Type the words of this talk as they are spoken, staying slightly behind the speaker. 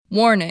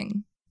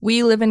Warning,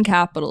 we live in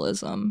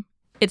capitalism.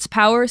 Its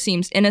power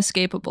seems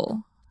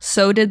inescapable.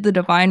 So did the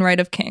divine right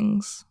of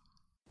kings.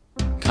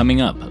 Coming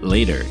up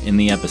later in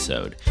the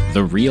episode,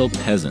 the real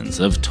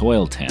peasants of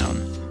Toil Town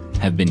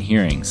have been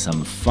hearing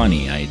some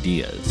funny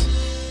ideas.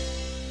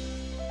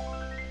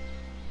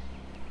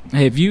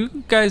 Hey, have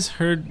you guys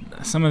heard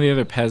some of the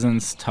other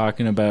peasants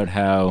talking about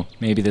how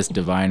maybe this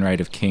divine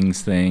right of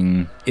kings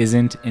thing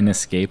isn't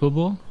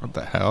inescapable? What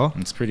the hell?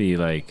 It's pretty,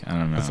 I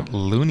don't know. That's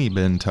loony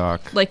bin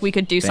talk. Like we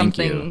could do Thank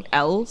something you.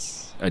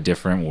 else? A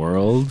different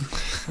world?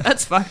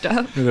 That's fucked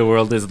up. The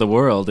world is the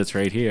world. It's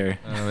right here.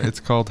 It's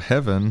called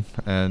heaven,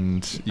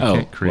 and you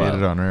can't create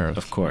it on Earth.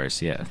 Of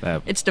course, yeah.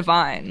 It's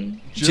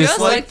divine. Just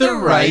like the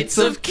rights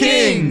of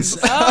kings.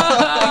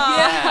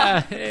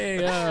 Yeah.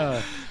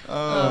 Hey, Good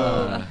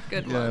one.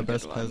 Yeah, good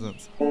best one.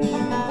 peasants.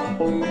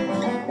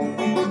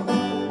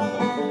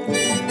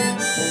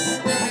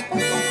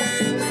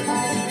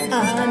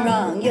 I'm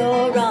wrong,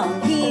 you're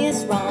wrong, he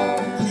is wrong.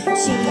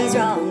 She's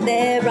wrong,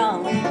 they're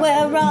wrong,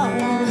 we're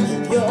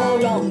wrong.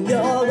 You're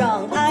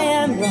wrong, I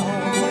am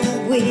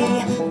wrong. We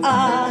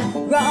are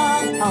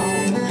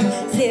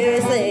wrong.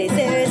 Seriously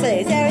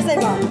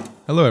wrong.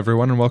 Hello,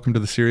 everyone, and welcome to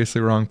the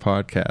Seriously Wrong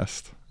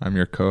podcast. I'm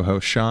your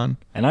co-host, Sean.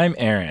 And I'm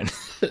Aaron.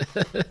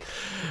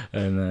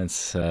 And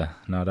that's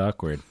not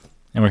awkward.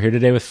 And we're here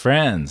today with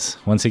Franz,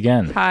 once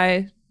again.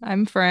 Hi,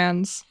 I'm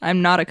Franz.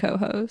 I'm not a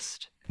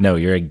co-host. No,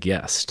 you're a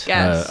guest.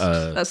 Guest.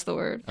 That's the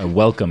word. A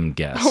welcome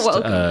guest. A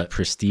welcome. A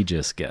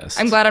prestigious guest.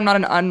 I'm glad I'm not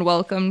an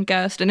unwelcome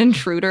guest, an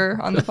intruder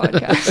on the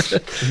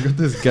podcast. We got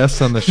this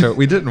guest on the show.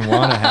 We didn't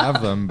want to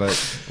have them, but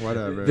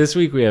whatever. This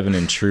week we have an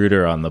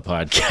intruder on the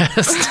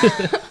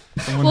podcast.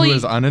 Someone who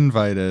is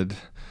uninvited,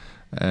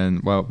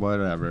 and, well,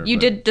 whatever. You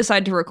did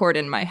decide to record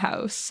in my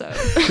house, so...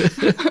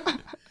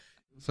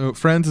 So,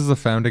 Franz is the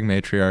founding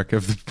matriarch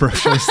of the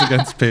Protest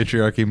Against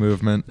Patriarchy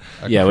movement.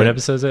 Yeah, what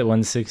episode is it?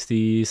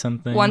 160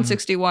 something?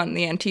 161,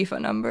 the Antifa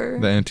number.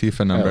 The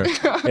Antifa number.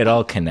 It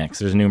all connects.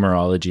 There's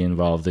numerology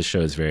involved. This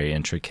show is very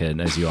intricate,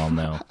 as you all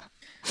know.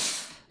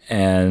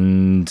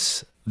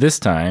 And this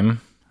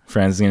time,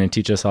 Franz is going to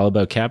teach us all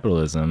about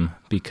capitalism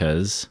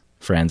because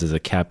Franz is a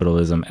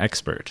capitalism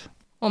expert.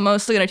 Well,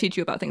 mostly going to teach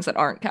you about things that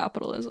aren't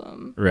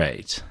capitalism.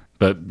 Right.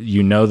 But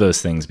you know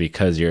those things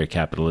because you're a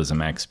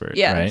capitalism expert,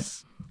 Yes.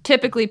 right?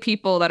 Typically,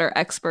 people that are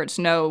experts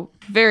know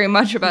very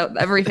much about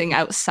everything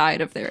outside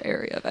of their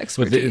area of With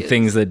expertise. the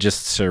things that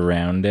just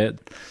surround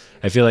it.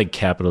 I feel like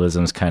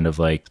capitalism is kind of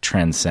like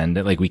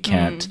transcendent. Like we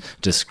can't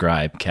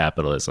describe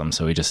capitalism,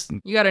 so we just...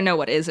 You got to know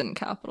what isn't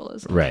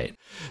capitalism. Right.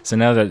 So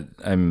now that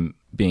I'm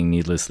being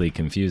needlessly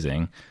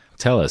confusing,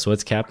 tell us,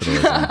 what's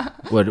capitalism?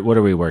 What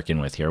are we working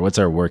with here? What's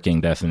our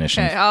working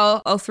definition? Okay,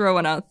 I'll throw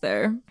one out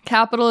there.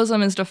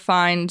 Capitalism is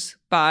defined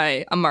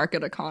by a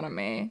market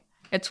economy.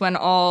 It's when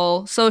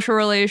all social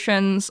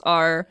relations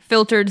are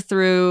filtered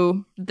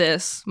through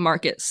this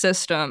market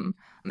system.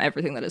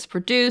 Everything that is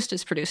produced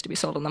to be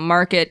sold on the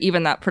market.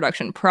 Even that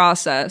production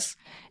process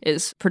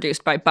is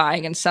produced by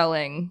buying and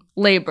selling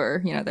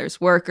labor. You know,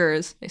 there's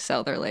workers, they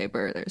sell their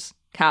labor. There's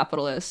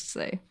capitalists,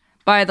 they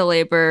buy the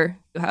labor.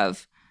 You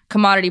have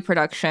commodity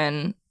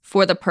production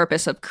for the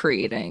purpose of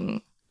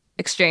creating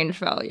exchange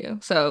value.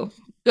 So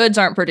goods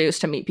aren't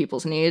produced to meet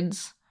people's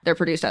needs. They're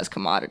produced as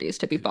commodities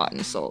to be bought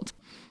and sold.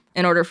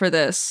 In order for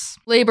this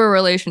labor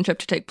relationship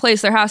to take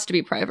place, there has to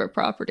be private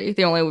property.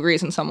 The only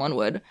reason someone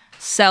would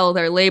sell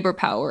their labor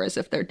power is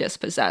if they're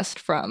dispossessed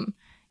from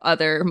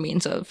other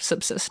means of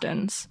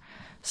subsistence.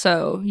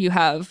 So you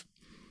have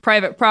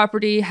private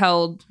property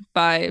held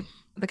by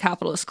the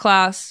capitalist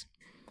class.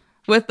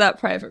 With that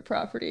private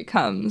property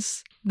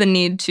comes the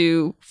need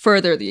to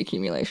further the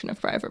accumulation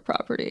of private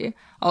property.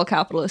 All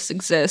capitalists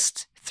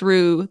exist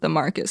through the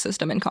market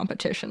system in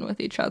competition with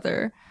each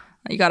other.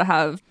 You got to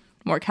have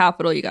more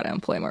capital, you got to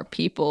employ more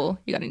people,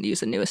 you got to use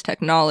the newest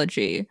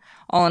technology,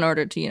 all in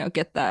order to,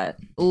 get that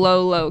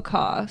low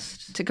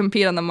cost to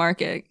compete on the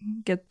market,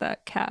 get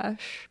that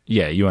cash.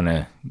 Yeah, you want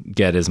to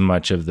get as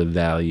much of the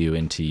value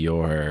into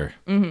your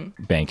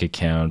bank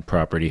account,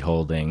 property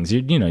holdings.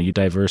 You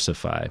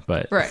diversify,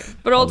 but Right.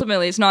 But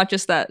ultimately, it's not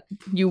just that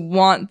you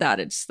want that,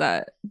 it's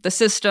that the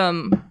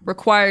system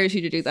requires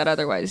you to do that.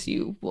 Otherwise,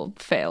 you will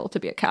fail to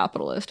be a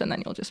capitalist, and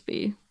then you'll just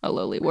be a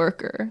lowly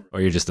worker.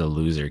 or you're just a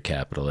loser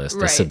capitalist,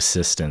 a Right.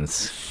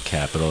 subsistence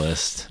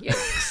capitalist.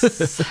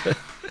 Yes.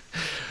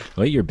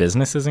 What, your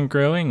business isn't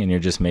growing and you're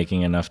just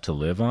making enough to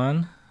live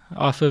on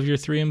off of your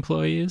 3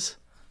 employees'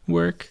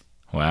 work?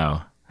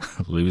 Wow.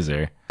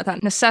 Loser.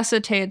 That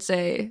necessitates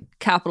a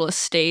capitalist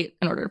state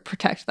in order to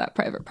protect that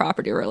private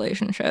property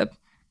relationship.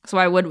 So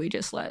why would we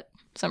just let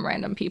some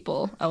random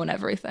people own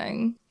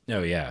everything?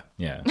 Oh, yeah.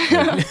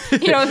 If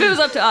it was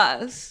up to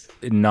us.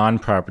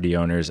 Non-property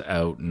owners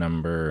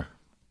outnumber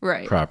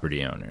Right.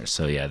 property owners.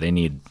 So, yeah, they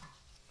need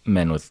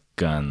men with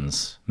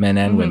guns. Men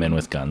and women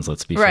with guns,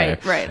 let's be fair.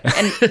 Right.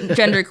 And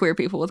genderqueer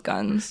people with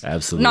guns.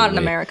 Absolutely. Not in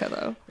America,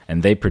 though.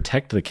 And they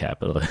protect the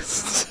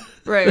capitalists.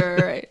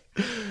 Right.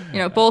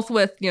 Both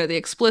with, the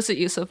explicit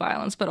use of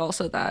violence, but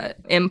also that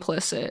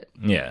implicit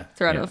Yeah.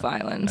 threat yeah, of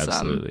violence.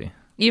 Absolutely.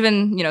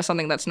 Even,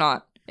 something that's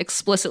not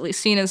explicitly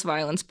seen as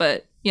violence,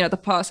 but, the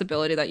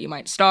possibility that you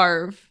might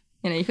starve,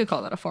 you could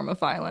call that a form of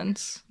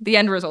violence. The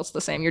end result's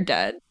the same. You're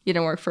dead. You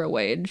didn't work for a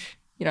wage.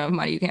 You don't have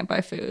money. You can't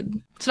buy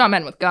food. It's not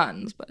men with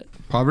guns, but...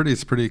 Poverty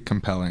is pretty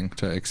compelling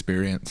to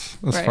experience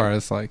as Right. far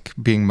as like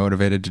being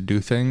motivated to do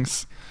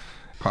things.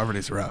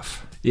 Poverty's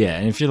rough. Yeah,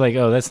 and if you're like,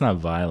 oh, that's not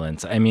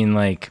violence. I mean,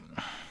 like,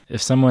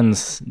 if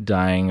someone's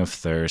dying of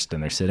thirst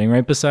and they're sitting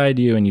right beside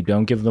you and you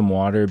don't give them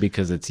water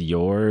because it's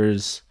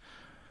yours,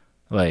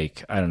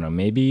 like, I don't know,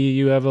 maybe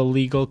you have a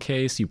legal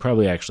case. You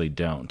probably actually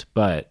don't,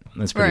 but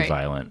that's pretty Right.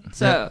 violent.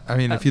 So, I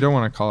mean, if you don't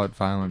want to call it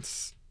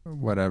violence,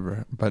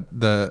 whatever. But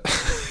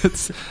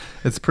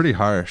it's pretty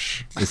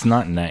harsh. It's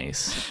not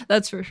nice.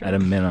 that's for sure. At a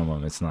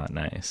minimum, it's not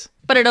nice.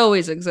 But it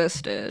always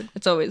existed.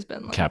 It's always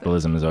been like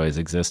Capitalism has always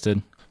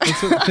existed.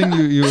 It's the thing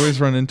you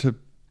always run into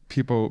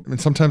people, and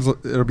sometimes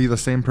it'll be the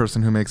same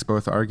person who makes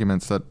both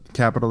arguments that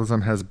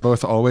capitalism has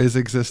both always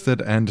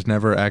existed and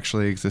never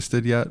actually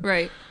existed yet. that.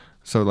 Right.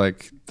 So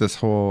like this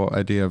whole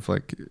idea of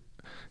like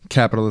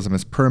capitalism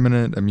is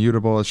permanent,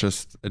 immutable, it's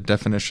just a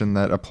definition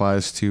that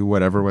applies to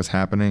whatever was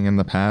happening in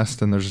the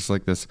past. And there's just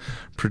like this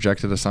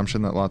projected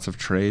assumption that lots of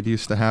trade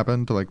used to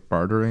happen, to like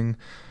bartering.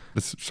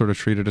 It's sort of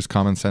treated as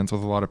common sense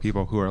with a lot of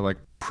people who are like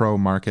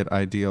pro-market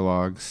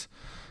ideologues.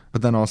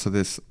 But then also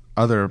this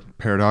other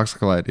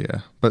paradoxical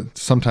idea, but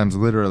sometimes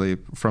literally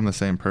from the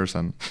same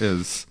person,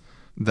 is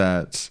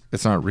that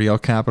it's not real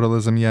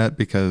capitalism yet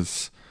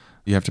because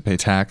you have to pay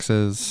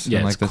taxes. Yeah,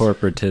 and it's like this.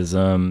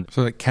 corporatism.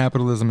 So like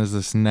capitalism is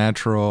this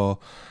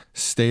natural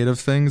state of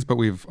things, but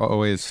we've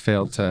always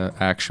failed to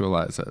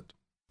actualize it.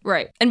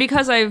 Right. And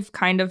because I've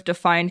kind of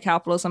defined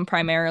capitalism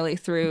primarily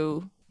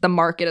through the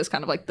market as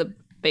kind of like the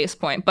base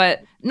point,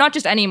 but not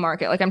just any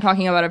market. Like I'm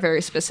talking about a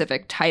very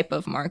specific type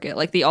of market,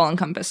 like the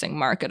all-encompassing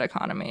market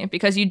economy,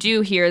 because you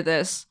do hear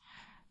this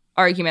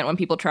argument when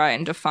people try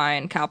and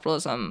define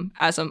capitalism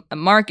as a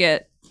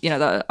market.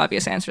 The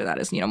obvious answer to that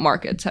is,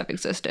 markets have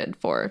existed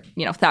for,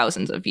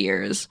 thousands of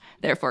years.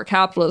 Therefore,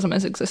 capitalism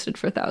has existed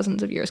for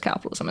thousands of years.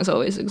 Capitalism has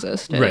always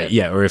existed. Right,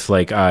 yeah. Or if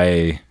like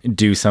I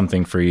do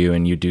something for you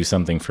and you do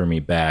something for me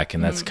back,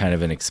 and that's kind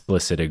of an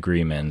explicit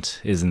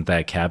agreement, isn't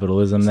that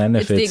capitalism then?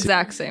 It's the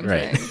exact same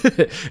right.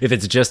 thing. If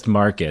it's just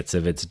markets,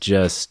 if it's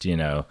just,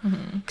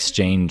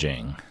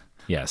 exchanging.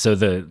 Yeah, so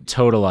the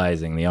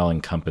totalizing, the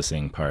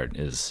all-encompassing part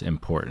is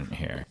important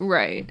here.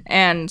 Right.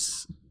 And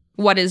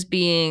what is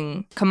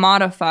being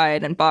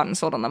commodified and bought and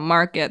sold on the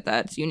market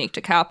that's unique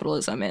to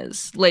capitalism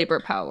is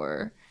labor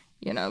power.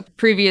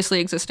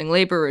 Previously existing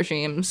labor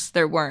regimes,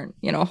 there weren't,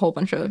 a whole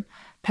bunch of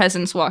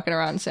peasants walking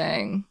around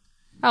saying,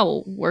 I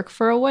will work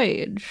for a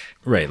wage.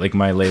 Right, like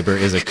my labor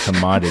is a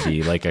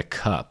commodity, like a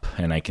cup,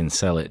 and I can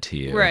sell it to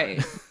you.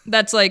 Right.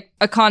 That's like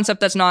a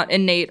concept that's not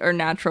innate or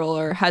natural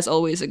or has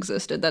always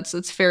existed.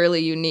 It's fairly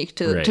unique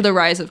to the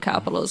rise of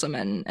capitalism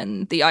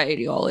and the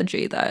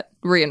ideology that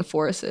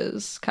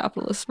reinforces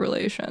capitalist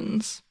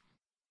relations.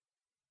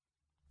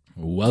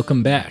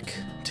 Welcome back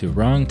to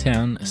Wrong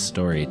Town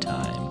Story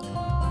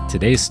Time.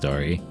 Today's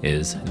story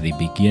is the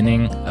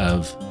beginning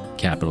of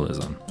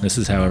capitalism. This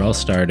is how it all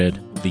started.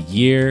 The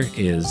year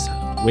is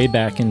way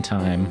back in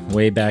time,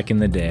 way back in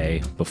the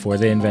day, before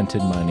they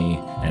invented money,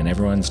 and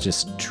everyone's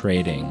just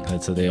trading.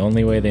 That's the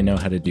only way they know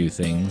how to do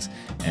things.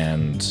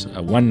 And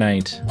one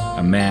night,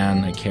 a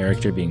man, a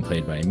character being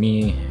played by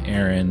me,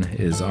 Aaron,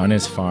 is on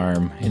his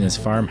farm, in his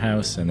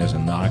farmhouse, and there's a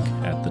knock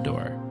at the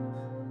door.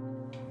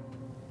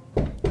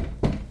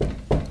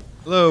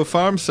 Hello,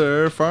 farm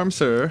sir, farm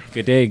sir.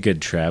 Good day,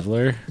 good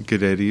traveler.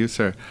 Good day to you,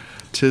 sir.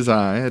 'Tis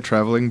I, a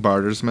traveling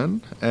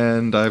bartersman,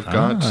 and I've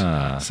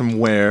got some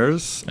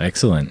wares.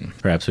 Excellent.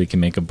 Perhaps we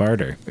can make a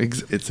barter.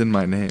 It's in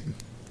my name.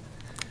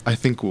 I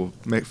think we'll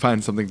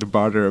find something to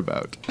barter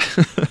about.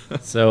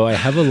 So I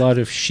have a lot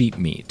of sheep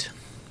meat.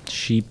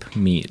 Sheep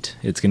meat.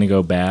 It's going to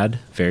go bad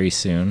very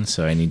soon,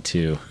 so I need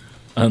to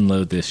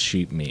unload this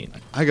sheep meat.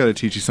 I gotta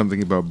teach you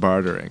something about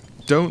bartering.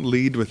 Don't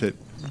lead with it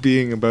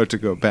being about to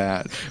go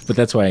bad. But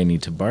that's why I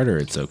need to barter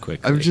it so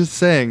quickly. I'm just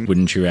saying.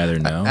 Wouldn't you rather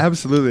know?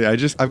 Absolutely.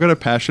 I've got a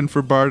passion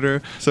for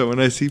barter. So when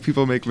I see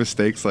people make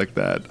mistakes like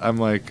that, I'm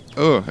like,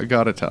 oh, I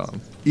gotta tell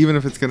them. Even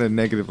if it's going to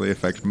negatively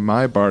affect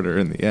my barter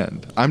in the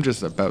end. I'm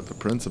just about the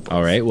principles.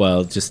 All right,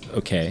 well,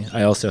 okay.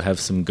 I also have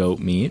some goat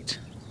meat.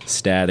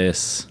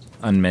 Status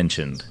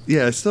unmentioned.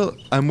 Yeah,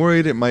 I'm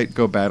worried it might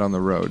go bad on the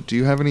road. Do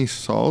you have any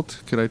salt?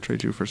 Could I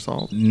trade you for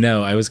salt?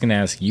 No, I was going to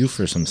ask you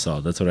for some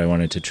salt. That's what I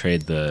wanted to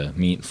trade the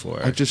meat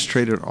for. I just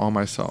traded all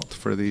my salt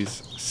for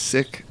these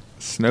sick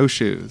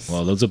snowshoes.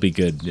 Well, those will be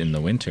good in the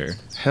winter.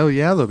 Hell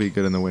yeah, they'll be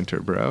good in the winter,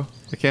 bro.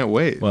 I can't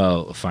wait.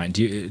 Well, fine.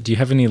 Do you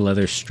have any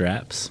leather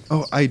straps?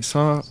 Oh, I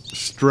saw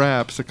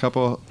straps a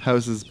couple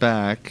houses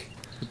back.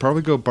 I'd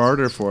probably go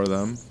barter for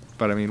them.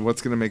 But I mean,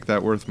 what's going to make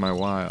that worth my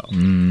while?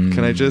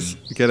 Can I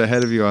just get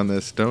ahead of you on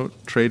this? Don't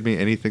trade me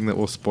anything that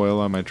will spoil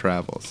on my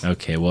travels.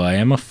 Okay, well, I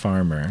am a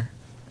farmer,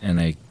 and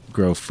I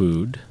grow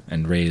food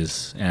and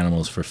raise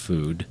animals for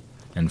food,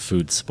 and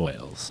food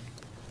spoils.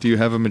 Do you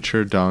have a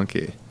mature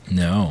donkey?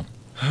 No.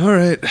 All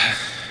right.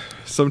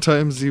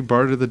 Sometimes you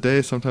barter the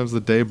day, sometimes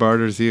the day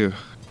barters you.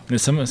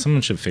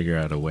 Someone should figure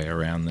out a way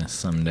around this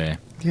someday.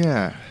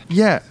 Yeah.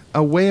 Yeah.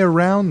 A way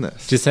around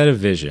this. Just had a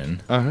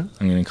vision. Uh-huh.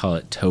 I'm going to call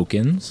it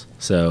tokens.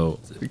 So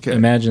Okay.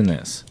 imagine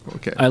this.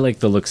 Okay. I like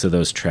the looks of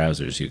those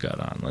trousers you got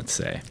on, let's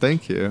say.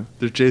 Thank you.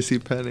 They're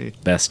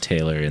JCPenney. Best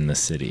tailor in the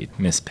city,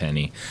 Miss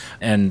Penny.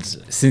 And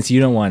since you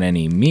don't want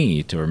any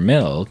meat or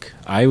milk,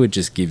 I would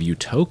just give you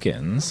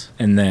tokens,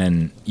 and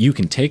then you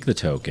can take the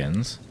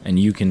tokens and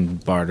you can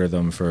barter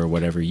them for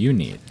whatever you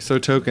need. So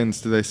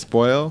tokens, do they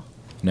spoil?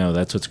 No,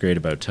 that's what's great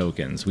about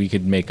tokens. We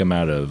could make them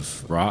out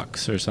of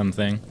rocks or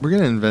something. We're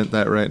going to invent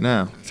that right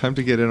now. Time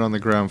to get in on the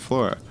ground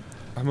floor.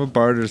 I'm a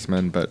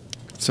bartersman, but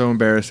it's so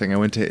embarrassing. I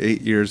went to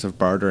 8 years of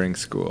bartering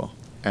school,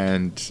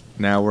 and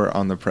now we're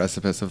on the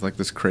precipice of like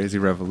this crazy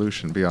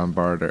revolution beyond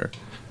barter.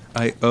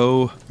 I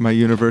owe my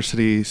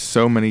university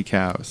so many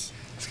cows.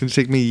 It's going to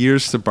take me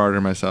years to barter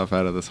myself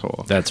out of this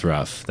hole. That's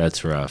rough.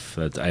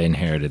 I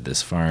inherited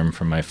this farm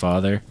from my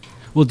father.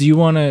 Well, do you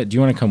want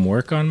to come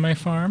work on my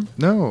farm?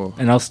 No.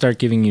 And I'll start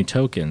giving you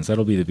tokens.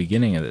 That'll be the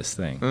beginning of this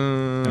thing.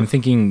 I'm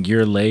thinking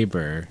your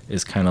labor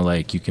is kind of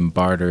like you can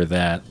barter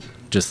that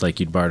just like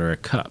you'd barter a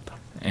cup.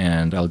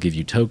 And I'll give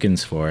you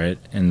tokens for it.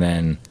 And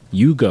then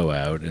you go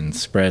out and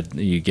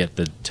you get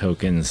the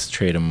tokens,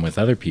 trade them with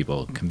other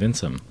people, convince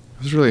them.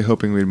 I was really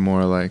hoping we'd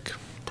more like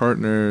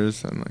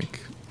partners and like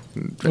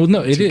Well,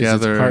 no, it is. It's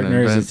together and partners.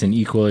 invent- It's an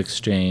equal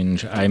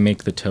exchange. I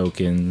make the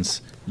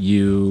tokens.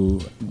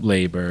 You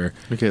labor.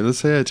 Okay, let's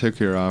say I took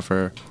your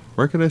offer.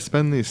 Where could I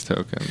spend these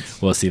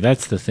tokens? Well, see,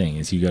 that's the thing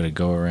is you got to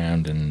go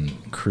around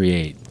and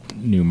create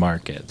new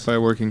markets. By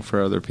working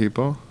for other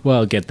people?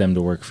 Well, get them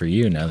to work for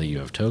you now that you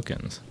have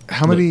tokens.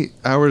 How many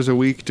hours a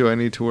week do I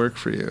need to work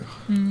for you?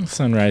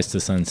 Sunrise to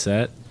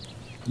sunset,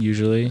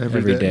 usually Every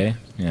every day.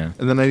 Yeah.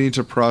 And then I need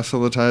to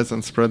proselytize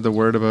and spread the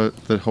word about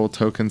the whole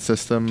token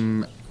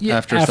system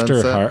after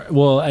sunset?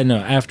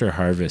 After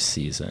harvest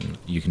season,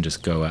 you can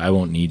just go. I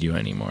won't need you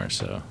anymore.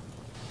 So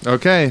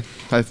Okay.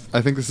 I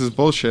think this is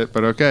bullshit,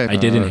 but okay. I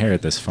did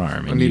inherit this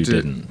farm, and need you to-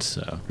 didn't.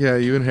 So Yeah,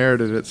 you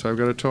inherited it, so I've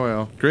got to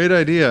toil. Great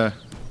idea.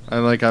 I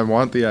like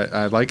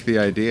the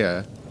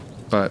idea,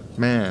 but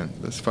man,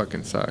 this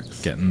fucking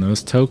sucks. getting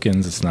those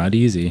tokens, it's not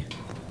easy.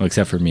 Well,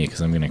 except for me,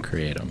 because I'm going to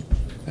create them.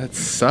 That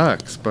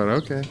sucks, but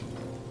okay.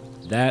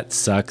 That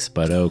sucks,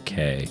 but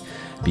okay,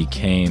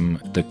 became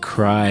the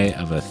cry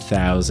of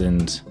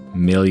 1,000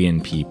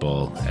 million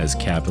people as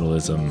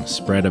capitalism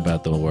spread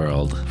about the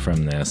world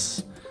from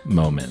this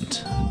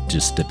moment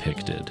just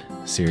depicted.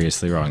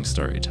 Seriously Wrong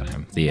Story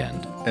Time. The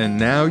end. And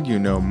now you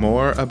know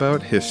more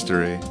about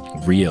history.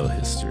 Real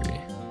history,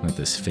 not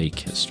this fake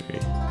history.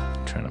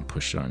 I'm trying to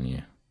push it on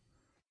you.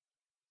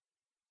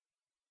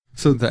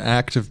 So the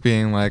act of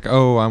being like,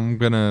 oh, I'm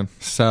going to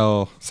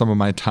sell some of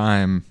my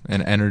time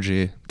and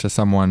energy to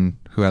someone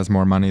who has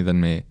more money than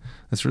me,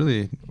 it's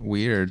really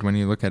weird when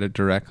you look at it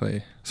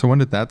directly. So when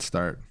did that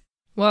start?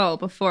 Well,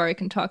 before I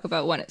can talk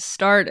about when it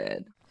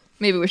started,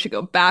 maybe we should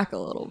go back a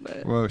little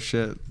bit. Whoa,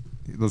 shit.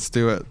 Let's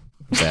do it.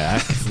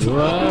 Back.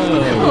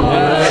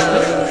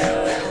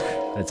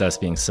 That's us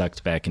being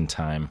sucked back in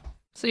time.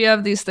 So you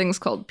have these things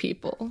called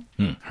people.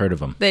 Heard of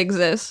them. They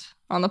exist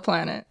on the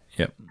planet.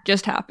 Yep.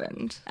 Just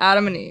happened.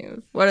 Adam and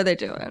Eve. What are they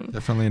doing?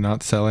 Definitely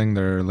not selling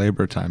their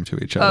labor time to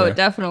each other. Oh,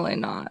 definitely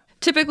not.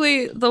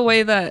 Typically, the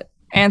way that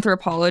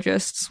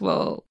anthropologists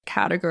will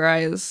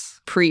categorize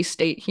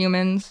pre-state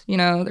humans,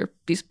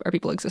 these are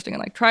people existing in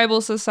like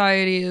tribal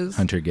societies,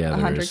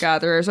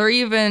 hunter-gatherers, or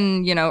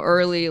even,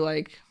 early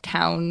like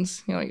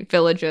towns, like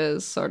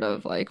villages, sort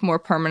of like more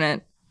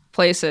permanent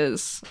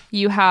places.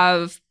 You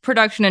have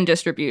production and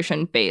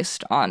distribution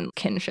based on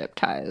kinship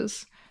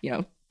ties,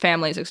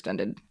 families,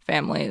 extended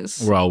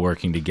families. We're all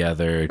working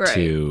together Right.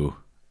 to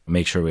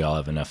make sure we all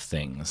have enough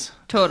things.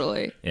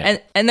 Totally. Yeah.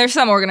 And there's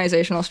some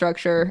organizational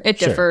structure. It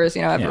Sure. differs,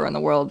 everywhere Yeah. in the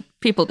world.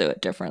 People do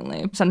it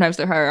differently. Sometimes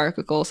they're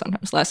hierarchical,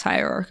 sometimes less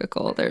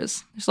hierarchical.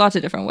 There's lots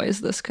of different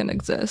ways this can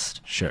exist.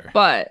 Sure.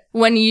 But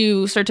when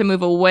you start to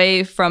move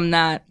away from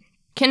that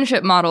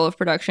kinship model of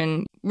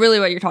production, really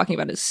what you're talking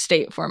about is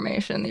state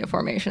formation, the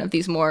formation of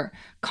these more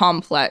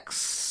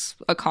complex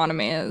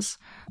economies.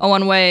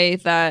 One way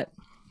that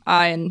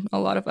I and a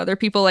lot of other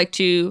people like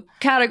to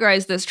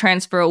categorize this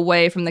transfer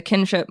away from the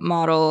kinship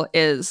model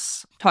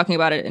is talking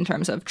about it in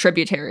terms of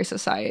tributary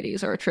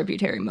societies or a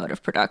tributary mode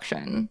of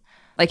production.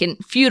 Like in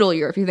feudal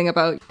Europe, you think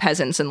about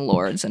peasants and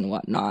lords and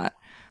whatnot.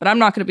 But I'm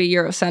not going to be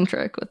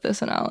Eurocentric with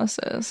this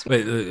analysis.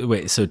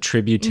 Wait. So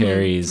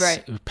tributaries,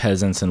 right.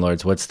 peasants and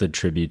lords. What's the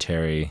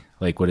tributary?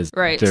 Like, what is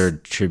Right. they're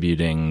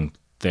tributing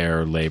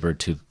their labor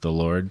to the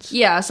lords?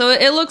 Yeah, so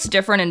it looks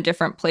different in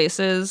different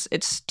places.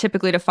 It's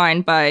typically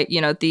defined by,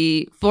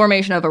 the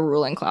formation of a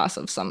ruling class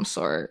of some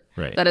sort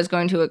Right. that is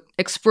going to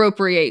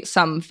expropriate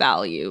some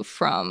value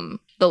from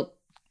the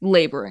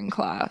laboring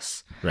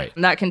class. Right.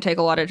 And that can take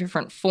a lot of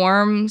different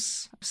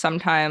forms.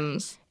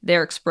 Sometimes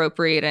they're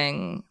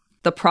expropriating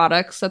the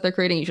products that they're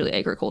creating, usually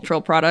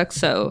agricultural products.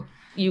 So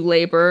you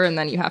labor and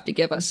then you have to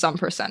give us some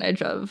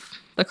percentage of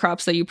the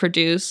crops that you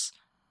produce.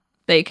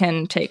 They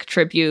can take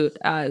tribute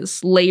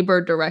as labor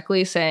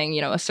directly, saying,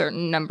 a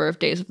certain number of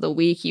days of the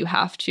week you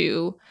have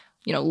to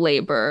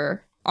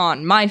labor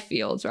on my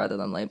fields rather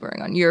than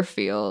laboring on your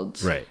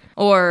fields. Right.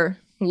 Or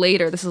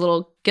later, this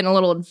is getting a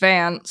little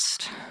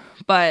advanced,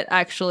 but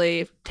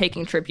actually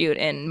taking tribute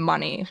in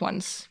money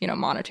once,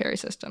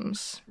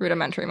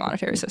 rudimentary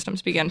monetary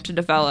systems begin to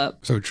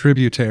develop. So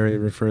tributary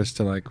refers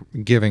to like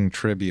giving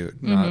tribute.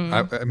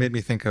 It made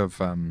me think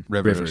of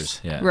rivers.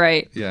 Yeah.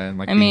 Right. Yeah,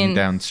 and being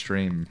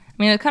downstream.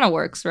 It kind of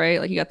works, right?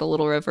 Like you got the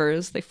little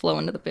rivers, they flow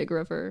into the big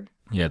river.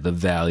 Yeah, the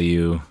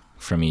value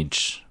from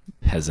each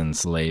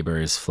peasant's labor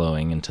is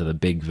flowing into the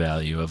big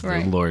value of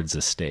the lord's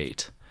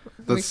estate.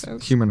 That's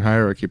human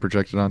hierarchy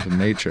projected onto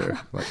nature,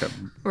 like a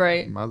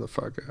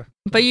motherfucker.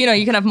 But you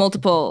can have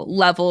multiple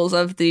levels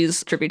of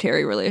these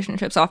tributary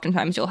relationships.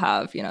 Oftentimes you'll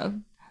have,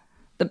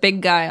 the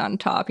big guy on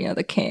top,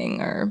 the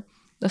king or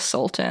the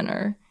sultan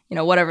or,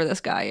 whatever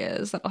this guy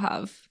is, that'll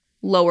have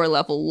lower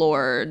level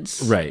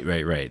lords. Right.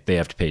 They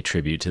have to pay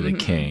tribute to the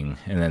king,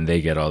 and then they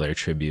get all their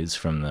tributes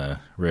from the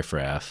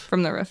riffraff.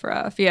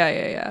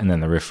 Yeah. And then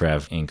the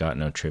riffraff ain't got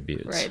no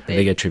tributes. Right.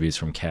 They get tributes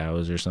from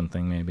cows or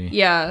something, maybe.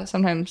 Yeah,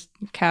 sometimes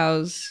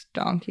cows,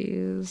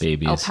 donkeys,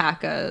 babies,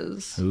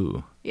 alpacas.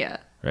 Ooh. Yeah.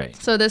 Right.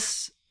 So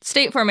this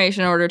state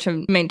formation, in order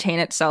to maintain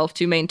itself,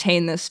 to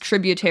maintain this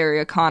tributary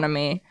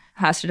economy,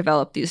 has to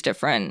develop these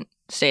different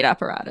state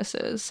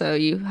apparatuses. So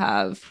you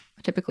have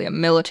typically a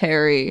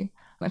military,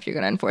 if you're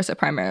going to enforce it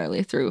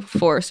primarily through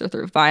force or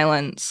through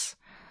violence.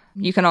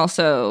 You can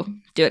also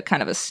do it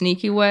kind of a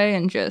sneaky way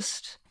and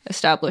just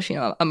establish,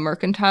 a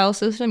mercantile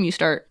system. You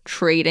start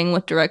trading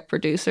with direct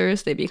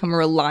producers. They become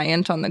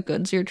reliant on the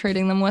goods you're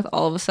trading them with.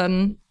 All of a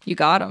sudden, you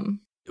got them.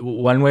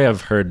 One way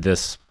I've heard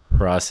this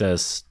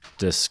process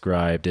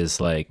described is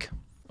like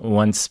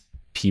once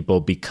people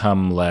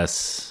become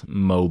less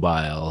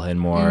mobile and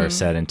more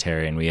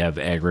sedentary, and we have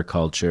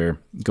agriculture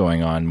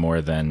going on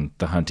more than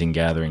the hunting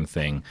gathering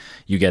thing,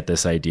 you get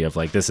this idea of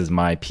like, this is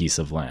my piece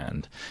of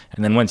land.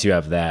 And then once you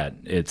have that,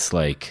 it's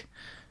like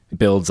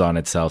builds on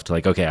itself to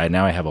like, okay,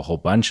 now I have a whole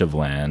bunch of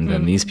land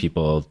and these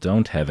people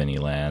don't have any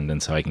land,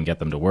 and so I can get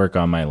them to work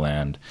on my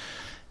land.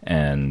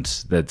 And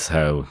that's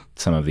how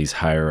some of these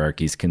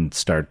hierarchies can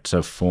start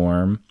to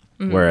form.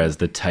 Whereas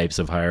the types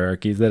of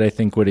hierarchies that I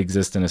think would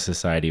exist in a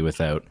society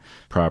without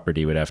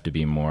property would have to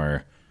be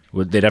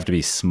they'd have to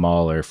be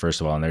smaller,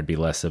 first of all, and there'd be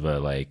less of a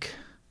like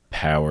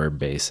power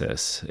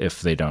basis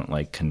if they don't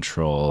like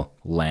control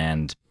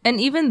land.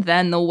 And even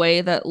then, the way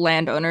that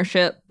land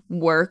ownership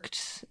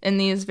worked in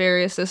these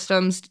various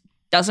systems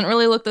doesn't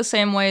really look the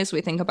same way as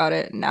we think about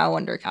it now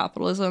under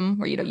capitalism,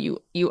 where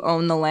you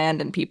own the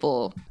land and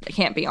people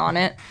can't be on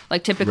it.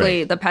 Like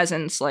typically the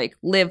peasants like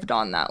lived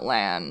on that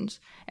land,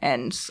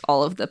 and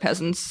all of the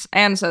peasants'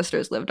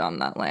 ancestors lived on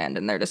that land,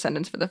 and their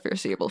descendants for the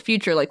foreseeable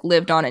future like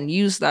lived on and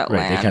used that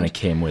land. They kind of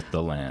came with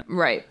the land.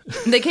 Right.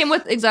 They came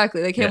with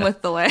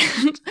with the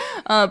land.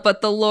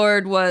 But the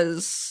lord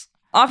was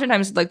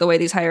oftentimes, like the way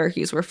these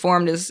hierarchies were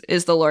formed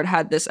is the lord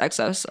had this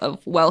excess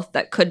of wealth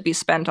that could be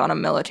spent on a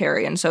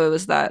military, and so it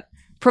was that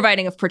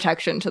providing of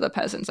protection to the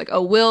peasants, like, oh,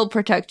 we'll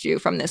protect you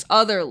from this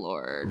other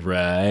lord.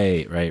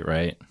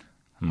 Right.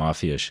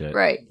 Mafia shit.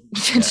 Right.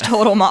 It's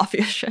total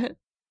mafia shit.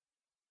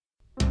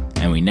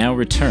 And we now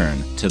return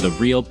to the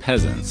real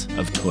peasants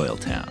of Toil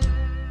Town.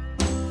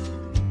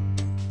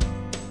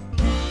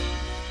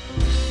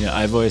 Yeah,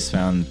 I've always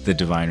found the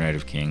divine right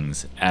of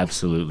kings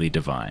absolutely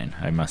divine,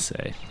 I must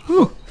say.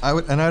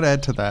 I'd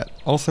add to that,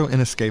 also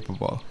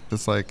inescapable.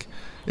 It's like,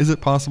 is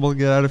it possible to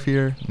get out of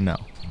here? No.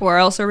 Where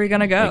else are we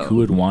going to go? Like, who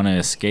would want to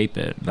escape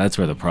it? That's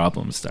where the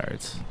problem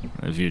starts.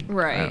 I don't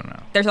know.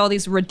 There's all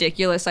these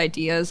ridiculous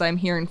ideas I'm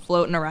hearing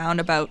floating around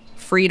about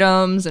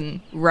freedoms and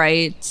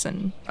rights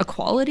and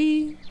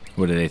equality.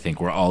 What do they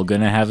think? We're all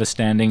going to have a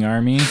standing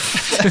army?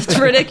 It's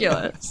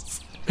ridiculous.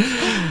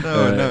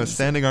 No,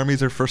 standing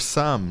armies are for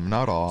some,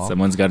 not all.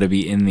 Someone's got to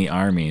be in the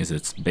armies.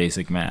 It's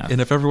basic math. And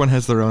if everyone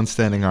has their own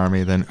standing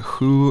army, then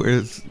who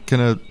is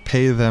going to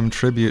pay them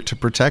tribute to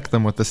protect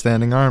them with the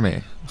standing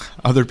army?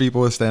 Other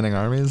people with standing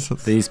armies?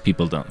 These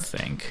people don't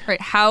think.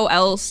 Right. How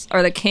else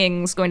are the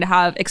kings going to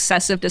have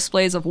excessive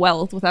displays of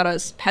wealth without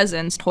us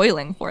peasants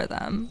toiling for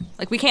them?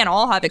 Like, we can't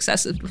all have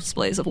excessive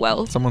displays of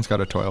wealth. Someone's got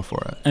to toil for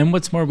it. And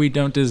what's more, we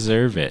don't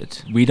deserve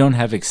it. We don't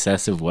have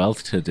excessive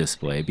wealth to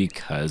display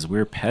because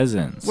we're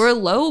peasants. We're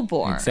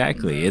lowborn.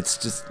 Exactly. It's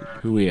just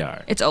who we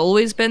are. It's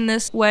always been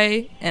this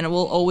way, and it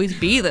will always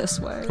be this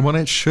way. Well,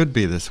 it should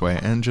be this way.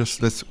 And just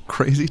this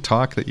crazy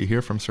talk that you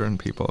hear from certain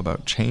people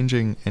about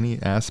changing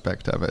any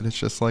aspect of it. It's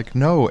just like,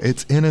 no,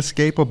 it's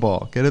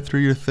inescapable. Get it through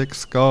your thick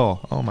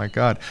skull. Oh my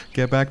God.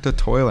 Get back to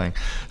toiling.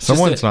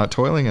 Someone's not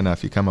toiling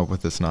enough. You come up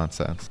with this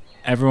nonsense.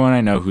 Everyone I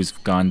know who's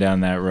gone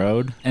down that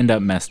road end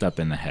up messed up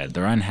in the head.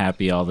 They're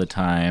unhappy all the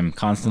time,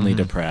 constantly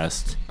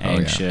depressed,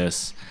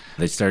 anxious.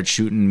 They start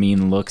shooting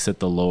mean looks at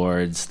the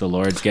lords. The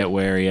lords get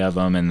wary of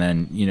them, and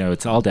then,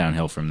 it's all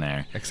downhill from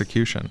there.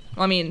 Execution.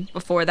 I mean,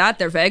 before that,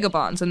 they're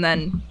vagabonds, and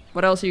then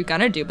what else are you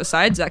going to do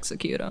besides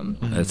execute them?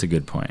 That's a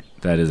good point.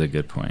 That is a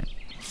good point.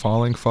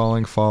 Falling,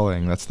 falling,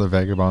 falling. That's the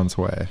vagabond's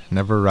way.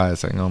 Never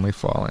rising, only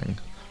falling.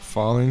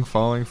 Falling,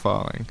 falling,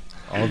 falling.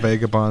 All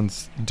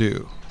vagabonds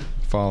do.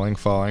 Falling,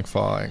 falling,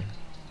 falling.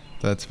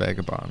 That's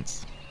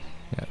vagabonds.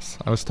 Yes.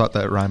 I was taught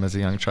that rhyme as a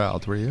young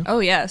child. Were you? Oh,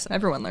 yes.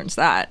 Everyone learns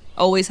that.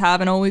 Always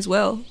have and always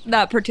will.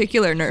 That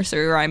particular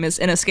nursery rhyme is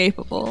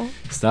inescapable.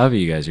 Stop it,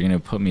 you guys. You're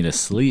going to put me to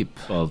sleep.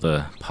 All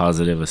the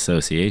positive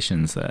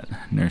associations that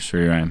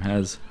nursery rhyme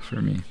has for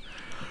me.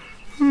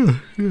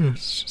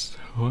 It's just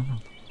wow.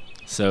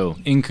 So,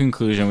 in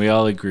conclusion, we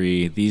all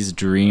agree these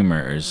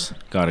dreamers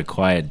got to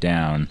quiet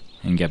down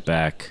and get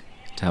back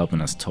to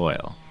helping us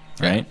toil,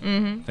 right?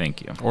 Mm-hmm.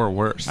 Thank you. Or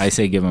worse. I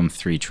say give them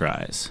 3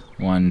 tries.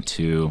 1,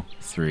 2,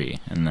 3.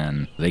 And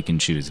then they can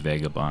choose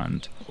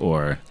Vagabond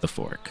or the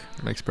fork.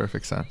 Makes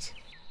perfect sense.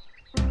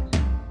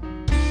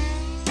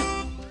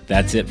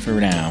 That's it for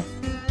now.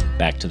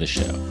 Back to the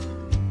show.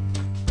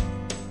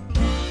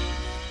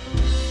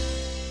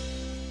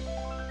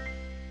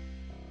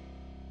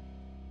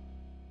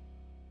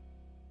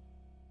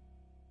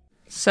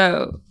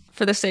 So,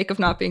 for the sake of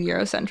not being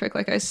Eurocentric,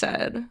 like I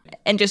said,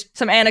 and just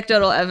some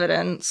anecdotal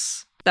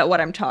evidence that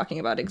what I'm talking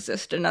about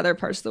exists in other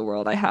parts of the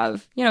world, I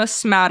have, a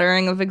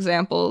smattering of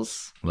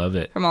examples Love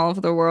it. from all over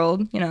the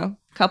world. A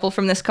couple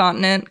from this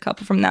continent,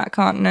 couple from that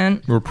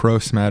continent. We're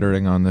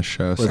pro-smattering on this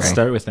show. Let's so.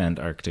 start with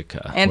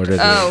Antarctica. And- what are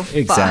the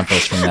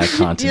examples from that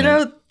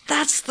continent?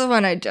 That's the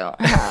one I don't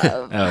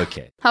have. Oh,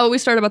 okay. How about we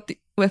start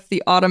with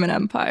the Ottoman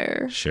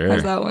Empire? Sure.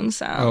 How's that one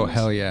sound? Oh,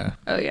 hell yeah.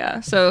 Oh,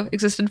 yeah. So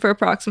existed for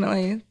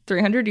approximately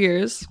 300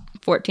 years,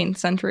 14th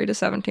century to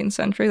 17th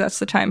century. That's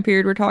the time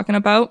period we're talking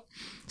about.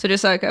 So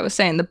just like I was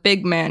saying, the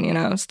big man,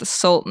 it's the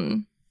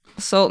Sultan.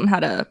 The Sultan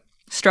had a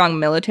strong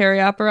military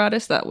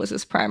apparatus. That was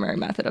his primary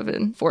method of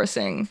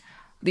enforcing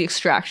the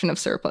extraction of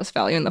surplus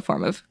value in the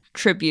form of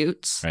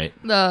tributes. Right.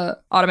 The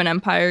Ottoman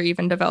Empire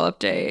even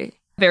developed a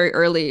very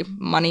early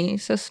money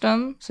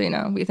system.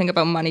 So, we think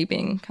about money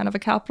being kind of a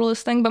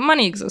capitalist thing, but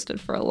money existed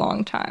for a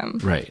long time.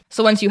 Right.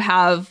 So once you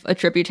have a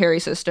tributary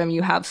system,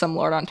 you have some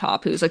lord on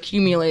top who's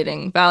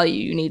accumulating value.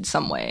 You need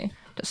some way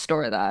to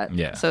store that.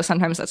 Yeah. So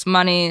sometimes that's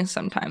money.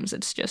 Sometimes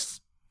it's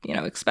just,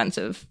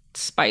 expensive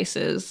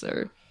spices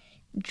or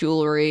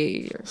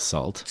jewelry or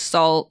Salt.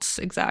 salts.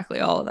 Exactly.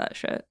 All of that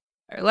shit.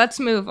 All right, let's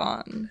move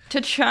on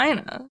to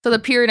China. So the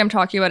period I'm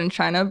talking about in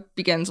China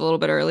begins a little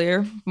bit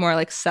earlier, more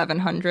like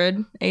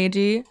 700 AD.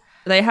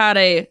 They had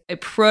a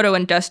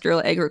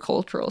proto-industrial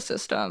agricultural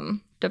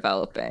system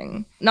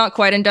developing. Not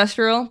quite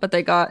industrial, but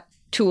they got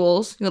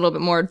tools, a little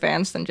bit more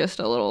advanced than just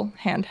a little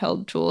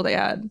handheld tool. They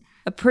had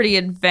a pretty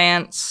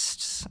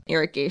advanced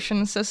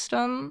irrigation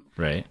system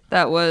Right.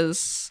 that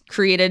was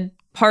created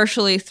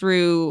partially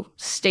through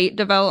state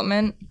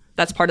development.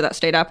 That's part of that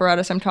state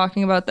apparatus I'm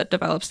talking about that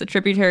develops the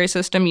tributary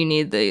system. You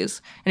need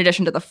these, in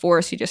addition to the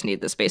force, you just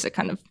need this basic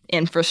kind of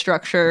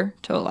infrastructure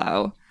to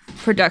allow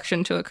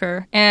production to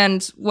occur.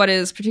 And what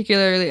is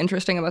particularly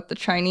interesting about the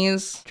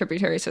Chinese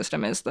tributary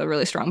system is the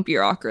really strong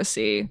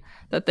bureaucracy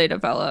that they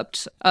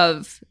developed,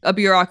 of a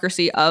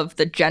bureaucracy of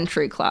the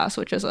gentry class,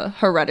 which is a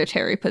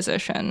hereditary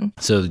position.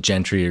 So the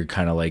gentry are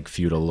kind of like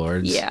feudal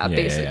lords? Yeah,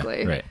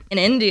 basically. Right. In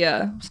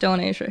India, still in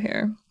Asia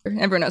here,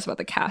 everyone knows about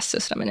the caste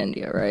system in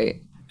India, right?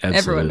 Absolutely.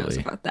 Everyone knows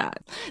about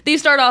that. These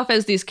start off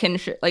as these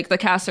kinship, like the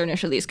castes are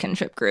initially these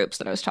kinship groups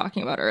that I was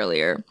talking about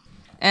earlier.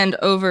 And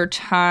over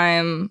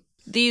time,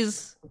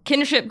 these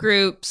kinship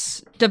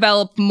groups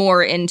develop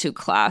more into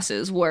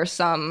classes where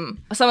some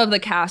of the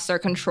castes are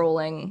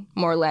controlling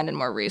more land and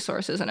more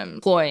resources and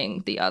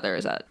employing the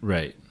others at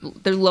Right.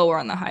 they're lower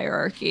on the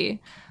hierarchy.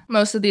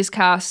 Most of these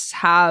castes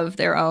have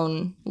their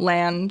own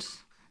land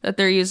that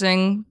they're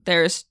using.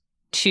 There's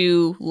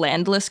 2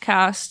 landless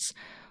castes.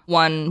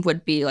 One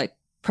would be like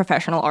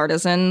professional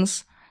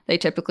artisans. They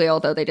typically,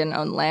 although they didn't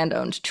own land,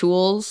 owned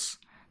tools.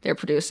 They're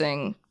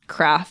producing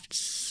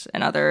crafts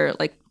and other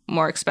like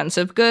more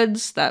expensive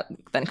goods that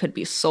then could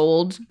be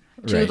sold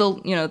to Right.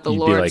 the You'd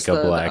lords. be like a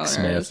the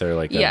blacksmith owners. or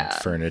like Yeah, a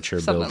furniture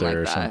something builder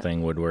or like that.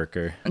 something,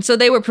 woodworker. And so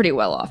they were pretty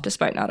well off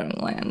despite not owning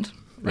land.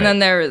 Right. And then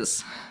there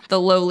is the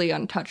lowly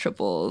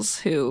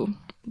untouchables who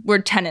were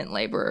tenant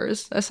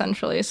laborers,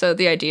 essentially. So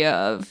the idea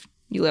of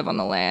you live on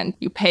the land,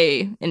 you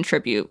pay in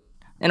tribute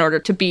in order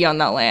to be on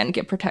that land,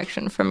 get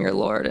protection from your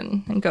lord,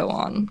 and go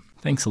on.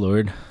 Thanks,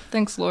 Lord.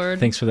 Thanks, Lord.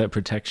 Thanks for that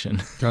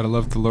protection. Gotta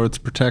love the Lord's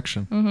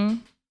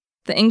protection.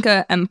 The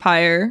Inca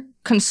Empire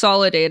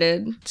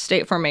consolidated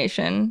state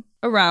formation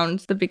around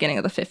the beginning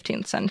of the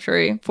 15th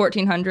century,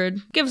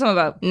 1400. Gives them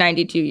about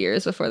 92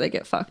 years before they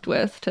get fucked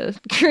with to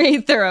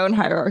create their own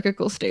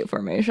hierarchical state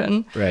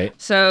formation. Right.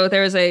 So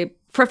there's a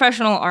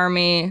professional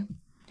army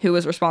who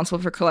was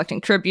responsible for collecting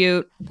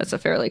tribute. That's a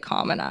fairly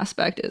common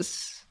aspect,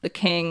 is the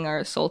king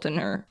or sultan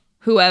or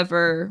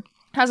whoever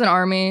has an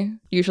army,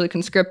 usually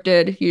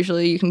conscripted.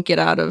 Usually you can get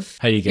out of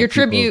How do you get your people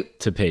tribute.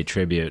 to pay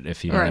tribute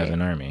if you don't have Right.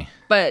 an army?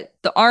 But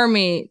the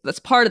army that's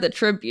part of the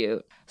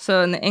tribute.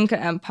 So in the Inca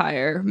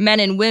Empire, men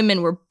and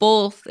women were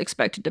both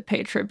expected to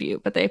pay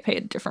tribute, but they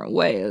paid different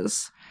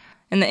ways.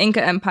 In the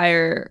Inca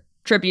Empire,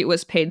 tribute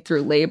was paid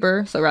through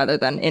labor. So rather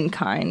than in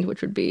kind,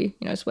 which would be,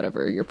 it's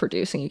whatever you're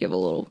producing, you give a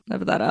little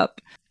of that up.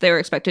 They were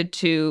expected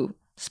to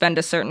spend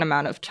a certain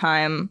amount of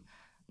time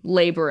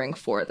laboring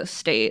for the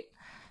state.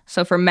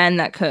 So for men,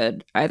 that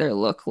could either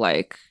look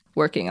like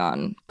working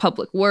on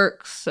public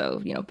works,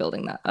 so,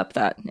 building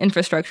that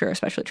infrastructure,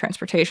 especially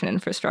transportation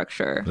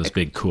infrastructure. Those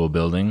big cool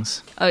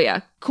buildings. Oh, yeah.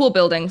 Cool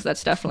buildings,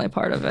 that's definitely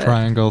part of it.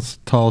 Triangles,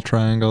 tall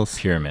triangles.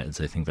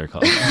 Pyramids, I think they're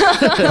called.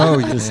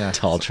 Oh, Just yeah.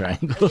 tall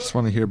triangles. Just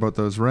want to hear about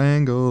those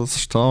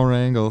wrangles, tall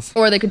wrangles.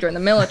 Or they could join the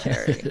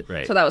military.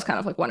 Right. So that was kind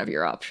of like one of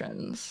your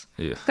options.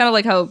 Yeah. Kind of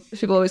like how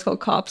people always call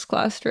cops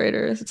class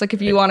traders. It's like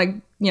if you want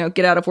to,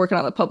 get out of working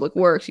on the public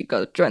works, you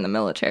go join the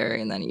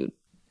military, and then you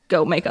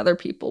go make other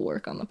people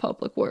work on the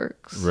public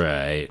works.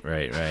 Right.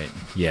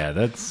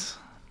 Yeah,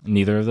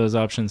 neither of those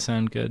options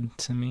sound good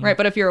to me. Right,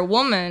 but if you're a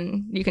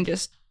woman, you can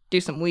just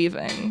do some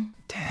weaving.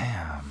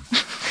 Damn.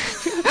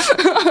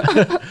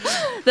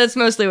 That's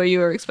mostly what you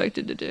were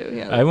expected to do.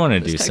 Yeah, I want to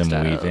those do some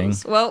textiles. weaving.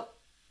 Well,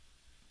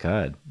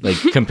 God, like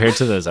compared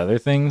to those other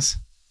things,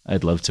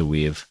 I'd love to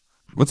weave.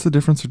 What's the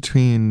difference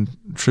between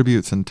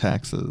tributes and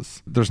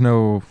taxes? There's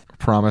no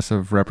promise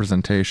of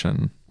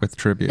representation with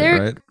tribute,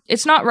 right?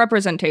 It's not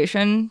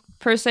representation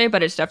per se,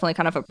 but it's definitely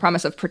kind of a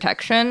promise of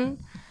protection.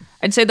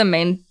 I'd say the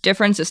main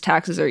difference is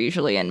taxes are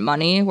usually in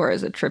money,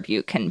 whereas a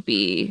tribute can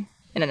be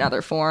in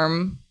another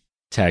form.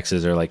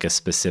 Taxes are like a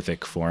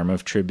specific form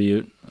of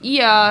tribute.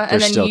 Yeah, They're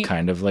and then still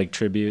kind of like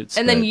tributes.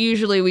 And then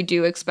usually we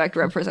do expect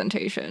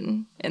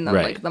representation in the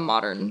Right. the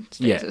modern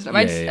state Yeah, system.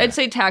 yeah. I'd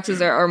say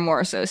taxes are more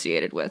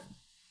associated with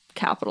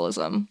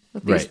capitalism,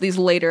 with Right. these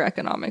later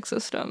economic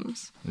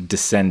systems.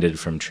 descended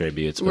from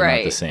tributes, but not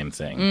Right. the same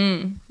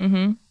thing.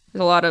 There's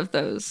a lot of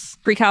those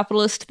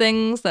pre-capitalist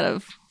things that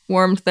have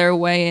wormed their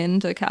way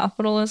into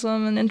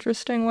capitalism in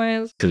interesting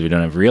ways. Because we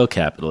don't have real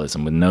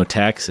capitalism with no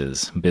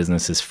taxes.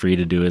 Business is free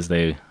to do as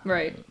they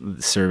Right.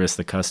 service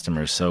the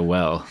customers so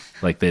well,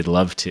 like they'd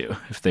love to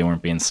if they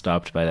weren't being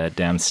stopped by that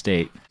damn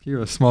state.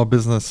 You're a small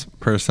business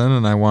person,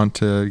 and I want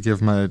to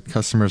give my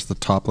customers the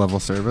top level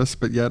service,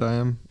 but yet I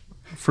am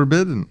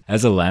forbidden.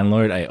 As a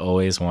landlord, I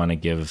always want to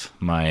give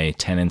my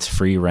tenants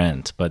free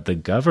rent, but the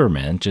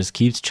government just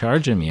keeps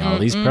charging me all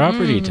these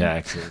property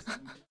taxes.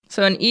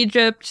 So in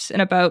Egypt,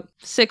 in about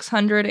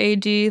 600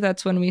 AD,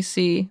 that's when we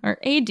see, or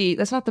AD,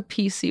 that's not the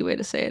PC way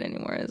to say it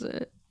anymore, is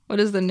it?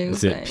 What is the new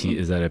thing?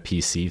 Is that a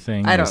PC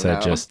thing? I Or don't is that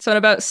know. just So in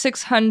about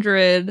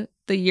 600,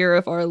 the year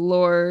of our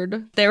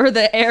Lord, they were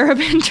the Arab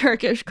and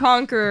Turkish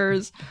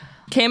conquerors,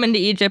 came into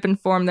Egypt and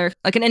formed an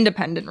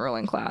independent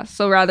ruling class.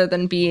 So rather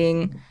than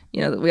being,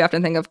 we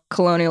often think of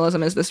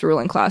colonialism as this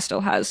ruling class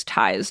still has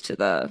ties to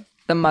the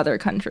mother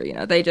country.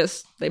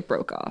 They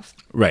broke off.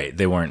 right?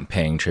 They weren't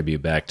paying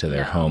tribute back to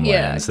their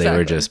homelands. Yeah, They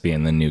were exactly. just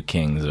being the new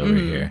kings over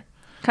here.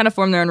 Kind of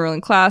formed their own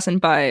ruling class, and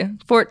by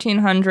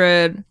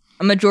 1400,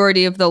 a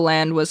majority of the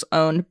land was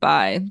owned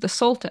by the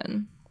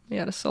Sultan. We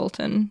had a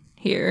Sultan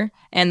here,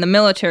 and the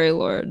military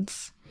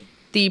lords.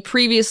 The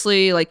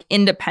previously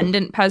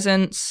independent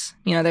peasants,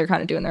 they're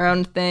kind of doing their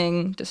own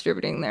thing,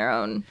 distributing their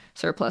own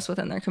surplus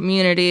within their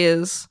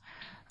communities.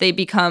 They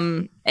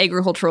become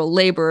agricultural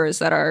laborers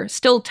that are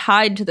still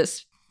tied to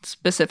this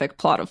specific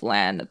plot of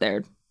land that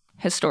they're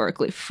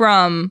historically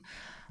from,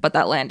 but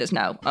that land is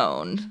now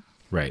owned.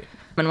 Right.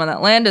 And when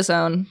that land is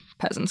owned,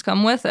 peasants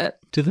come with it.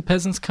 Do the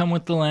peasants come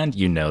with the land?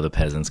 The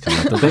peasants come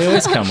with They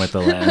always come with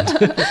the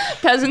land.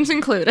 Peasants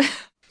included.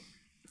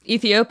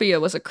 Ethiopia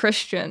was a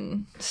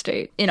Christian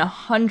state in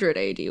 100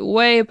 AD,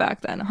 way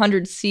back then,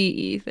 100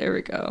 CE. There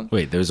we go.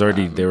 Wait, there's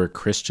already they were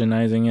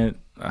Christianizing it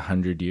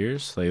 100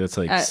 years?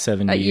 That's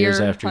 70 A years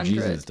year, after 100.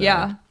 Jesus died.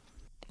 Yeah,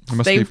 It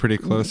must be pretty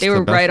close They to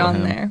were right on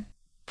Bethlehem. there,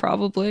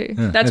 probably.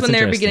 Yeah, That's when that's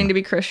they were beginning interesting. to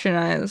be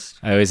Christianized.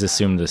 I always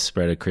assumed the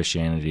spread of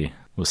Christianity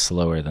was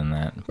slower than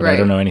that, but I Right.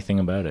 don't know anything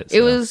about it. It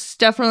so- was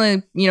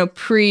definitely,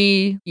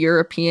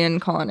 pre-European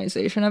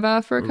colonization of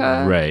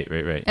Africa. Right.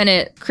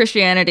 And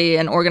Christianity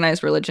and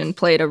organized religion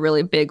played a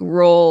really big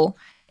role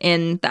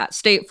in that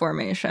state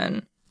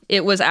formation.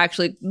 It was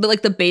actually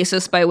the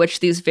basis by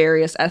which these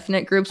various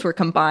ethnic groups were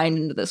combined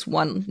into this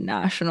one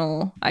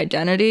national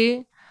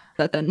identity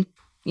that then,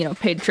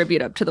 paid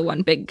tribute up to the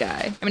one big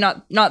guy. I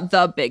mean, not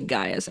the big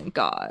guy as in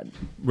God,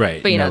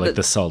 Right. But, Like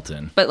the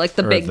Sultan. but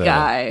the Or big the-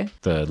 guy.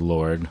 The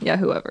Lord. Yeah,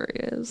 whoever he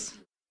is.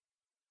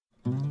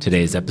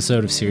 Today's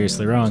episode of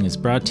Seriously Wrong is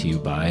brought to you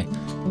by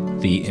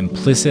the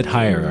implicit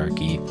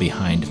hierarchy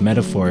behind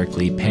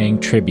metaphorically paying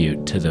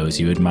tribute to those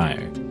you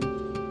admire.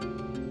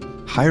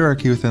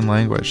 Hierarchy within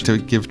language. To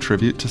give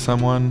tribute to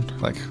someone,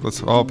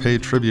 let's all pay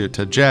tribute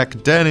to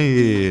Jack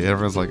Denny.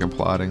 Everyone's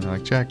applauding,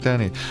 Jack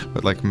Denny.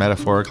 But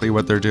metaphorically,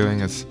 what they're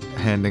doing is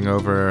handing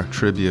over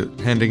tribute,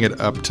 handing it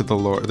up to the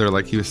Lord. They're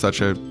he was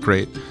such a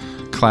great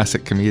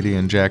classic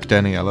comedian, Jack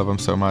Denny. I love him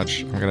so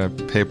much. I'm going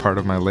to pay part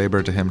of my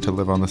labor to him to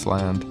live on this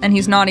land. And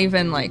he's not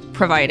even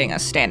providing a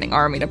standing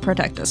army to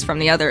protect us from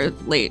the other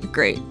late,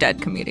 great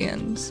dead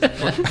comedians.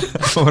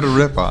 What a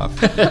ripoff.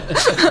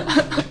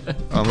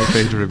 Only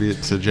pay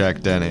tribute to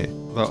Jack Denny,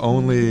 the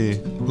only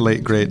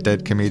late great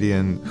dead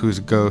comedian whose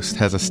ghost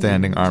has a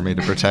standing army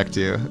to protect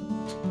you.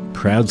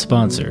 Proud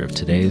sponsor of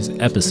today's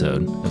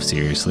episode of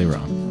Seriously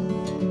Wrong.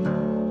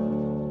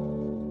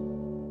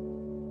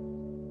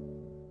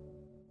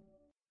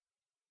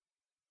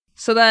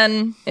 So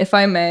then, if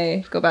I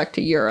may go back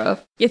to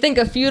Europe, you think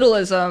of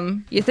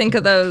feudalism, you think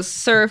of those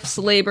serfs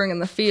laboring in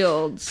the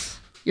fields,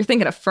 you're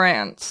thinking of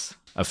France.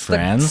 Of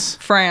France?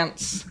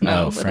 France.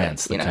 No,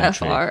 France, the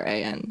country.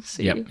 France.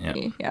 Yep.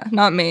 Yeah,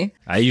 not me.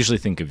 I usually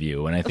think of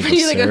you when I think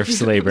You of think of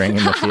serfs you. laboring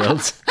in the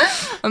fields.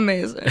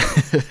 Amazing.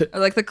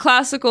 Like the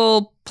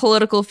classical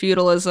political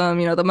feudalism,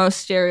 the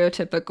most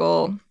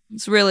stereotypical.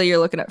 It's really, you're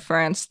looking at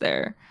France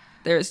there.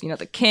 There's,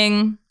 the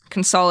king,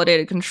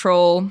 consolidated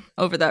control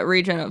over that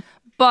region.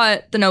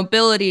 But the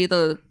nobility,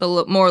 the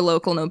more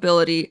local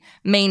nobility,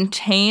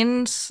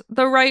 maintains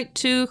the right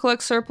to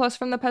collect surplus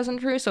from the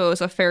peasantry. So it was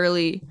a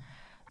fairly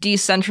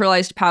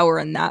decentralized power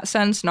in that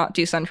sense, not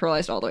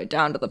decentralized all the way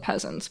down to the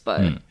peasants,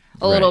 but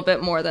a little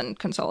bit more than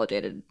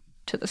consolidated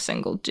to the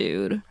single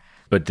dude.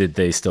 But did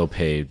they still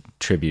pay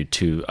tribute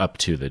up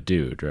to the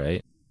dude,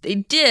 right? They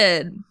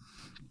did,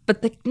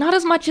 but not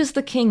as much as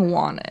the king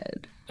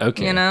wanted.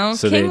 Okay.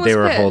 So King they was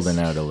were pissed. holding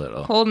out a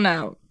little. Holding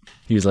out.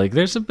 He was like,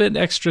 there's a bit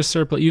extra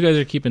surplus. You guys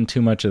are keeping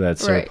too much of that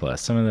Right. surplus.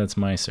 Some of that's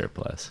my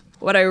surplus.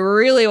 What I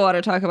really want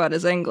to talk about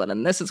is England,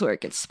 and this is where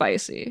it gets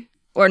spicy.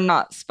 Or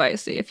not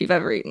spicy, if you've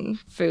ever eaten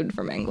food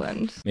from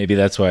England. Maybe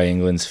that's why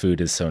England's food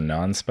is so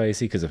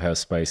non-spicy, because of how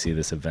spicy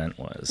this event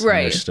was. And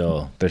Right.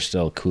 they're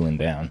still cooling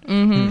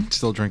down.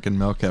 Still drinking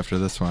milk after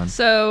this one.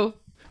 So,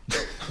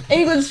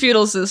 England's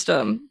feudal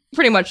system,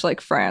 pretty much like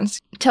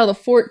France, till the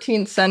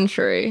 14th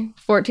century.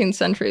 14th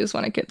century is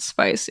when it gets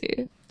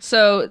spicy.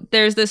 So,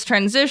 there's this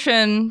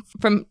transition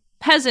from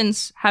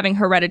peasants having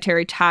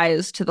hereditary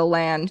ties to the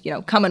land,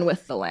 coming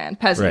with the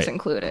land, peasants Right.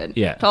 included.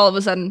 Yeah. To all of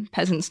a sudden,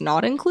 peasants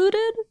not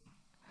included.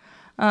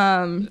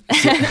 But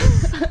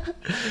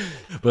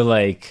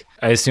I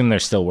assume they're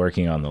still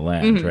working on the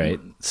land, right?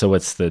 So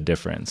what's the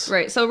difference?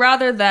 Right. So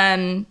rather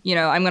than,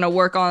 I'm going to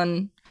work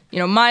on,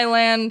 my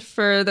land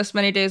for this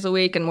many days a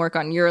week and work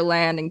on your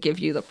land and give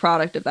you the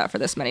product of that for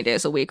this many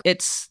days a week,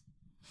 it's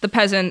the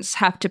peasants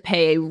have to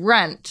pay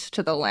rent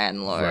to the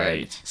landlord.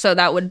 Right. So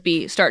that would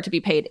start to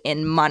be paid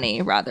in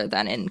money rather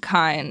than in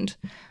kind.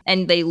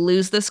 And they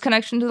lose this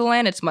connection to the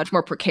land. It's much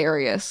more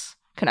precarious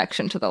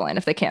connection to the land.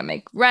 If they can't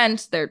make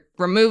rent, they're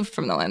removed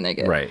from the land. They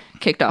get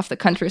kicked off the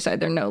countryside.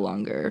 They're no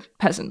longer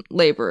peasant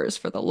laborers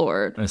for the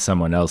lord. And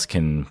someone else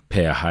can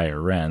pay a higher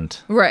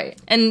rent.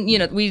 Right. And,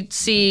 we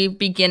see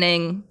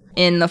beginning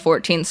in the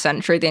 14th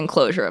century the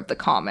enclosure of the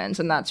commons,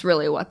 and that's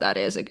really what that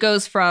is. It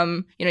goes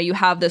from, you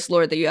have this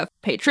lord that you have to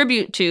pay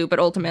tribute to, but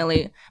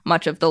ultimately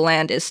much of the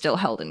land is still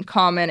held in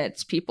common.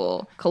 It's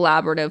people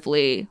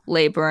collaboratively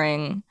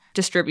laboring,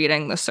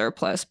 distributing the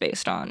surplus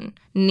based on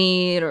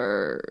need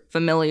or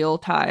familial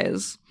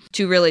ties,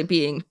 to really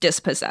being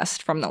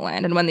dispossessed from the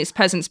land. And when these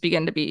peasants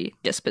begin to be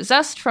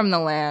dispossessed from the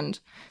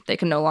land, they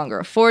can no longer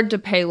afford to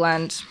pay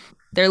rent.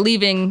 They're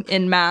leaving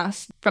en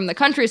masse from the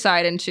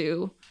countryside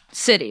into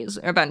cities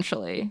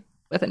eventually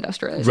with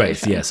industrialization.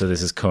 Right, yeah. So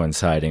this is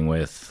coinciding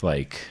with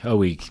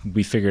we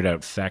figured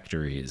out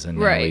factories and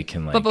now we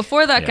can But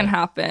before that can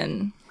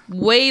happen,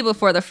 way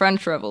before the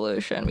French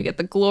Revolution, we get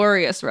the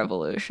Glorious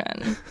Revolution.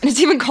 And it's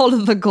even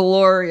called the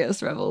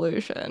Glorious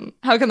Revolution.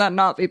 How can that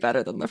not be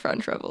better than the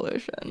French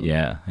Revolution?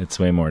 Yeah, it's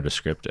way more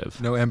descriptive.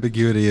 No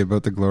ambiguity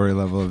about the glory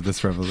level of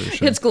this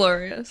revolution. It's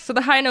glorious. So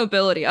the high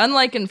nobility,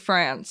 unlike in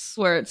France,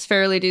 where it's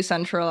fairly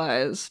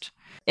decentralized,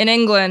 in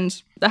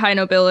England, the high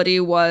nobility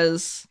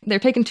they're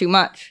taking too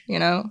much,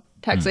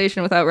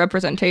 taxation without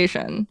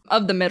representation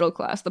of the middle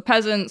class. The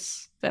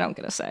peasants, they don't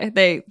get a say.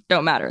 They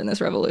don't matter in this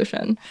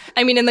revolution.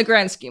 I mean, in the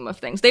grand scheme of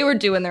things, they were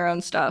doing their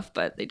own stuff,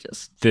 but they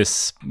just...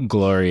 This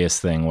glorious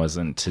thing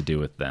wasn't to do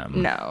with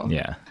them. No.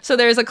 Yeah. So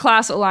there's a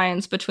class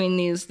alliance between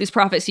these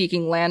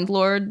profit-seeking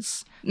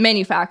landlords,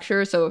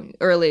 manufacturers, so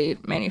early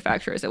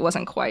manufacturers. It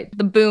wasn't quite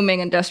the booming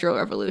industrial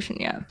revolution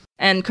yet.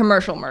 And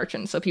commercial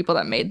merchants, so people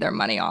that made their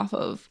money off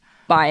of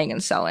buying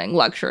and selling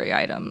luxury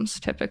items,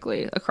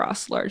 typically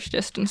across large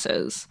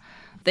distances.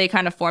 They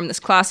kind of formed this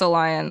class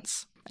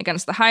alliance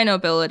against the high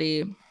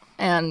nobility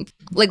and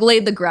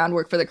laid the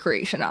groundwork for the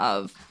creation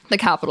of the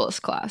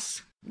capitalist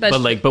class.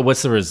 But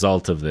what's the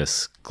result of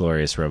this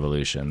glorious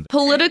revolution?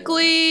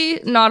 Politically,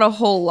 not a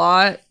whole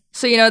lot.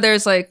 So,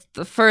 there's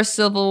the first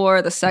Civil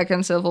War, the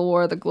second Civil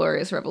War, the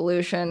Glorious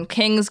Revolution.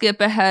 Kings get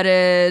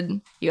beheaded.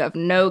 You have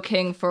no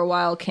king for a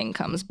while. King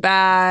comes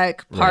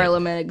back.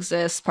 Parliament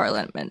exists.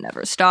 Parliament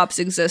never stops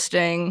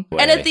existing.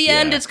 And at the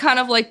end, it's kind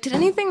of did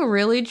anything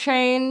really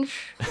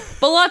change?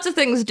 But lots of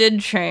things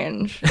did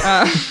change.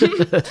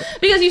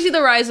 Because you see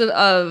the rise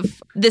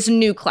of this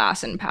new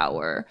class in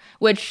power,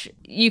 which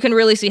you can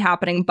really see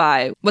happening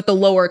by what the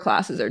lower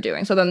classes are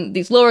doing. So then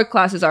these lower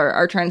classes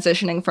are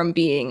transitioning from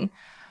being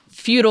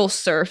feudal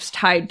serfs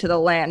tied to the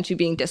land to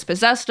being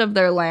dispossessed of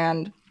their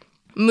land,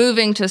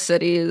 moving to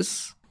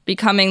cities,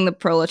 becoming the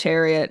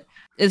proletariat.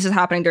 This is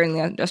happening during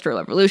the Industrial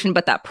Revolution,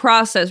 but that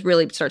process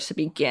really starts to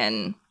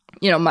begin,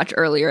 much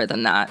earlier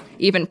than that,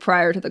 even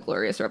prior to the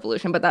Glorious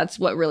Revolution. But that's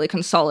what really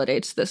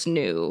consolidates this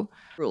new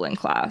ruling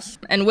class.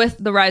 And with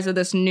the rise of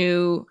this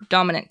new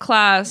dominant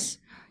class,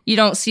 you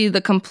don't see the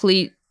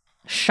complete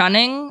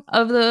shunning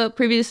of the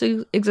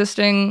previously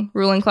existing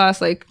ruling class.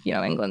 Like,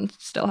 England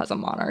still has a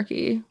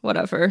monarchy,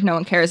 whatever. No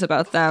one cares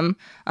about them.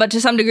 But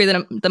to some degree,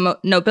 the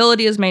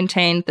nobility is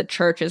maintained, the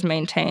church is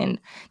maintained,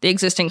 the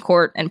existing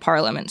court and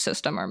parliament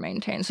system are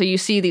maintained. So you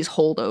see these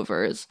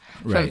holdovers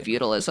from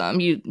feudalism.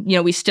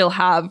 We still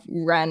have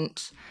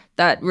rent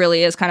that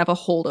really is kind of a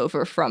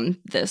holdover from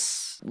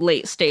this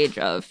late stage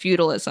of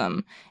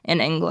feudalism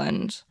in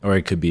England. Or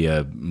it could be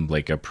a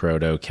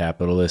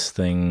proto-capitalist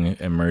thing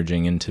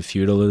emerging into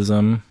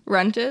feudalism.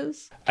 Rent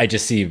is? I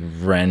just see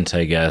rent,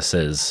 I guess,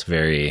 as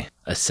very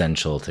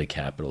essential to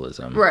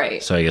capitalism.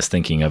 Right. So I guess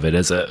thinking of it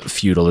as a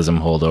feudalism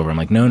holdover, I'm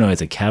like, no,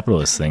 it's a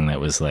capitalist thing that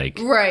was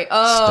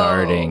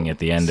starting at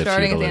the end of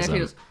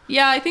feudalism.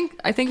 Yeah, I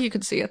think you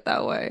could see it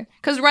that way.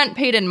 Because rent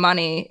paid in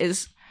money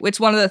it's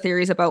one of the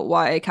theories about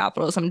why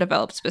capitalism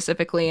developed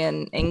specifically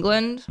in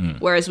England,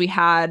 whereas we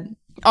had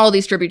all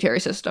these tributary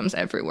systems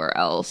everywhere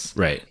else.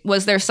 Right.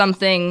 Was there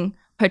something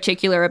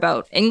particular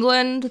about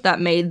England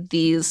that made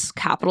these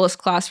capitalist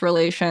class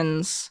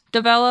relations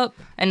develop?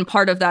 And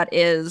part of that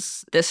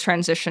is this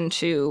transition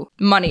to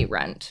money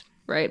rent,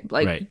 right?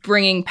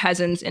 Bringing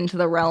peasants into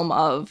the realm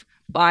of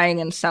buying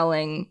and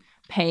selling,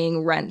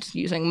 paying rent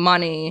using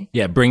money.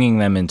 Yeah, bringing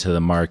them into the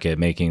market,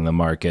 making the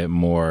market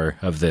more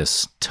of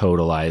this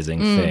totalizing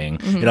thing.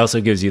 Mm-hmm. It also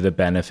gives you the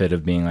benefit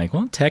of being like,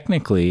 well,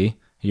 technically,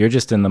 you're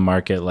just in the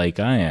market like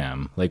I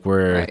am. Like,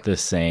 we're the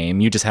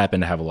same. You just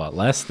happen to have a lot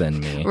less than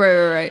me.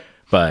 Right.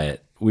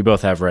 But we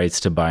both have rights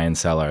to buy and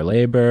sell our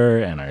labor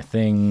and our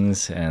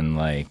things. And,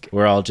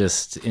 we're all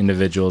just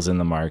individuals in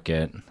the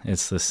market.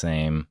 It's the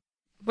same.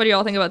 What do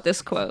y'all think about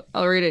this quote?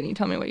 I'll read it and you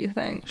tell me what you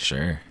think.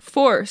 Sure.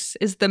 Force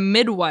is the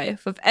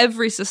midwife of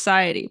every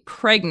society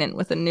pregnant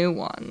with a new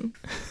one.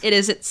 It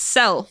is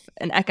itself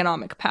an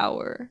economic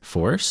power.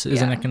 Force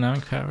is an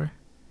economic power?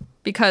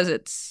 Because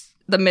it's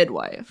the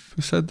midwife.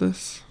 Who said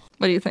this?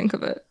 What do you think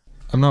of it?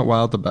 I'm not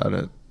wild about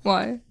it.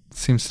 Why? It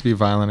seems to be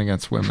violent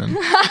against women.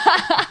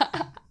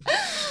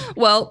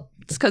 Well,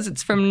 it's because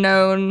it's from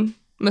known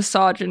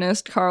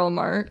misogynist Karl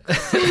Marx.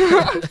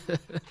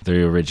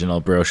 The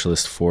original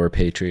brocialist for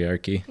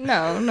patriarchy.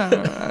 No.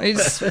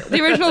 He's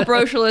the original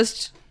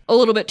brocialist, a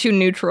little bit too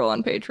neutral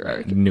on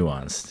patriarchy.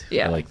 Nuanced.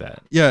 Yeah. I like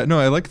that. Yeah, no,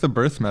 I like the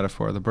birth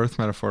metaphor. The birth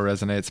metaphor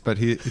resonates, but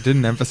he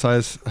didn't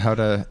emphasize how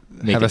to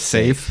have a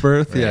safe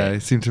birth. Right. Yeah, he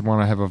seemed to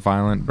want to have a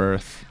violent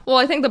birth. Well,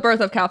 I think the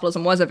birth of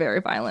capitalism was a very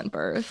violent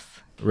birth.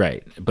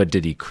 Right. But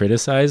did he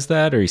criticize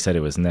that, or he said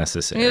it was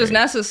necessary? It was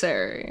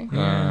necessary.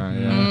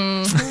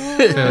 Yeah.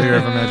 Failure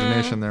of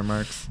imagination there,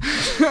 Marx.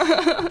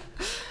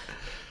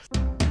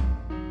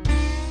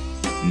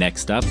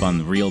 Next up on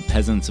The Real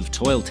Peasants of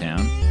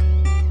Toiltown,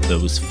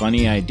 those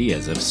funny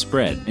ideas have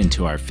spread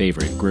into our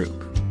favorite group.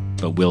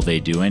 But will they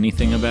do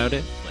anything about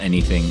it?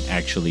 Anything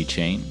actually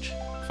change?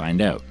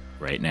 Find out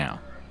right now.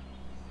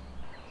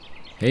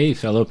 Hey,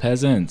 fellow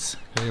peasants.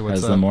 Hey, what's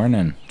How's up? the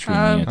morning?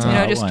 Treating you to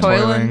that just one.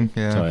 toiling.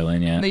 Yeah.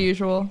 Toiling, yeah. The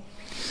usual.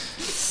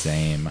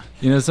 Same.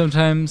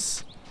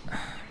 Sometimes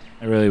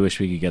I really wish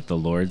we could get the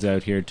lords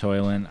out here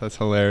toiling. That's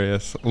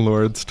hilarious.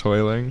 Lords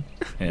toiling.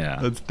 Yeah.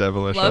 That's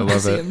devilish. Love I to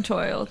love see it. them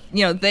toil.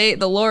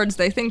 The lords,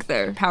 they think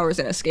their power's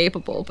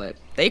inescapable, but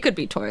they could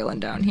be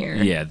toiling down here.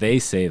 Yeah, they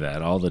say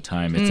that all the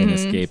time. It's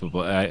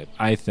inescapable.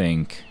 I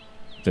think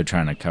they're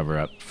trying to cover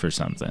up for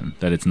something,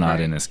 that it's not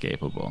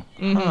inescapable.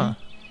 Huh.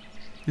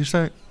 You're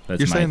saying My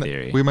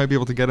theory. that we might be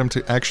able to get them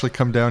to actually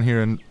come down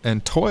here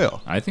and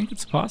toil. I think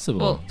it's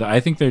possible. I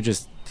think they're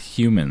just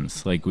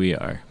humans like we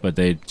are, but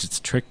they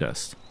just tricked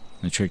us.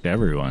 They tricked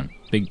everyone,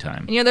 big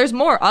time. And, there's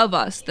more of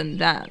us than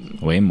them.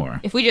 Way more.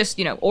 If we just,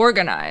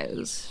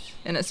 organize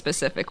in a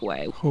specific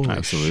way. Holy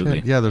Absolutely.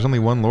 shit. Yeah, there's only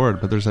one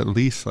lord, but there's at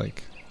least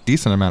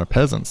decent amount of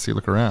peasants. You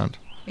look around.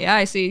 Yeah,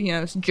 I see,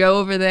 it's Joe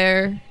over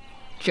there,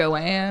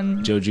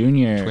 Joanne. Joe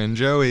Jr. Twin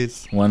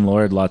Joeys. One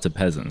lord, lots of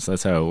peasants.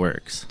 That's how it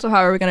works. So how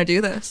are we going to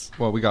do this?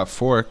 Well, we got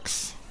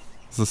forks.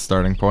 This is a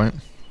starting point.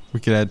 We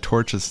could add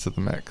torches to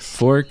the mix.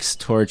 Forks,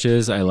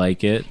 torches, I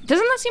like it.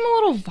 Doesn't that seem a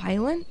little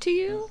violent to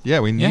you? Yeah,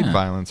 we need Yeah.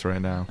 violence right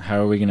now.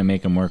 How are we going to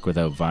make them work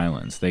without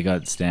violence? They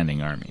got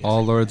standing armies.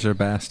 All lords are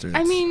bastards.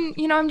 I mean,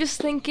 I'm just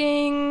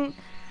thinking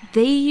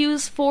they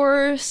use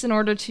force in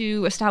order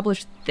to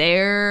establish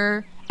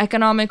their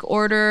economic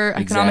order,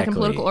 economic and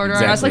political order.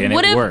 And I was like, and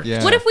what it if worked.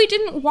 Yeah. what if we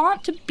didn't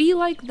want to be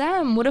like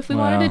them? What if we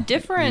wanted a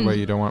different Wait,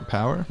 you don't want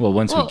power? Well,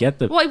 once we get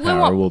the well, we power,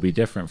 want- we'll be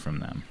different from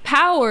them.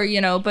 power,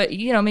 but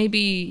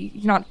maybe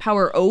not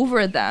power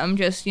over them,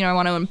 just I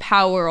want to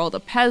empower all the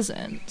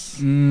peasants.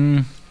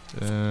 You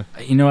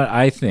know what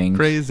I think?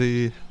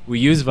 Crazy. We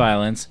use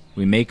violence.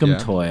 We make them Yeah.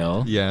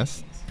 toil.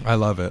 Yes. I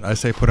love it. I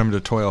say put them to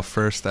toil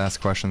first,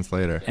 ask questions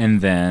later. And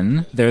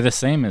then they're the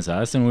same as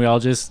us, and we all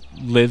just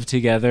live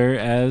together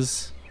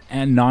as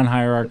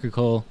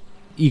non-hierarchical,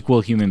 equal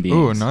human beings.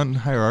 Ooh,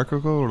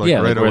 non-hierarchical? yeah,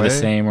 right we're away? the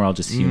same. We're all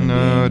just human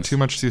No, beings. too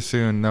much too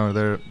soon. No,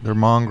 they're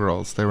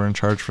mongrels. They were in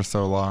charge for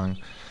so long.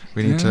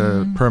 We need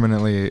to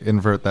permanently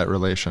invert that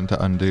relation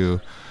to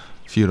undo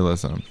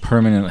feudalism.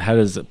 How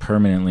does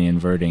permanently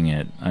inverting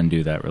it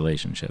undo that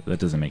relationship? That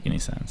doesn't make any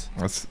sense.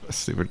 That's a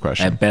stupid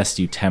question. At best,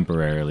 you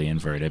temporarily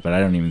invert it, but I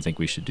don't even think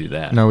we should do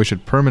that. No, we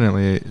should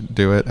permanently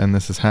do it, and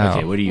this is how.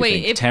 Okay, what do you Wait,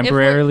 think? if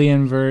Temporarily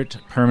invert,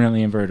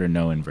 permanently invert, or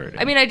no inverting?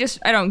 I mean, I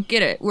don't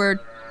get it. We're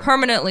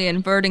permanently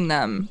inverting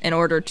them in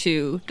order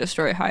to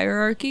destroy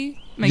hierarchy.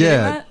 Am I getting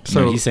that?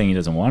 So no, he's saying he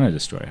doesn't want to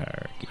destroy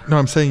hierarchy. No,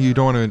 I'm saying you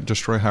don't want to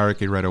destroy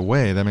hierarchy right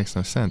away. That makes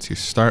no sense. You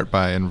start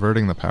by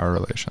inverting the power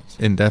relations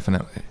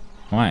indefinitely.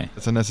 Why?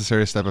 It's a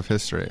necessary step of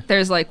history.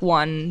 There's like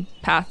one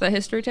path that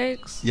history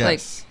takes.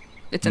 Yes.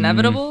 Like, it's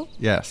inevitable.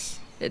 Yes.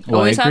 It Well,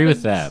 I always agree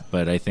with happens. that,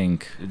 but I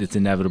think it's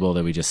inevitable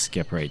that we just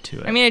skip right to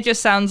it. I mean, it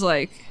just sounds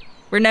like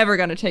we're never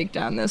going to take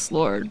down this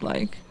lord.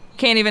 Like,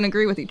 can't even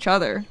agree with each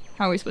other.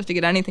 How are we supposed to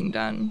get anything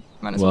done?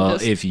 Might as well,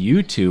 just if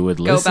you two would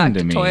go listen back to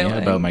to me toiling.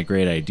 about my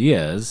great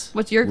ideas,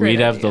 What's your great we'd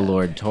have the idea?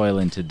 Lord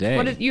toiling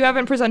today. you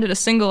haven't presented a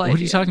single idea. What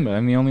are you talking about?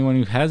 I'm the only one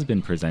who has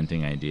been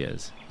presenting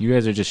ideas. You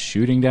guys are just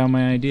shooting down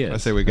my ideas. I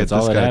say we get That's all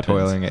this that guy happens.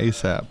 toiling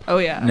ASAP. Oh,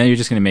 yeah. Now you're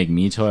just going to make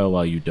me toil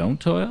while you don't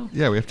toil?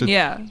 Yeah, we have to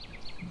Yeah.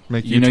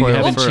 make You know, toil you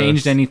haven't first.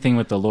 changed anything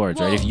with the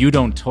Lords, right? Well- If you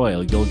don't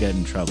toil, you'll get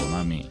in trouble,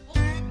 not me.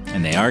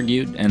 And they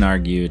argued, and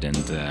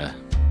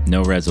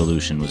no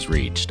resolution was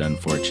reached,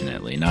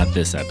 unfortunately. Not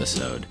this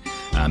episode.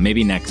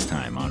 Maybe next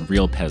time on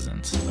Real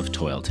Peasants of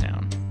Toil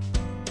Town.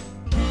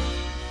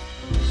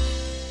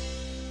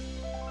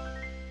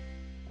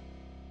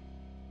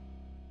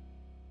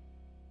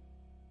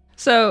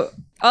 So,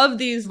 of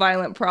these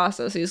violent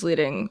processes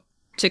leading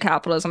to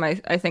capitalism, I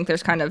think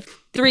there's kind of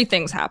three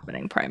things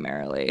happening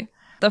primarily.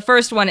 The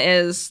first one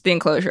is the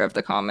enclosure of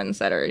the commons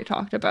that I already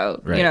talked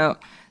about. Right. You know,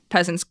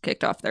 peasants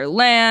kicked off their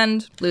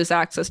land, lose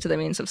access to the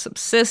means of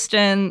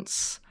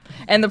subsistence,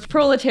 and the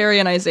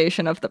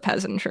proletarianization of the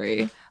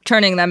peasantry,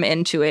 turning them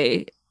into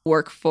a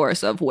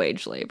workforce of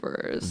wage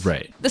laborers.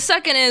 Right. The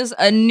second is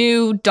a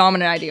new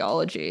dominant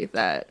ideology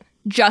that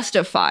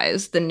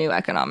justifies the new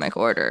economic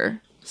order.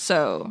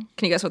 So,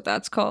 can you guess what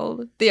that's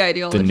called? The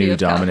ideology The new of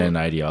dominant capitalism.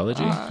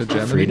 ideology?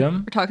 Hegemony? Freedom?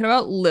 We're talking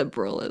about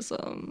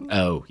liberalism.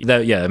 Oh,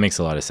 that makes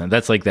a lot of sense.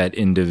 That's like that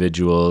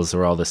individuals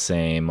are all the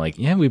same. Like,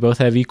 yeah, we both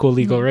have equal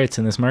legal rights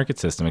in this market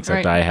system,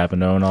 except Right. I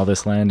happen to own all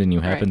this land and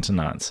you happen Right. to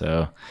not.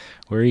 So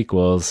we're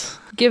equals.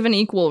 Given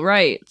equal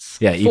rights,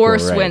 Yeah, equal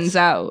force rights. wins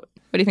out.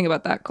 What do you think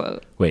about that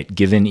quote? Wait,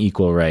 given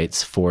equal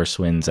rights, force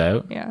wins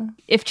out? Yeah.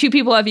 If two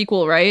people have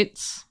equal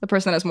rights, the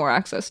person has more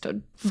access to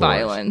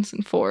violence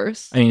and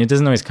force. I mean, it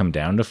doesn't always come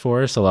down to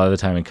force. A lot of the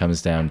time it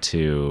comes down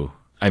to,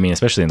 I mean,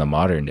 especially in the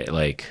modern day,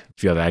 like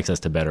if you have access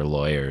to better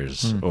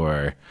lawyers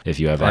or if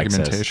you have access.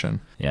 Argumentation.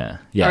 Yeah,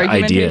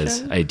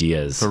 Argumentation?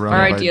 ideas. The realm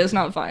Are of ideas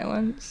not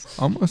violence?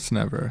 Almost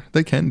never.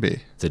 They can be.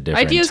 It's a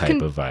different Ideas type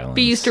can of violence.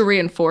 be used to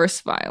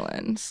reinforce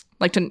violence,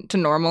 like to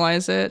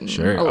normalize it and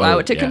Sure. allow Oh,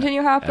 it to yeah.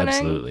 continue happening.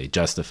 Absolutely.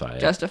 Justify it.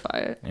 Justify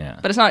it. Yeah.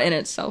 But it's not in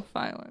itself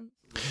violent.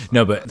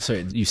 No, but so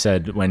you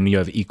said when you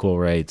have equal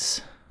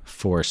rights,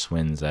 force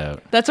wins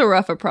out. That's a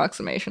rough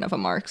approximation of a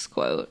Marx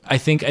quote. I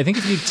think if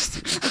you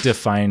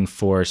define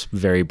force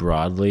very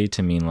broadly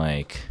to mean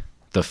like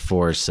the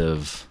force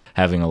of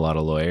having a lot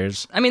of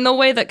lawyers. I mean, the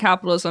way that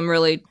capitalism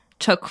really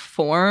took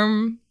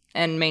form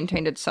and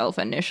maintained itself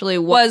initially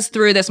was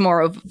through this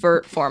more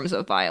overt forms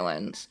of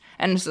violence.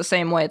 And it's the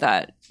same way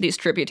that these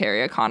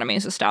tributary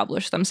economies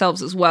established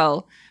themselves as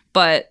well.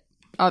 But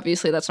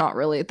obviously that's not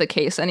really the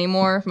case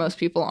anymore. Most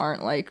people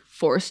aren't like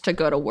forced to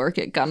go to work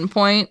at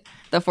gunpoint.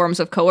 The forms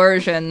of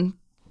coercion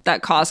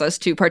that cause us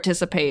to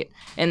participate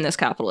in this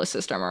capitalist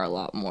system are a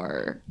lot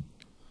more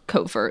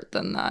covert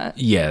than that.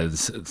 Yeah,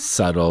 it's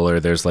subtle, or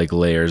there's like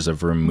layers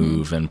of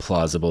remove and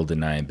plausible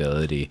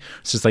deniability.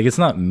 It's just like, it's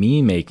not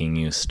me making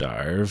you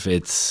starve.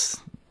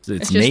 It's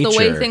It's just nature. the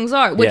way things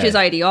are, which Yeah. is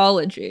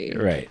ideology.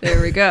 Right.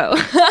 There we go.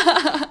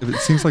 It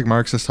seems like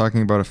Marx is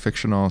talking about a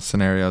fictional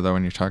scenario, though,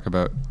 when you talk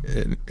about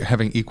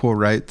having equal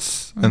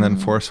rights and then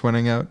force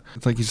winning out.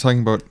 It's like he's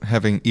talking about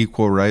having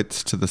equal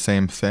rights to the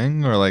same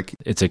thing, or like,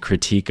 It's a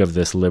critique of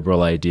this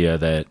liberal idea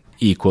that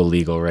equal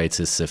legal rights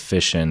is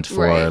sufficient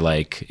for Right.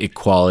 like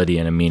equality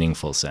in a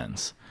meaningful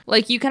sense.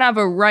 Like, you can have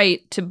a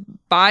right to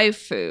buy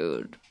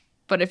food,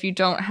 but if you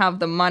don't have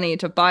the money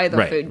to buy the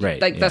Right, food,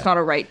 right, like that's yeah. not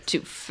a right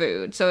to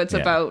food. So it's Yeah.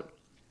 about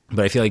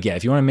But I feel like, yeah,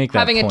 if you want to make that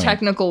having point, a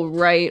technical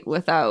right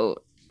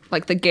without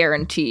like the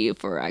guarantee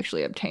for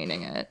actually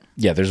obtaining it.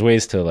 yeah, there's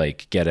ways to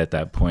like get at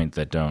that point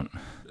that don't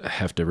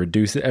have to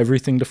reduce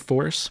everything to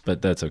force,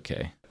 but that's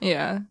okay.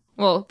 Yeah.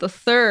 Well, the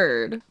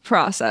third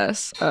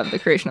process of the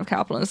creation of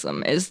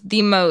capitalism is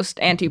the most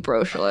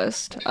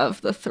anti-brocialist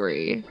of the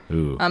three.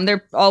 Ooh.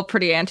 They're all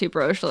pretty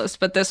anti-brocialist,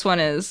 but this one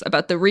is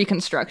about the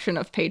reconstruction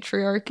of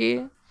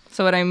patriarchy.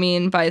 So what I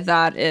mean by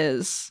that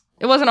is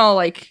it wasn't all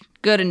like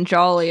good and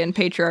jolly and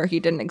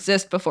patriarchy didn't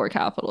exist before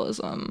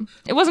capitalism.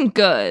 It wasn't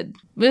good.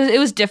 It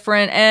was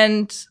different,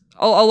 and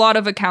a lot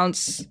of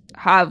accounts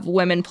have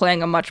women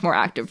playing a much more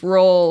active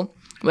role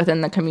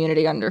within the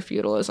community under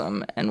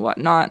feudalism and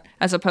whatnot,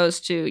 as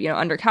opposed to, you know,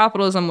 under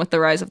capitalism with the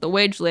rise of the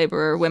wage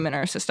laborer, women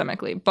are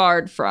systemically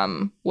barred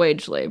from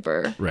wage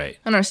labor Right.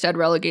 and are instead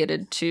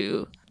relegated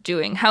to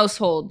doing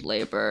household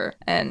labor.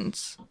 And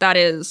that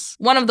is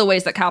one of the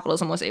ways that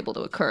capitalism was able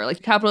to occur.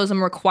 Like,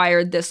 capitalism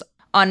required this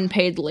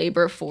unpaid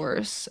labor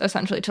force,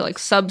 essentially, to like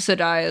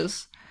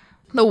subsidize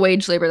the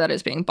wage labor that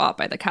is being bought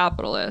by the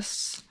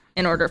capitalists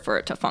in order for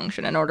it to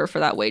function, in order for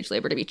that wage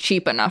labor to be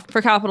cheap enough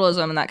for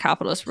capitalism and that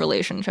capitalist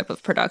relationship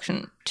of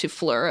production to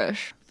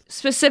flourish.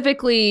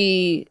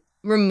 Specifically,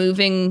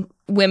 removing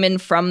women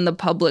from the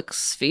public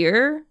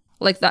sphere,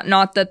 like that,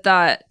 not that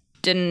that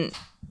didn't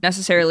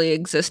necessarily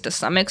exist to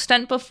some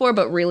extent before,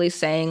 but really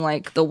saying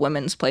like the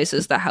woman's place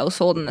is the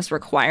household and this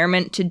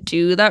requirement to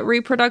do that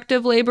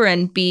reproductive labor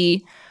and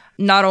be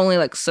not only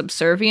like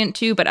subservient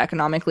to, but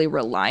economically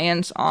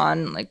reliant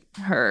on like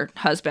her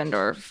husband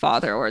or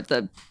father or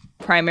the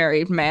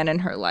primary man in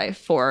her life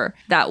for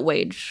that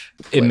wage.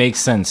 It makes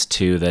sense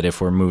too that if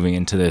we're moving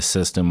into this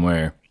system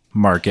where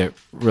market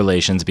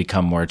relations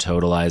become more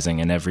totalizing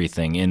and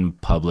everything in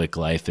public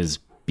life is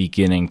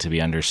beginning to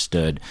be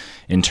understood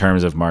in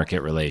terms of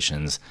market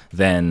relations,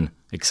 then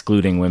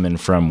excluding women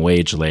from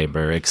wage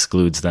labor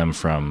excludes them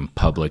from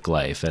public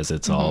life as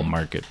it's all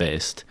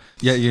market-based.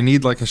 Yeah, you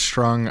need like a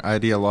strong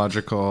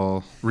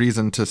ideological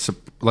reason to,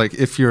 like,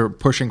 if you're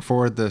pushing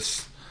forward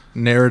this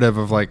narrative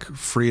of like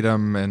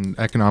freedom and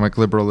economic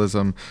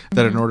liberalism,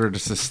 that in order to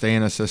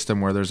sustain a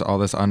system where there's all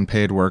this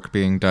unpaid work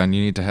being done,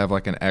 you need to have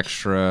like an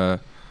extra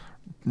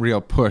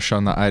real push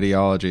on the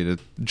ideology to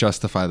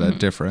justify that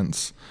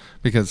difference.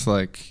 Because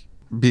like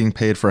being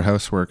paid for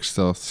housework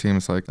still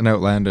seems like an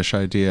outlandish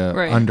idea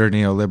under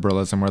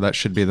neoliberalism, where that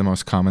should be the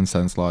most common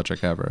sense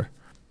logic ever.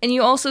 And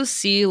you also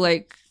see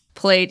like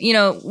played, you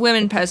know,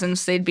 women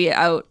peasants, they'd be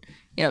out,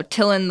 you know,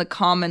 tilling the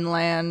common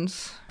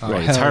lands.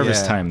 Right, it's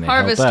harvest time. They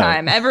harvest help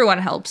time. out. Everyone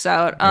helps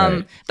out.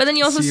 Right. But then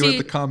you also see see you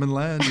at the common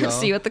land, y'all.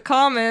 see you at the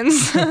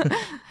commons.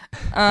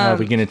 Are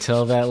we going to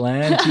till that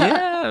land?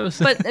 Yeah.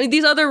 But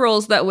these other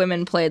roles that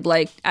women played,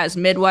 like as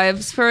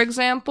midwives, for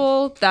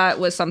example, that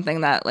was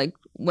something that like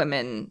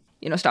women,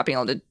 you know, stopped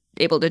being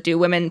able to do.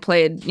 Women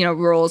played, you know,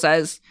 roles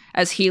as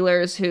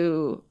healers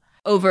who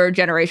over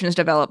generations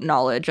developed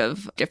knowledge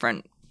of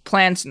different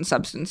plants and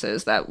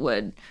substances that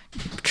would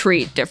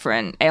treat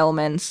different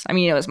ailments. I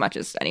mean, you know, as much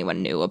as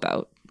anyone knew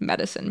about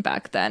medicine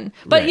back then.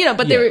 But, you know,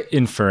 but they were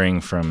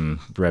inferring from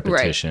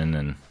repetition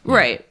and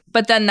right.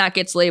 But then that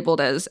gets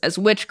labeled as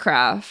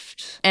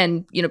witchcraft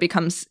and, you know,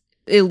 becomes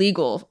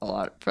illegal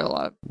for a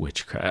lot.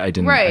 Witchcraft. I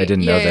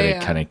didn't know that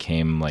it kind of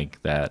came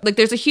like that. Like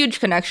there's a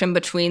huge connection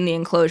between the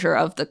enclosure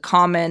of the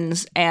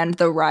commons and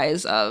the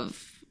rise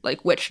of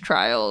like witch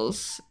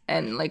trials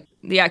and like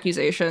the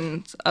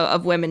accusations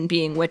of women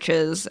being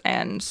witches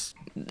and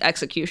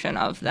execution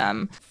of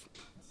them.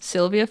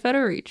 Silvia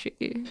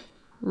Federici.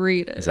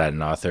 Read it. Is that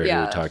an author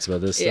who talks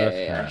about this stuff?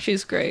 Yeah,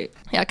 she's great.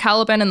 Yeah,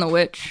 Caliban and the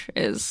Witch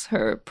is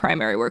her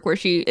primary work, where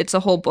it's a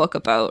whole book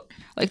about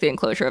like the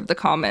enclosure of the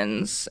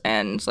commons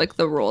and like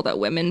the role that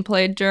women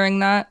played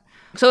during that.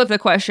 So if the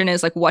question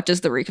is like, what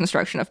does the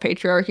reconstruction of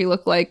patriarchy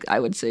look like? I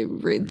would say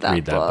read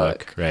that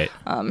book. Right.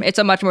 It's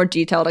a much more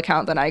detailed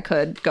account than I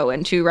could go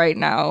into right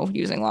now,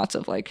 using lots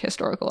of like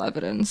historical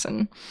evidence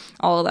and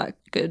all of that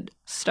good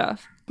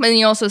stuff. But then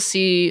you also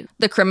see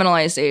the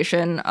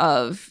criminalization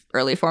of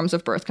early forms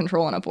of birth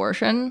control and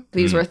abortion.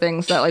 These were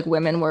things that like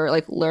women were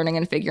like learning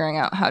and figuring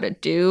out how to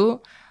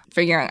do,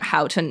 figuring out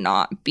how to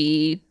not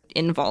be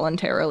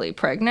involuntarily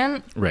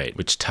pregnant. Right,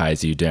 which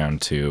ties you down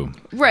to...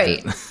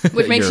 Right,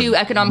 which makes you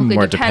economically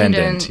more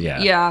dependent.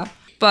 Yeah.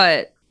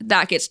 But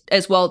that gets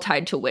as well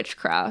tied to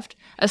witchcraft,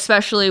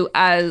 especially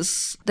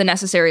as the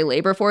necessary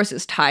labor force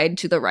is tied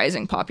to the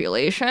rising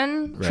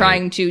population. Right.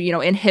 Trying to, you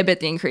know, inhibit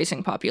the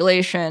increasing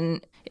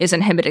population is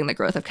inhibiting the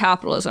growth of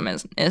capitalism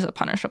is a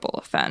punishable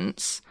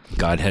offense.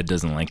 Godhead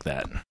doesn't like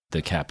that.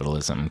 The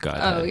capitalism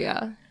Godhead. Oh,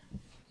 yeah.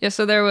 Yeah,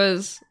 so there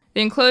was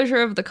the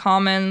enclosure of the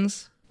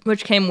commons,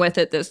 which came with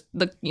it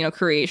the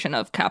creation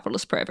of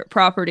capitalist private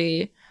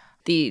property,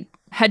 the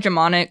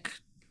hegemonic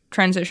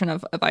transition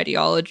of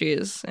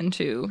ideologies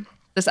into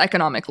this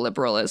economic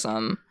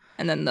liberalism,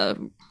 and then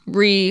the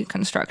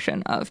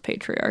reconstruction of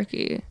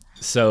patriarchy.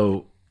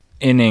 So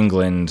in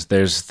England,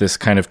 there's this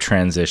kind of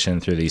transition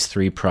through these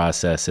three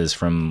processes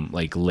from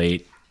like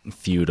late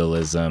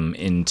feudalism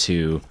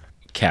into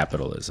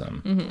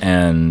capitalism. Mm-hmm.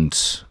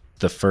 And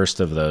the first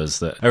of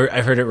those,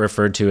 I've heard it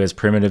referred to as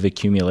primitive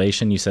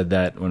accumulation. You said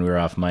that when we were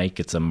off mic.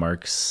 It's a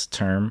Marx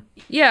term.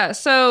 Yeah,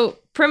 so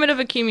primitive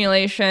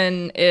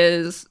accumulation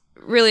is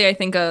really, I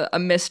think, a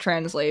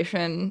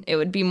mistranslation. It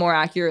would be more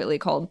accurately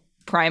called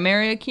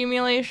primary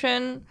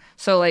accumulation.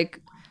 So like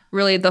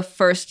really the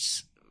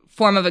first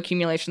form of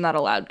accumulation that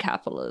allowed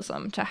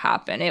capitalism to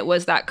happen. It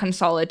was that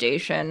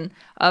consolidation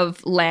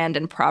of land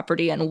and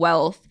property and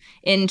wealth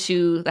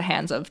into the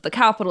hands of the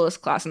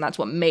capitalist class, and that's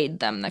what made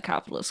them the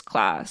capitalist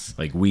class.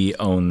 Like, we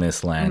own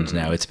this land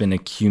now. It's been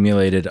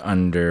accumulated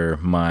under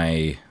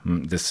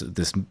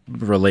this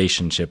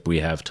relationship we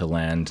have to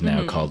land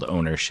now called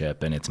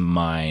ownership, and it's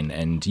mine,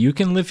 and you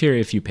can live here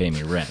if you pay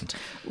me rent.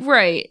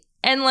 Right.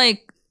 And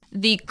like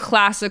the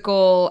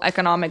classical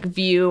economic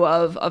view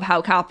of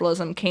how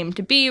capitalism came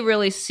to be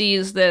really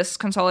sees this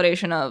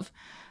consolidation of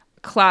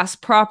class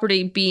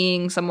property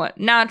being somewhat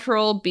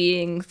natural,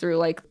 being through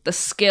like the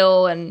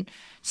skill and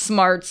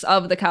smarts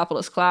of the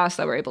capitalist class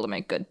that were able to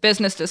make good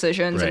business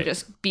decisions and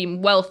just be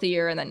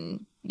wealthier and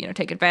then,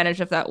 take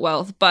advantage of that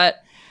wealth. But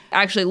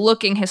actually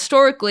looking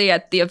historically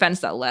at the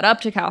events that led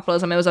up to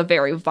capitalism, it was a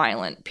very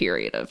violent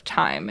period of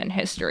time in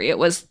history. It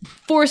was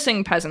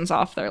forcing peasants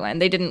off their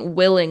land. They didn't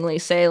willingly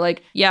say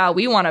like, yeah,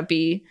 we want to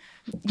be,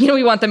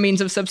 we want the means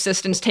of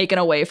subsistence taken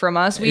away from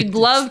us. We'd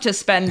love to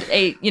spend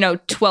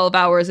 12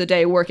 hours a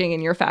day working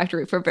in your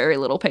factory for very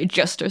little pay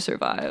just to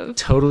survive.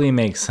 Totally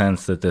makes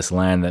sense that this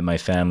land that my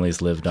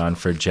family's lived on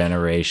for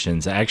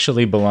generations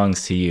actually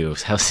belongs to you.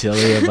 How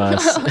silly of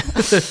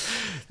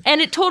us. And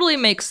it totally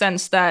makes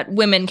sense that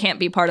women can't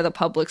be part of the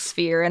public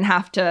sphere and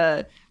have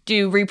to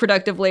do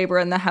reproductive labor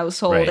in the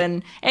household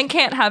and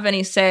can't have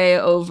any say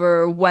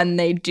over when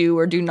they do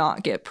or do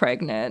not get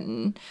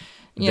pregnant.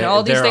 And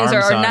all these things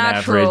are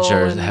natural. Their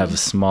arms on average have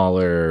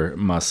smaller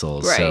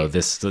muscles, so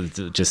this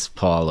just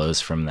follows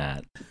from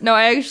that. No,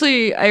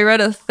 I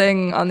read a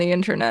thing on the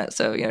internet,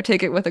 so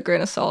take it with a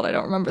grain of salt. I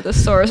don't remember the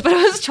source, but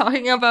it was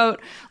talking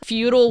about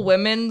feudal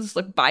women's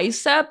like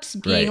biceps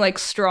being like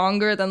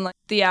stronger than like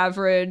the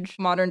average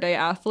modern day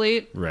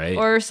athlete,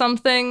 or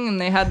something,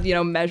 and they had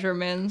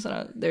measurements,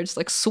 and they're just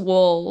like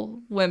swole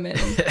women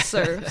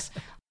serfs.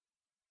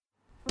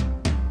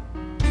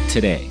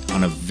 Today,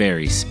 on a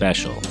very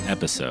special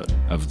episode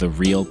of The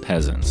Real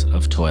Peasants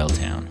of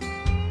Toiltown.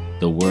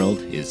 The world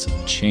is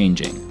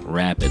changing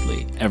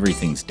rapidly.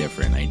 Everything's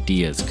different.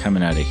 Ideas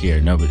coming out of here.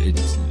 No, but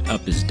it's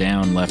up is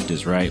down, left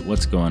is right.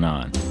 What's going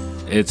on?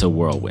 It's a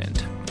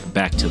whirlwind.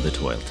 Back to the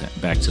Toiltown.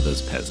 Back to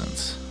those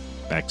peasants.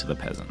 Back to the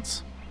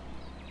peasants.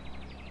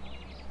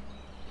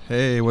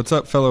 Hey, what's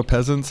up, fellow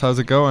peasants? How's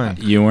it going?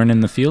 You weren't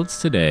in the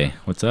fields today.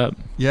 What's up?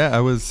 Yeah, I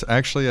was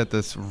actually at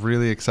this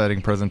really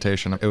exciting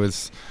presentation. It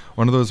was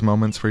one of those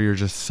moments where you're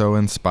just so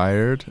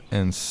inspired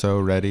and so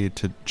ready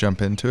to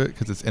jump into it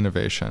because it's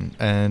innovation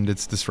and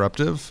it's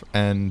disruptive.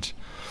 And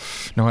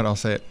you know what? I'll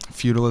say it.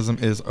 Feudalism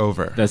is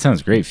over. That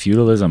sounds great.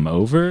 Feudalism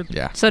over?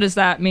 Yeah. So does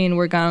that mean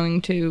we're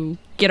going to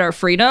get our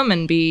freedom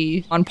and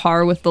be on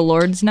par with the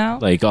lords now?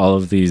 Like all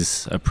of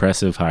these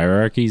oppressive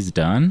hierarchies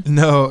done?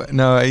 No.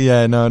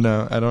 I don't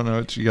know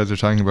what you guys are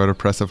talking about,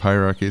 oppressive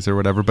hierarchies or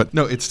whatever. But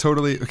no, it's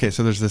totally... Okay,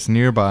 so there's this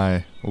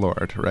nearby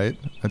lord, right?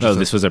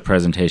 This was a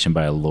presentation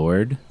by a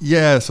lord?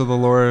 Yeah, so the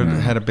lord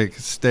had a big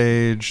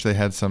stage. They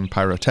had some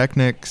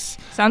pyrotechnics.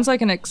 Sounds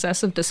like an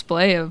excessive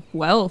display of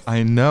wealth.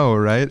 I know,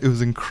 right? It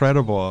was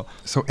incredible.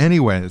 So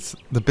anyways,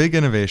 the big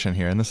innovation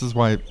here, and this is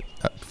why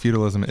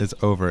feudalism is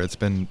over. It's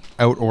been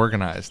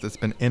out-organized. It's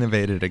been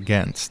innovated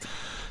against.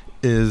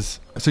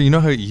 So you know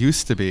how it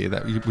used to be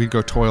that we'd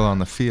go toil on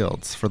the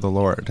fields for the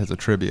Lord as a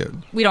tribute?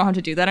 We don't have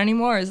to do that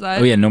anymore, is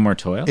that? Oh yeah, no more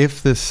toil?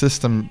 If this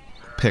system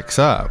picks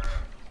up,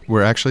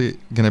 we're actually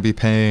going to be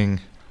paying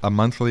a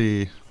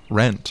monthly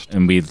rent.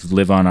 And we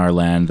live on our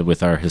land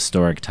with our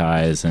historic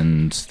ties,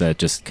 and that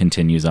just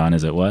continues on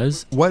as it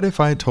was? What if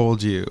I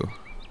told you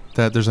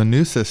that there's a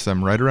new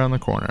system right around the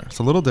corner? It's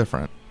a little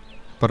different,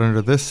 but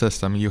under this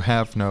system, you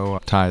have no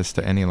ties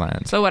to any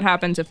land. So what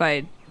happens if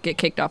I get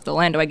kicked off the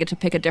land? Do I get to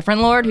pick a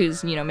different lord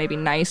who's, maybe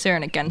nicer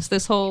and against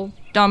this whole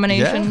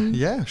domination?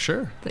 Yeah,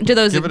 sure. Do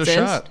those Give exist?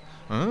 Give it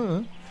a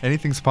shot.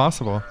 Anything's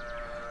possible.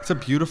 It's a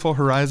beautiful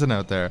horizon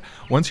out there.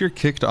 Once you're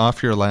kicked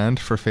off your land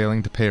for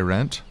failing to pay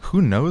rent,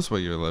 who knows where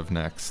you live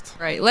next?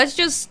 Right. Let's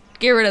just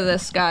get rid of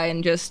this guy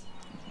and just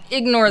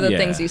ignore the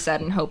things he said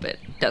and hope it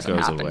doesn't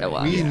happen to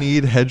us. We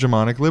need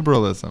hegemonic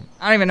liberalism.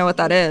 I don't even know what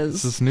that is.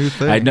 It's this new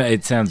thing. I know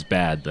it sounds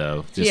bad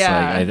though.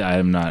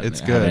 I'm not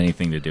have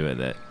anything to do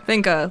with it. I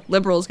think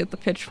liberals get the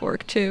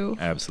pitchfork too.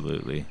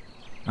 Absolutely.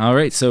 All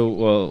right,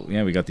 so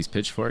we got these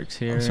pitchforks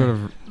here. I'm sort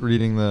of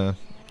reading the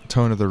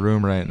tone of the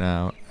room right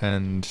now,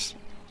 and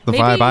the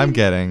vibe I'm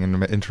getting,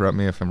 and interrupt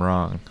me if I'm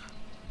wrong,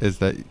 is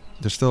that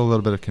there's still a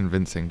little bit of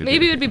convincing to do.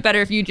 Maybe it would be better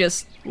if you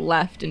just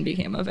left and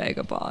became a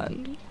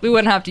vagabond. We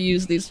wouldn't have to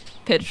use these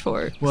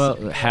pitchforks. Well,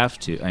 have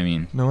to. I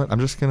mean... You know what? I'm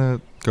just going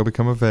to go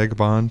become a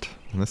vagabond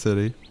in the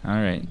city. All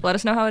right. Let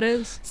us know how it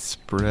is.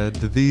 Spread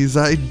these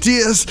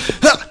ideas.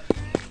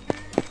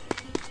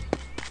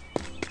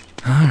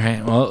 All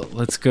right. Well,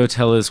 let's go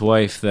tell his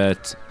wife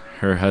that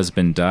her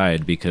husband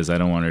died because I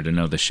don't want her to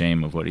know the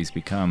shame of what he's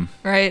become.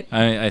 Right.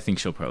 I think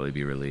she'll probably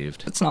be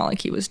relieved. It's not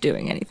like he was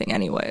doing anything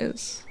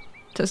anyways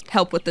to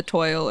help with the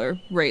toil or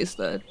raise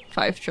the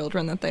 5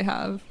 children that they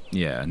have.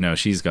 Yeah, no,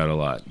 she's got a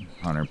lot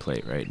on her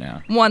plate right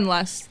now. One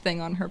less thing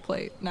on her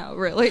plate now,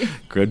 really.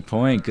 Good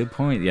point.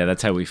 Yeah,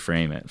 that's how we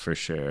frame it, for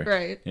sure.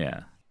 Right.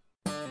 Yeah.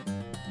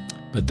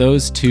 But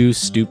those 2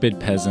 stupid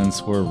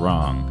peasants were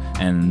wrong,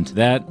 and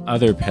that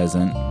other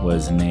peasant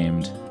was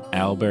named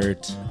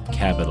Albert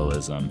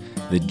Capitalism,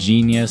 the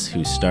genius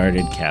who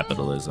started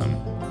capitalism.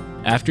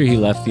 After he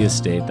left the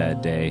estate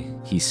that day,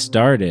 he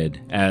started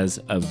as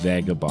a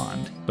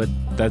vagabond, but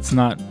that's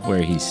not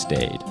where he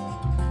stayed.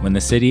 When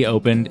the city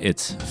opened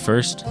its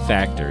first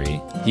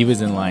factory, he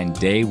was in line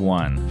day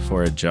 1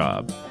 for a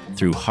job.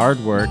 Through hard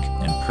work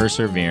and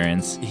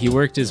perseverance, he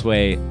worked his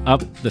way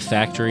up the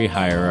factory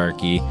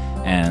hierarchy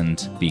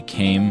and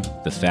became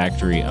the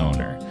factory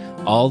owner.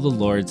 All the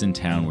lords in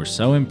town were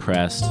so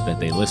impressed that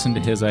they listened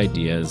to his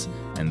ideas,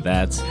 and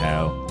that's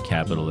how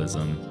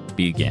capitalism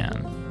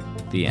began.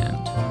 The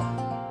end.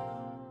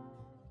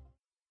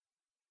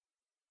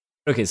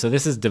 Okay, so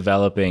this is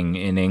developing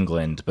in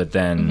England, but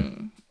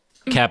then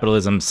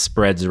capitalism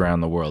spreads around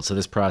the world. So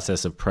this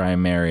process of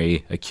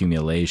primary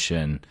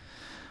accumulation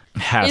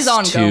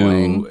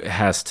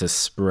has to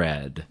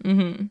spread.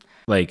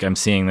 Like, I'm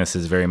seeing this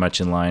as very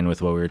much in line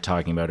with what we were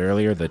talking about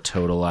earlier, the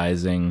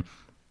totalizing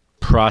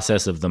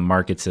process of the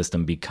market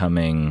system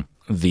becoming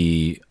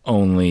the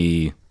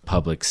only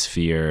public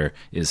sphere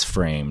is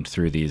framed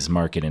through these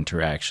market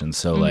interactions.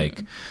 So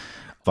like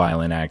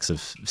violent acts of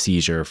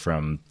seizure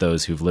from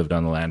those who've lived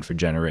on the land for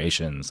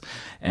generations,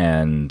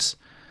 and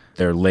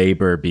their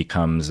labor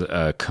becomes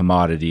a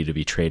commodity to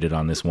be traded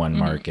on this one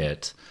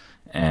market.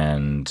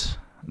 And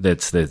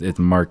that's the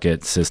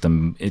market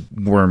system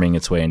worming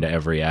its way into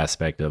every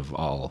aspect of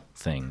all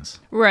things.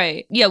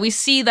 Right. Yeah, we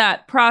see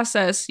that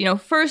process,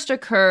 first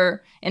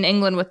occur in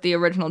England with the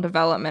original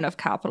development of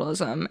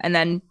capitalism, and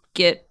then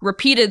get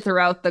repeated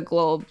throughout the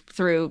globe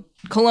through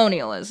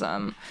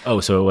colonialism. Oh,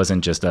 so it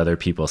wasn't just other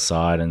people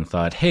saw it and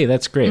thought, hey,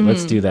 that's great,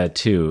 let's do that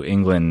too.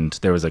 England,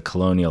 there was a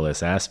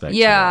colonialist aspect to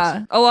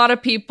this. A lot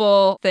of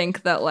people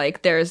think that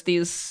like there's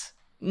these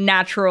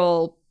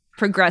natural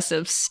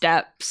progressive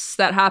steps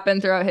that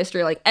happen throughout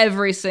history. Like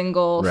every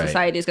single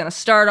society is going to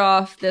start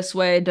off this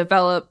way,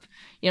 develop,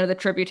 the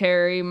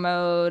tributary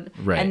mode,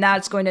 and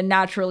that's going to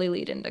naturally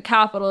lead into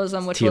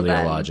capitalism, which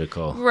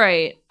teleological.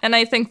 Right. And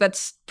I think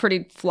that's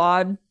pretty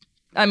flawed.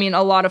 I mean,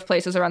 a lot of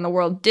places around the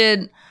world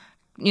did,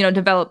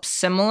 develop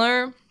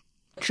similar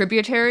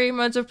tributary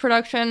modes of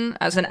production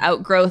as an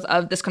outgrowth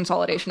of this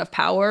consolidation of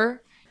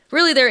power.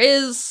 Really, there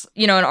is,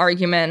 an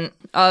argument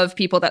of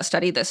people that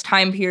study this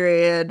time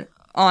period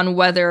on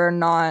whether or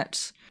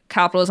not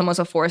capitalism was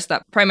a force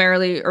that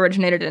primarily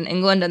originated in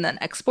England and then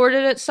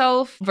exported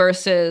itself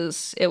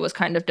versus it was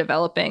kind of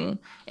developing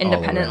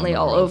independently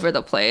all over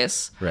the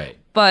place. Right.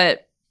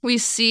 But we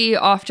see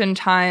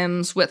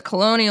oftentimes with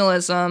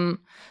colonialism,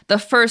 the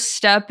first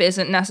step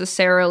isn't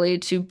necessarily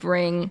to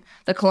bring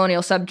the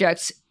colonial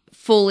subjects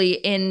fully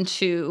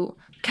into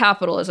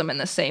capitalism in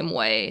the same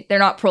way. They're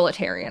not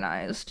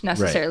proletarianized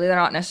necessarily. They're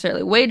not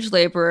necessarily wage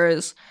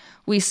laborers.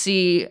 We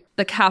see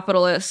the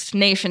capitalist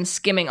nation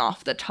skimming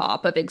off the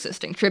top of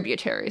existing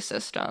tributary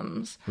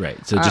systems.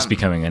 Right. So just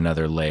becoming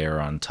another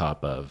layer on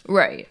top of.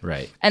 Right.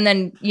 Right. And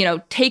then,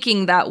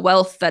 taking that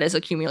wealth that is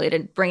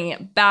accumulated, bringing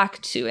it back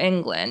to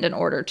England in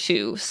order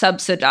to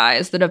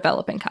subsidize the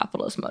developing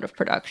capitalist mode of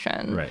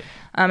production. Right.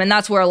 And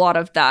that's where a lot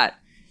of that,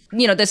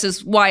 this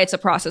is why it's a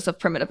process of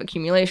primitive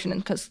accumulation,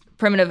 and because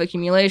primitive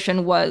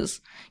accumulation was,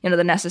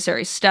 the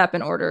necessary step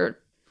in order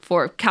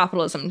for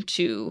capitalism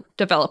to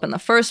develop in the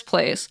first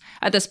place.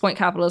 At this point,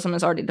 capitalism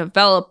is already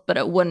developed, but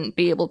it wouldn't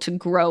be able to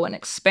grow and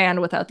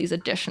expand without these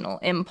additional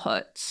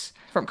inputs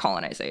from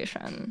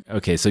colonization.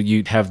 Okay, so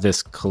you have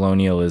this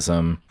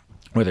colonialism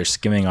where they're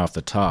skimming off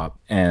the top,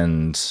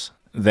 and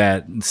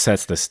that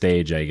sets the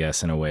stage, I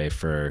guess, in a way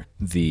for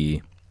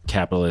the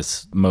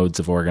capitalist modes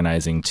of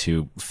organizing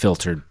to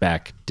filter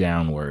back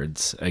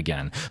downwards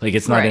again. Like,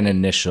 it's not an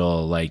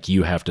initial, like,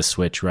 you have to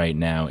switch right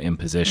now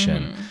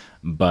imposition,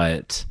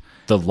 but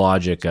the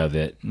logic of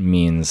it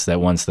means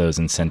that once those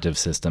incentive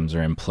systems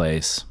are in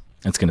place,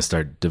 it's going to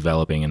start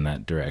developing in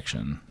that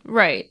direction.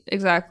 Right,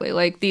 exactly.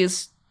 Like,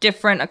 these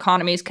different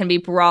economies can be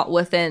brought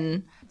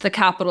within the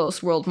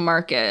capitalist world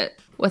market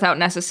without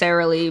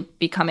necessarily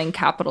becoming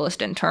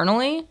capitalist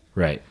internally.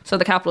 Right. So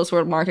the capitalist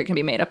world market can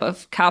be made up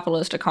of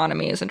capitalist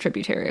economies and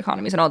tributary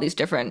economies and all these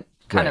different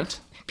kind of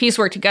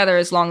piecework together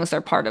as long as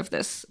they're part of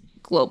this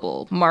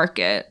global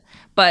market.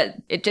 But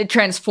it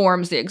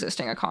transforms the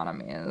existing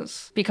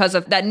economies because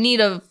of that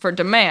need for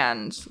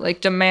demand.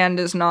 Like,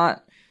 demand is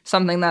not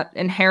something that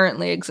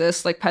inherently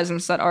exists. Like,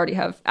 peasants that already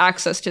have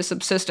access to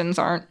subsistence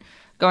aren't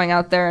going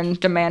out there and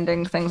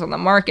demanding things on the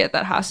market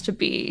that has to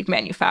be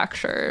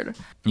manufactured.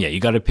 Yeah, you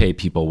got to pay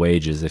people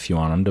wages if you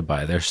want them to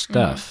buy their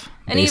stuff.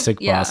 Basic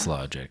boss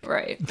logic.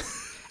 Right.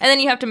 And then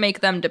you have to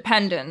make them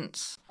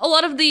dependent. A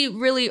lot of the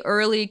really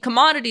early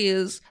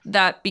commodities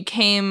that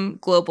became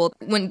global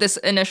when this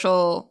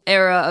initial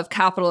era of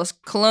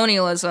capitalist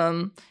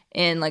colonialism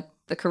in like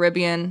the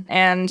Caribbean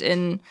and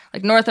in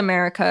like North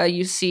America,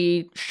 you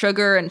see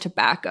sugar and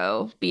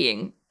tobacco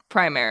being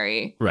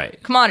primary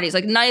commodities.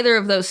 Like, neither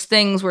of those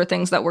things were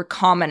things that were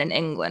common in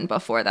England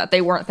before that.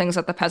 They weren't things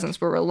that the peasants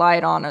were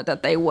relied on or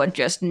that they would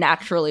just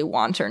naturally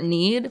want or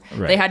need.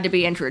 They had to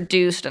be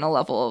introduced in a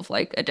level of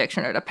like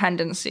addiction or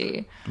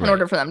dependency in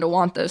order for them to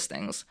want those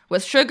things.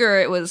 With sugar,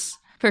 it was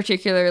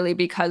particularly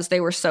because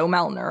they were so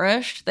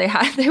malnourished. They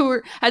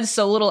had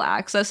so little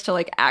access to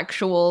like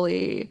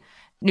actually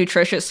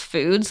nutritious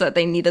foods that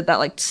they needed that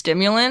like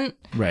stimulant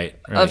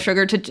of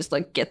sugar to just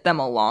like get them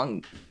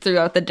along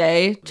throughout the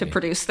day to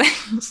produce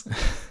things.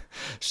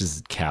 It's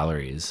just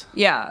calories.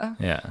 Yeah,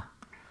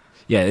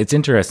 it's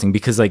interesting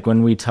because like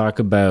when we talk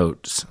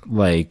about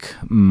like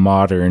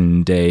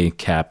modern day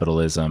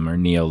capitalism or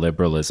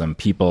neoliberalism,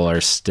 people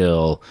are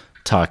still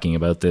talking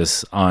about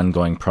this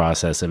ongoing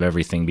process of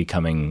everything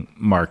becoming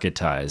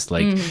marketized,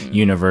 like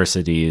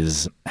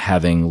universities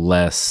having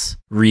less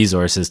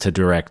resources to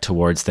direct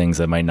towards things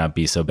that might not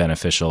be so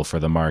beneficial for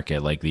the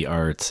market, like the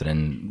arts,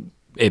 and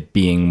it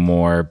being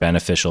more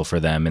beneficial for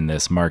them in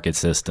this market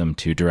system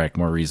to direct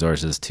more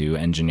resources to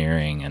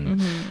engineering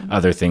and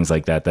other things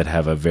like that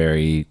have a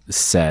very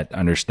set,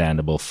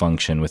 understandable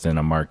function within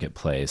a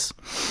marketplace.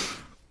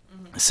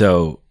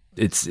 So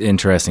it's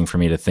interesting for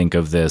me to think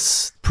of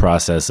this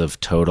process of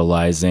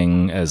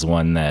totalizing as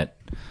one that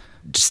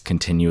just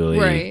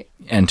continually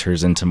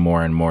enters into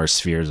more and more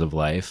spheres of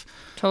life.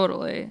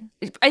 Totally.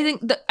 I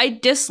think I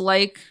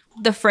dislike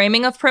the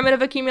framing of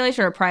primitive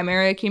accumulation or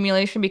primary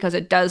accumulation because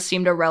it does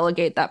seem to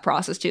relegate that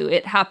process to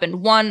it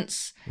happened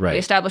once, we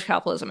established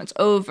capitalism, it's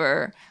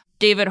over.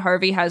 David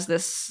Harvey has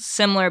this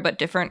similar but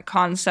different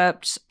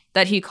concept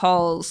that he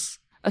calls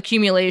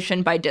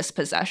accumulation by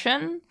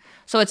dispossession.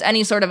 So it's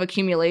any sort of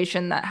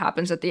accumulation that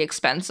happens at the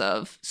expense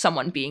of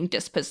someone being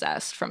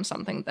dispossessed from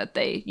something that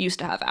they used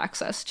to have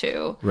access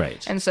to.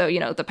 Right. And so,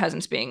 the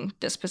peasants being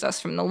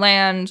dispossessed from the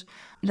land.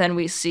 Then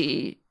we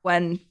see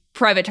when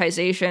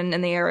privatization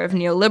in the era of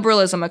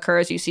neoliberalism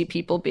occurs, you see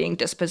people being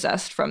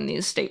dispossessed from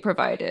these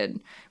state-provided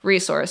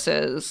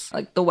resources,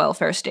 like the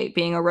welfare state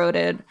being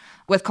eroded.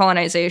 With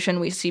colonization,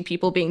 we see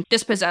people being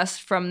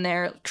dispossessed from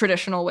their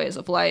traditional ways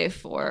of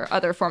life or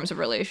other forms of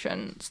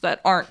relations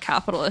that aren't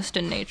capitalist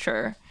in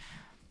nature.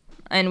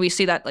 And we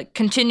see that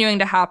continuing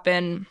to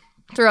happen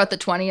throughout the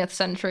 20th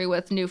century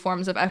with new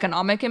forms of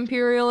economic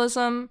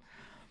imperialism,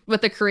 with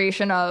the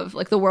creation of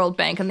the World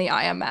Bank and the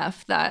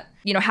IMF that,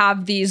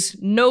 have these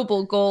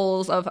noble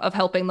goals of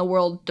helping the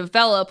world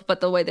develop.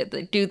 But the way that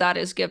they do that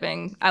is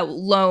giving out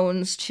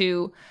loans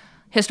to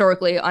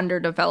historically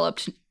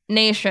underdeveloped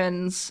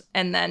nations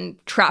and then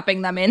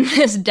trapping them in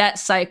this debt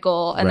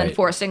cycle and then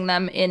forcing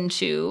them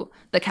into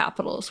the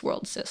capitalist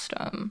world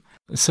system.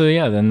 So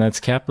yeah, then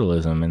that's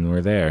capitalism and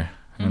we're there.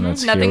 And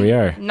that's here we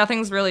are.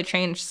 Nothing's really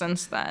changed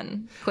since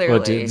then, clearly.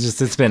 Well,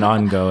 it's been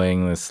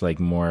ongoing, this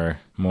more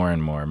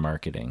and more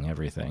marketing,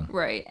 everything.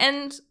 Right.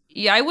 And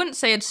yeah, I wouldn't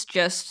say it's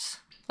just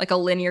a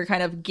linear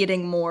kind of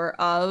getting more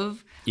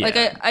of.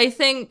 Yeah. I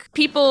think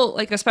people,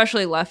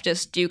 especially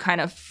leftists, do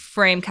kind of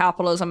frame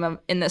capitalism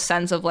in the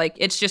sense of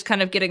it's just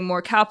kind of getting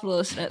more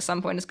capitalist, and at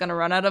some point it's going to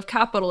run out of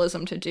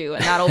capitalism to do,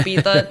 and that'll be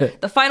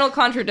the final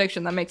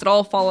contradiction that makes it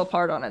all fall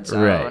apart on its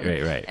own.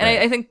 Right. And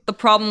I think the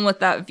problem with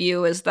that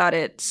view is that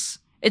it's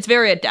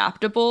very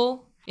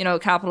adaptable.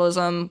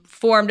 Capitalism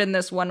formed in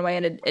this one way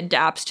and it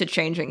adapts to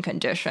changing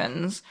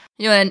conditions.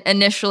 And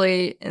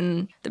initially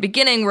in the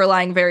beginning,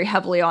 relying very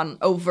heavily on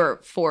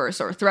overt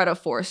force or threat of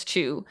force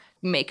to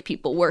make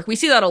people work. We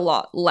see that a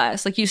lot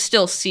less. You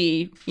still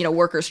see,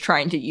 workers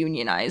trying to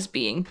unionize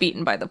being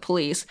beaten by the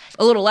police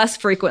a little less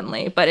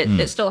frequently, but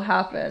it still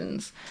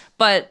happens.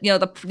 But,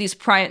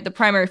 the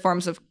primary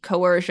forms of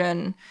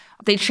coercion,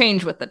 they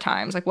change with the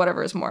times,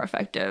 whatever is more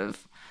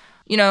effective.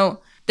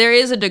 There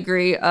is a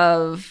degree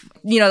of,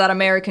 that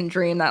American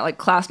dream, that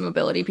class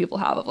mobility people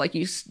have of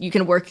you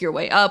can work your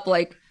way up,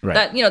 that,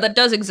 that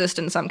does exist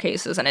in some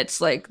cases. And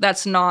it's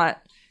that's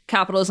not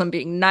capitalism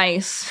being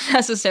nice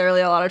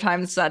necessarily. A lot of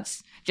times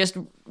that's just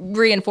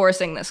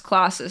reinforcing this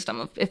class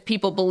system. If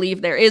people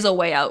believe there is a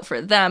way out for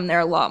them, they're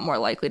a lot more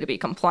likely to be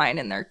compliant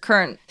in their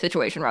current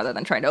situation rather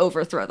than trying to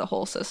overthrow the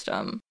whole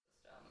system.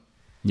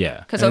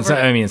 Yeah.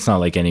 It's not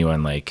like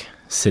anyone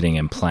sitting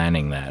and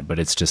planning that, but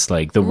it's just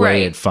the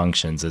way it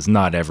functions is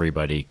not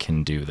everybody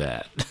can do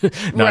that.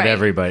 Not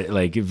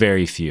everybody,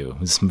 very few.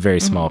 It's a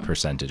very small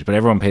percentage, but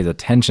everyone pays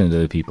attention to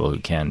the people who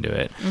can do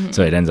it.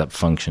 So it ends up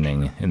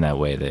functioning in that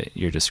way that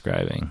you're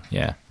describing.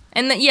 Yeah.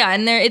 And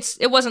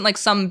it wasn't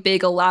some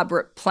big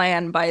elaborate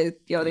plan by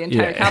the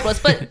entire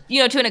capitalists, but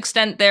to an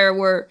extent there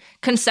were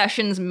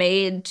concessions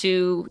made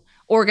to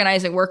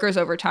organizing workers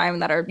over time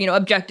that are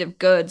objective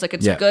goods.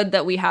 It's good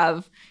that we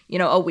have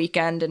a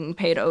weekend and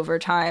paid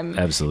overtime.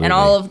 Absolutely. And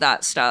all of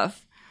that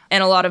stuff.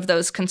 And a lot of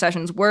those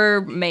concessions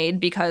were made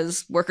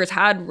because workers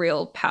had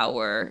real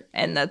power,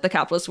 and that the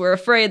capitalists were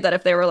afraid that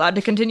if they were allowed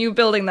to continue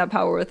building that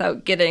power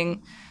without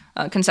getting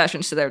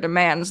concessions to their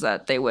demands,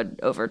 that they would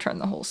overturn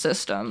the whole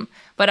system.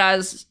 But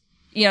as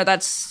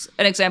that's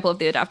an example of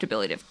the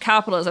adaptability of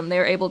capitalism. They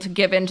were able to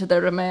give in to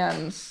their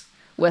demands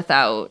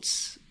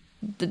without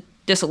the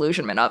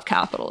disillusionment of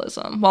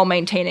capitalism while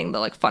maintaining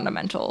the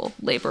fundamental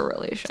labor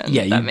relation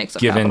that makes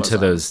give in to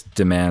capitalism. those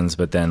demands,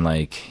 but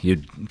then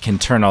you can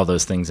turn all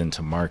those things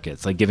into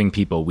markets, giving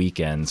people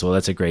weekends. Well,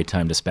 that's a great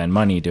time to spend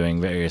money doing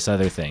various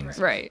other things.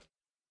 Right.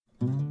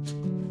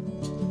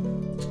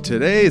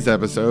 Today's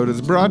episode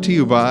is brought to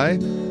you by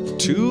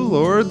Two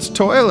Lords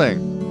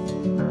Toiling.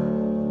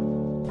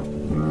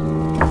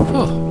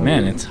 Oh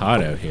man, it's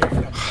hot out here.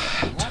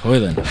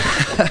 Toiling.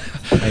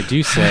 I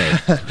do say.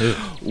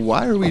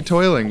 Why are we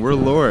toiling? We're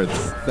lords.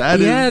 I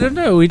don't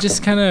know. We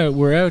just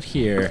we're out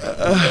here.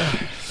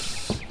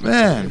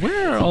 Man.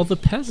 Where are all the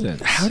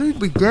peasants? How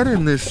did we get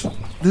in this?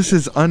 This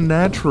is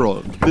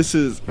unnatural. This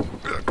is...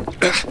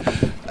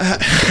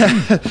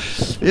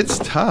 It's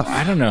tough.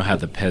 I don't know how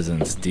the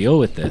peasants deal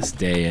with this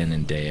day in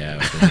and day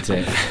out.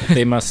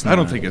 They must not. I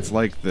don't think it's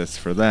like this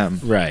for them.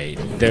 Right.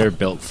 They're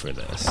built for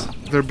this.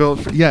 They're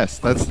built for, yes,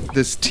 that's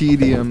this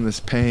tedium, this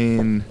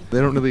pain. They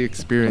don't really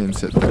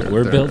experience it.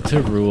 We're built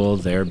to rule.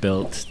 They're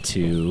built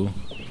to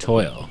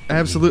toil.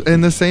 Absolutely.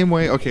 In the same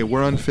way, okay,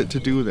 we're unfit to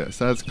do this.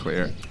 That's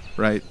clear.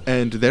 Right.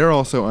 And they're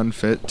also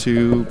unfit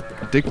to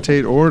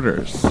dictate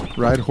orders,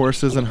 ride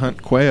horses and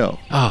hunt quail.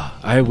 Oh,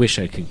 I wish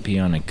I could be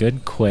on a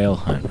good quail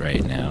hunt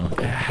right now.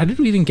 How did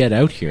we even get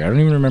out here? I don't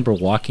even remember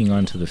walking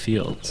onto the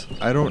fields.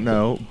 I don't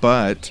know,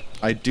 but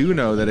I do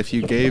know that if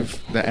you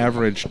gave the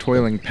average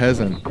toiling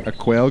peasant a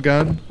quail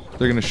gun,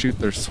 they're going to shoot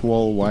their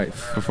swole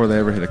wife before they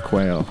ever hit a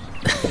quail.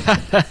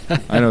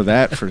 I know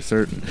that for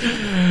certain.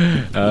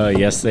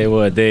 Yes, they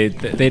would.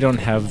 They don't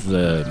have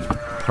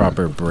the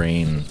proper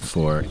brain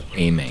for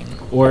aiming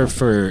or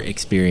for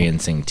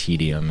experiencing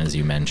tedium, as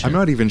you mentioned. I'm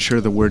not even sure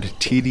the word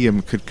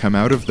tedium could come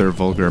out of their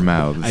vulgar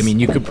mouths. I mean,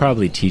 you could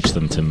probably teach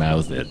them to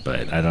mouth it,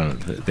 but I don't.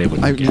 They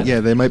wouldn't get it.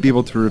 Yeah, they might be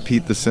able to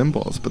repeat the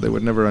symbols, but they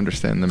would never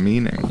understand the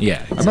meaning.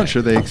 Yeah, exactly. I'm not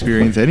sure they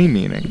experience any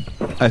meaning.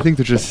 I think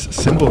they're just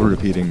symbol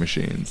repeating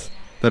machines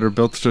that are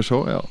built to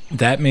toil.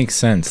 That makes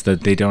sense,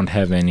 that they don't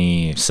have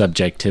any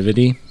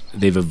subjectivity.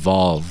 They've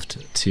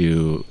evolved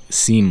to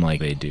seem like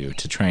they do,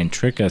 to try and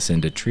trick us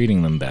into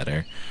treating them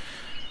better,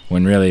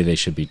 when really they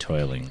should be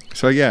toiling.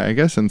 So yeah, I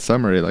guess in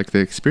summary, like the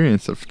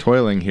experience of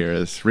toiling here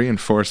has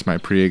reinforced my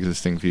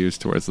pre-existing views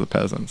towards the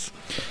peasants.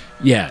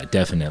 Yeah,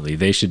 definitely.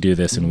 They should do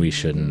this and we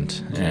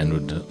shouldn't,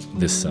 and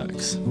this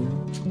sucks.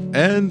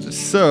 And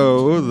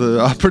so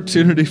the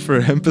opportunity for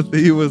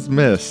empathy was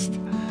missed.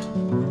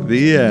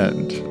 The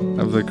end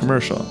of the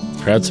commercial.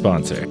 Proud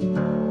sponsor.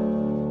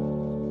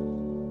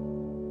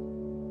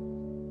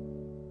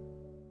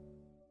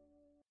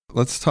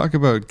 Let's talk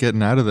about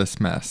getting out of this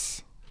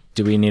mess.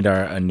 Do we need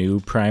a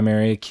new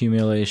primary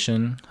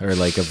accumulation, or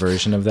like a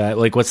version of that?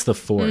 Like, what's the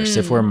force?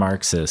 If we're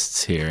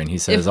Marxists here, and he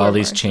says all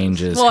these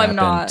changes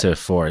happen to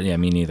force. Yeah,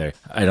 me neither.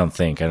 I don't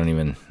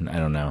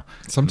know.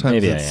 Sometimes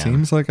Maybe it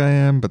seems like I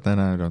am, but then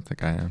I don't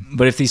think I am.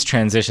 But if these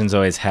transitions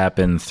always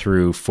happen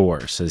through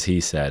force, as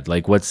he said,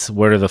 like what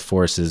are the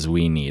forces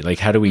we need? Like,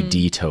 how do we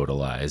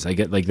detotalize? I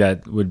get like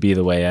that would be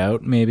the way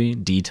out, maybe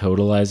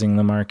detotalizing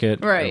the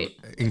market. Right.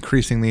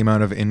 Increasing the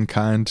amount of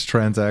in-kind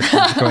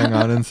transactions going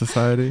on in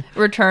society.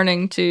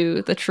 Returning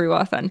to the true,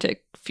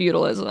 authentic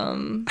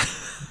feudalism.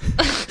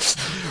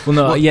 Well,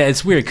 no, yeah,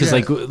 it's weird because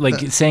like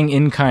saying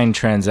in-kind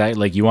transact,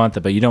 like you want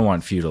that, but you don't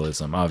want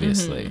feudalism,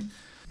 obviously. Mm-hmm.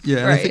 Yeah,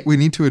 and I think we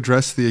need to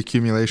address the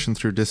accumulation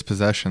through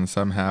dispossession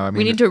somehow. I mean,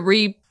 we need to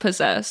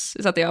repossess.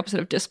 Is that the opposite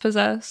of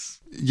dispossess?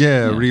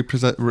 Yeah,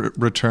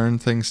 return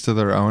things to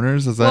their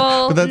owners. Is that?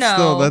 Well, but that's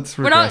no. That's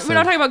regressive. We're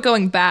not talking about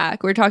going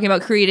back. We're talking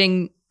about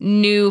creating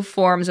new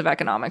forms of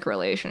economic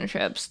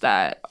relationships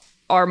that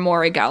are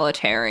more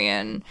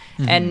egalitarian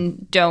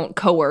and don't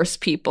coerce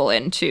people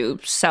into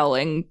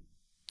selling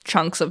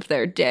chunks of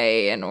their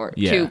day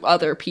to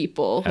other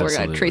people who are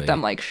going to treat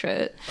them like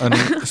shit.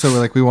 So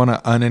like we want to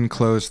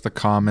unenclose the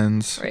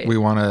commons. Right. We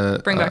want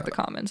to bring back the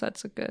commons.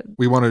 That's a good.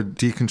 We want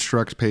to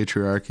deconstruct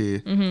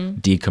patriarchy.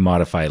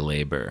 Decommodify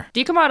labor.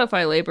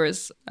 Decommodify labor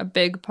is a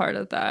big part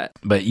of that.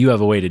 But you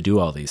have a way to do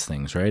all these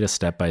things, right? A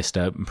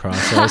step-by-step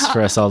process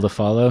for us all to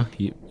follow.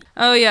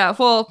 Oh, yeah.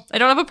 Well, I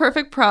don't have a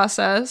perfect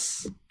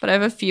process, but I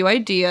have a few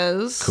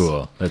ideas.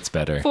 Cool. That's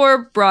better.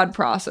 4 broad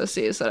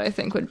processes that I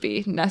think would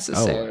be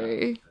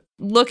necessary.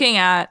 Looking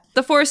at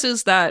the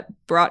forces that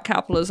brought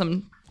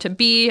capitalism to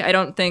be, I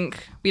don't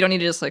think we don't need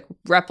to just like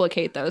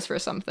replicate those for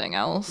something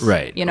else.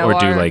 Right. Or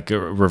do like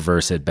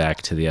reverse it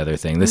back to the other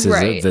thing. This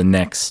is the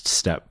next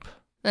step.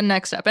 The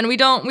next step. And we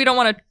don't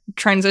want to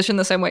transition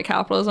the same way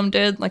capitalism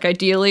did. Like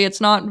ideally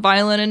it's not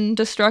violent and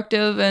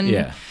destructive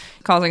and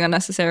causing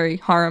unnecessary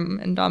harm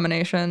and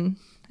domination.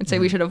 I'd say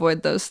we should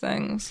avoid those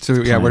things. So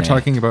yeah, we're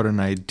talking about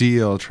an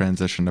ideal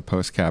transition to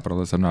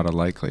post-capitalism, not a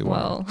likely one.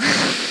 Well,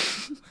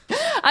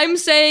 I'm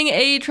saying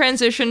a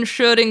transition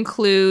should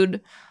include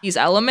these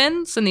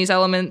elements, and these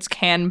elements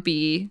can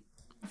be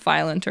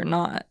violent or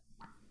not.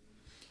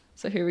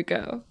 So here we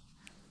go.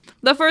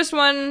 The first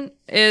one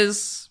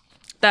is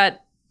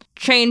that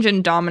change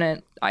in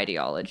dominant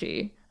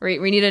ideology.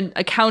 Right? We need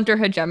a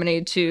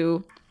counter-hegemony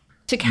to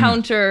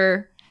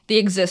counter the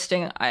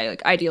existing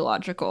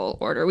ideological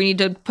order. We need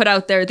to put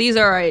out there, these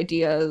are our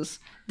ideas,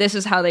 this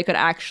is how they could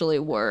actually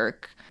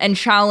work, and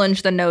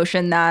challenge the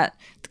notion that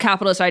the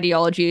capitalist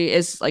ideology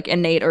is like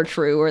innate or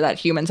true, or that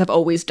humans have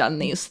always done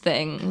these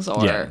things,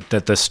 or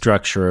that the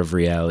structure of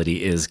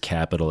reality is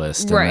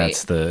capitalist, and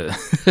that's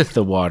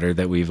the water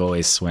that we've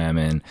always swam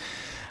in.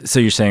 So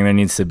you're saying there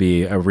needs to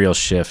be a real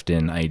shift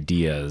in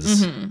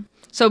ideas.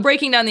 So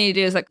breaking down the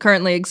ideas that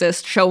currently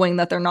exist, showing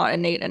that they're not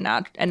innate and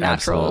natural,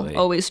 Absolutely.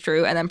 always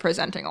true, and then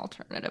presenting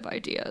alternative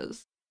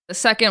ideas. The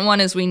second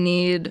one is we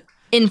need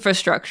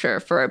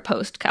infrastructure for a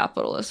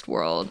post-capitalist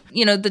world.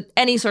 You know,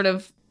 any sort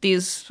of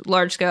these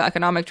large-scale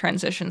economic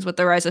transitions. With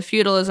the rise of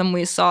feudalism,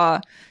 we saw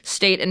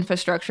state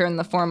infrastructure in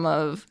the form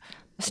of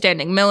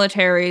standing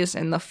militaries,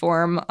 in the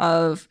form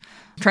of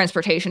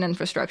transportation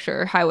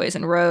infrastructure, highways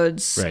and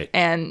roads, Right.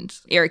 and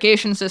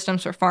irrigation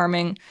systems for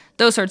farming,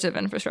 those sorts of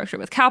infrastructure.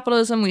 With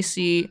capitalism, we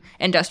see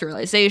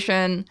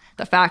industrialization,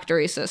 the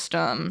factory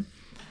system,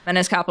 and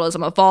as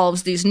capitalism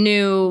evolves, these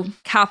new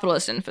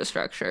capitalist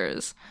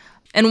infrastructures.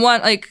 And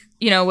one, like,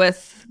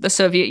 with the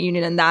Soviet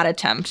Union and that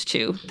attempt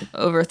to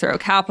overthrow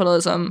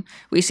capitalism,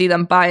 we see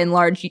them by and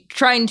large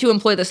trying to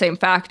employ the same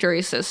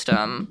factory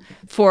system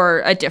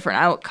for a different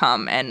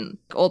outcome, and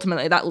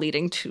ultimately that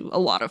leading to a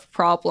lot of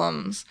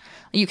problems.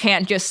 You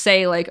can't just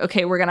say, like,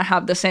 okay, we're going to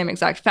have the same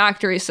exact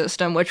factory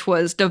system, which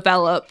was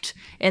developed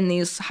in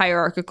these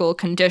hierarchical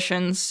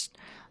conditions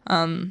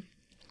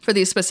for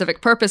these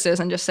specific purposes,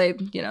 and just say,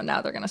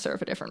 now they're going to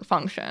serve a different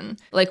function.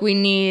 Like, we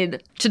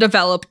need to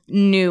develop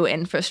new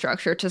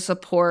infrastructure to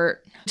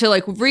support, to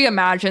like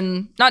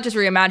reimagine, not just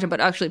reimagine, but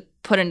actually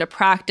put into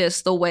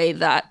practice the way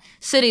that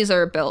cities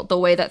are built, the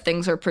way that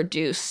things are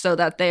produced, so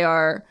that they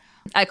are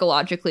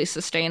ecologically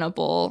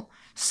sustainable,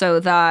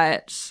 so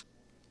that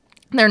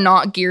they're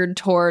not geared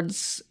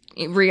towards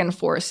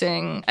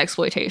reinforcing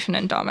exploitation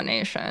and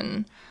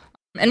domination.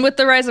 And with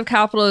the rise of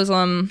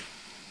capitalism,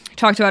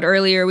 talked about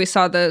earlier, we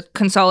saw the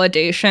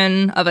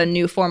consolidation of a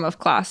new form of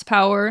class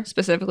power,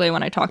 specifically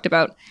when I talked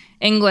about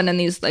England and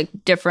these like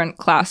different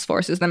class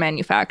forces, the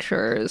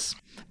manufacturers,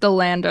 the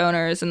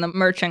landowners, and the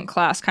merchant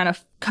class kind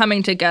of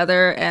coming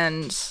together,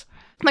 and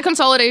the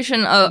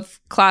consolidation of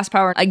class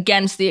power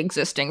against the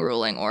existing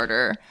ruling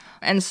order.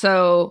 And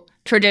so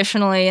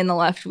traditionally in the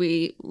left,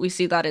 we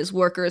see that as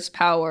workers'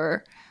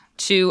 power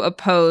to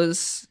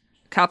oppose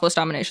capitalist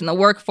domination. The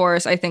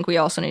workforce, I think we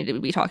also need to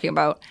be talking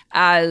about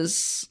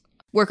as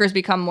workers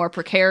become more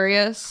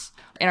precarious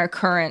in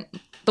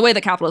the way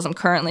that capitalism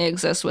currently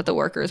exists, with the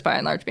workers by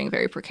and large being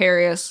very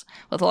precarious,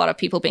 with a lot of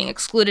people being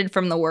excluded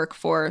from the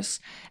workforce,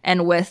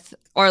 and with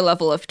our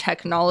level of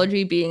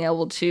technology being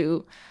able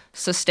to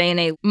sustain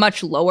a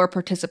much lower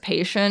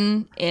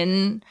participation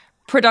in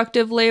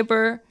productive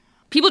labor.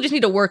 People just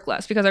need to work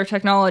less because our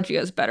technology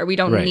is better. We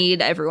don't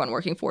need everyone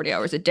working 40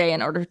 hours a day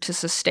in order to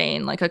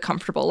sustain like a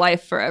comfortable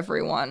life for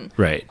everyone.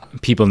 Right.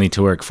 People need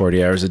to work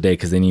 40 hours a day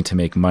because they need to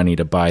make money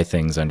to buy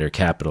things under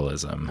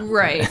capitalism.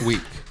 Right. Week.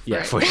 Yeah,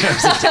 Right. 40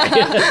 hours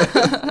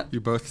a day. You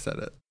both said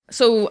it.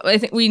 So I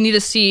think we need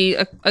to see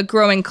a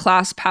growing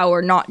class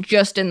power, not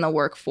just in the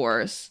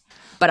workforce,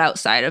 but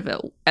outside of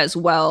it as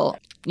well.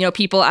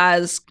 People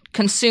as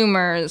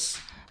consumers,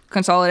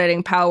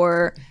 consolidating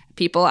power,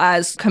 people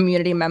as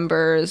community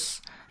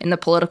members in the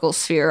political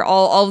sphere,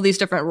 all of these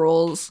different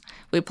roles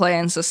we play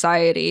in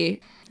society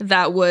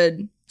that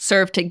would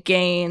serve to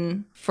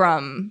gain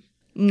from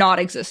not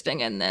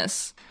existing in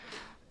this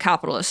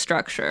capitalist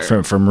structure.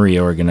 From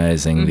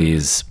reorganizing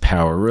these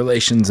power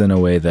relations in a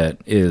way that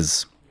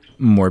is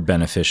more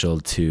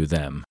beneficial to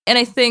them. And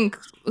I think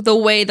the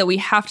way that we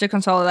have to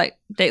consolidate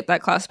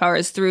that class power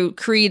is through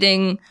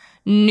creating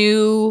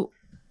new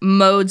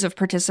modes of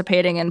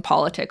participating in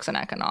politics and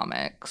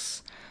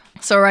economics.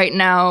 So right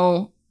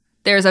now,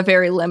 there's a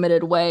very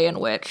limited way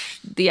in which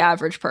the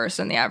average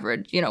person, the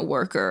average,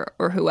 worker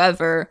or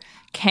whoever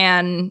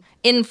can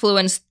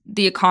influence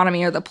the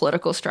economy or the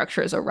political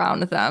structures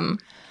around them.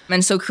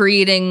 And so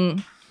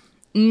creating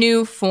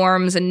new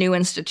forms and new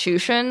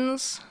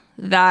institutions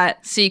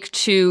that seek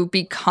to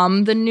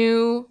become the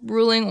new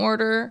ruling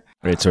order.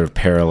 Right, sort of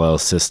parallel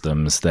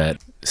systems that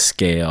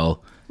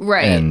scale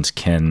and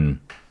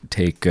can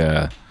take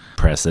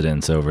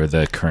precedence over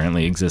the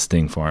currently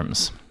existing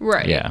forms.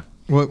 Right. Yeah.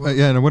 Well,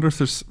 yeah, and I wonder if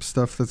there's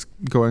stuff that's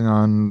going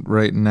on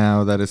right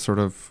now that is sort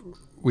of,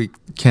 we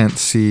can't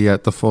see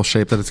at the full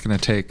shape that it's going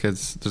to take,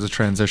 as there's a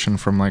transition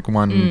from like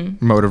one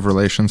mode of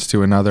relations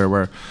to another,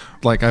 where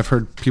like I've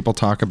heard people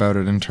talk about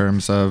it in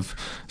terms of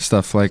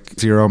stuff like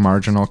zero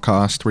marginal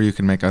cost, where you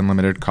can make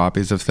unlimited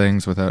copies of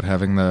things without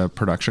having the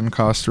production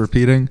cost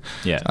repeating.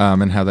 Yeah.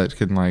 And how that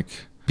can like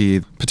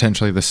be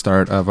potentially the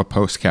start of a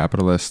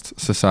post-capitalist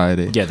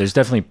society. Yeah, there's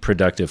definitely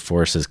productive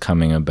forces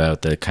coming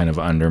about that kind of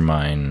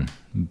undermine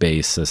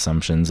base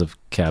assumptions of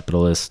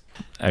capitalist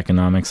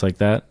economics like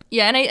that.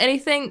 Yeah, and I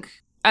think,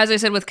 as I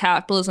said, with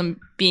capitalism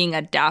being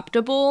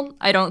adaptable,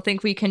 I don't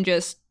think we can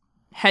just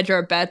hedge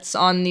our bets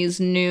on these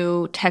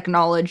new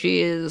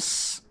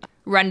technologies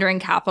rendering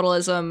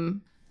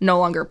capitalism no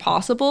longer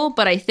possible,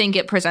 but I think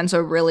it presents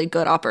a really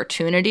good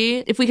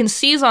opportunity. If we can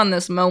seize on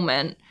this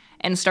moment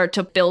and start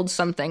to build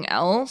something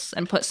else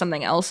and put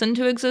something else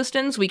into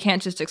existence, we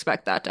can't just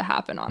expect that to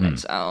happen on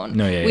its own.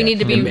 No, yeah, we need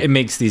to be. It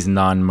makes these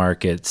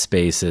non-market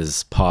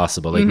spaces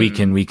possible. Like we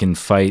can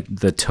fight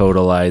the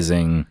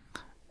totalizing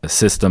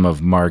system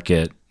of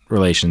market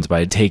relations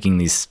by taking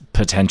these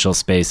potential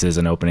spaces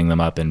and opening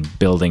them up and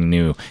building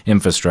new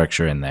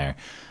infrastructure in there.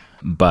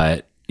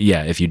 But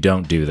yeah, if you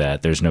don't do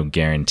that, there's no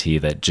guarantee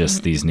that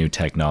just these new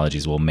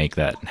technologies will make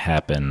that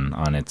happen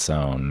on its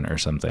own or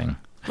something.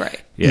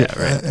 Right. Yeah,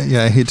 right.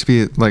 I hate to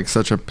be like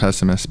such a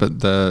pessimist, but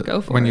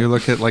Go for when it. you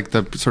look at like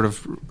the sort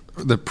of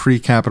the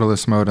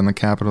pre-capitalist mode and the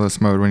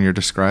capitalist mode, when you're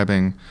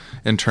describing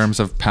in terms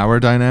of power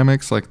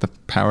dynamics, like the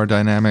power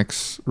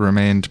dynamics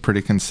remained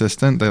pretty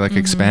consistent. They like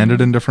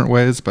expanded in different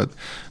ways, but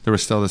there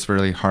was still this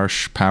really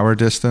harsh power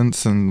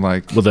distance and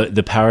like. Well,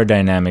 the power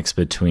dynamics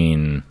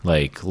between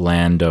like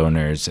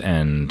landowners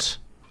and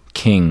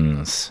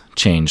kings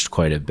changed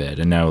quite a bit,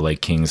 and now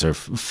like kings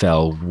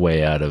fell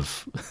way out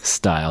of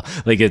style.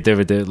 Like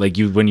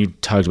when you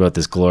talked about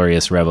this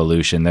glorious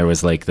revolution, there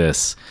was like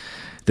this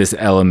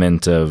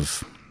element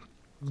of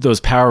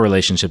those power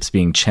relationships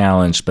being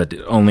challenged, but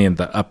only in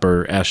the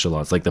upper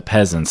echelons, like the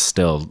peasants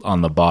still on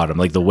the bottom.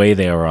 Like the way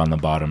they were on the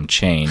bottom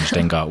changed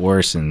and got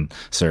worse in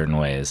certain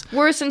ways.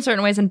 Worse in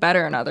certain ways and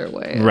better in other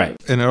ways. Right.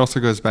 And it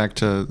also goes back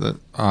to the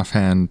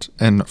offhand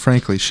and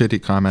frankly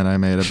shitty comment I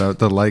made about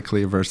the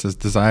likely versus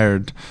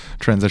desired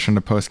transition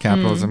to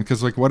post-capitalism.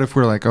 Because like, what if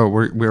we're like, oh,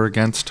 we're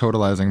against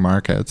totalizing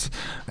markets,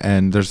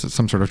 and there's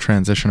some sort of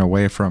transition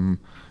away from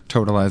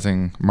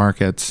totalizing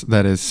markets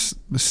that is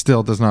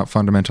still does not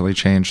fundamentally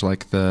change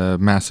like the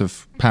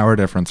massive power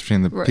difference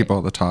between the people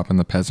at the top and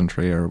the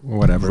peasantry or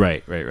whatever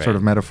sort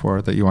of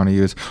metaphor that you want to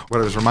use. What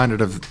I was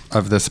reminded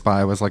of this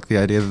by was like the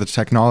idea that the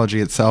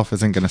technology itself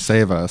isn't going to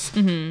save us,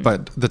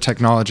 but the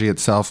technology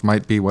itself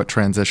might be what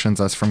transitions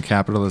us from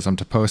capitalism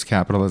to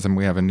post-capitalism.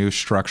 We have a new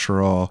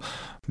structural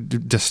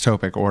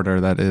dystopic order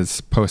that is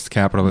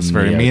post-capitalist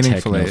very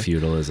meaningfully.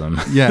 Feudalism.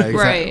 Yeah,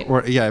 exactly.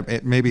 Right.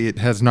 Or maybe it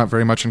has not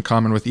very much in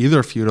common with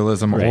either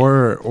feudalism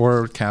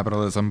or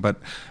capitalism, but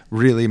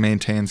really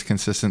maintains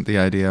consistent the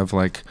idea of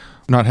like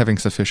not having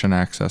sufficient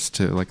access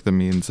to like the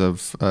means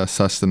of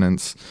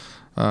sustenance.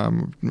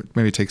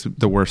 Maybe takes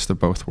the worst of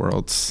both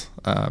worlds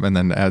and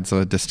then adds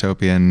a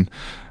dystopian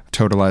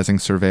totalizing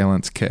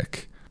surveillance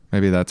kick.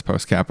 Maybe that's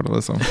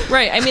post-capitalism.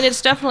 Right. I mean,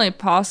 it's definitely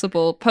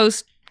possible.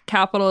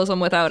 Post-capitalism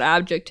without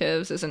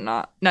adjectives is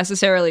not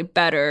necessarily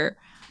better.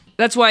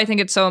 That's why I think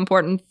it's so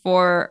important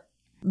for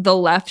the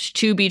left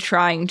to be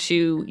trying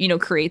to,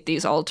 create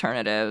these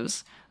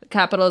alternatives.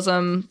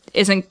 Capitalism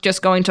isn't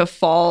just going to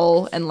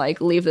fall and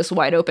like leave this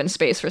wide open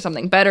space for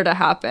something better to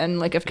happen.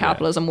 Like if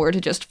capitalism were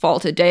to just fall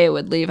today, it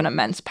would leave an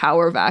immense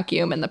power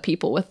vacuum, and the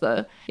people with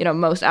the,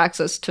 most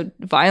access to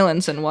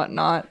violence and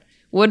whatnot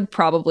would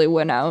probably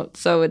win out.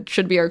 So it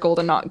should be our goal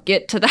to not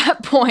get to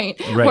that point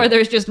where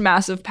there's just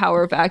massive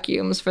power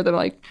vacuums for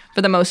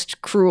the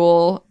most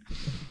cruel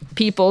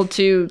people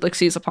to like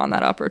seize upon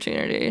that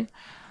opportunity.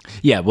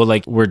 Yeah, well,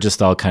 like we're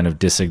just all kind of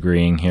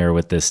disagreeing here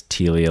with this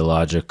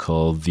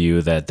teleological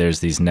view that there's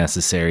these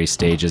necessary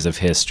stages of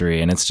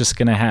history and it's just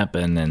going to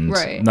happen. And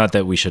not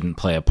that we shouldn't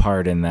play a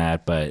part in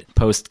that, but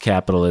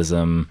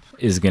post-capitalism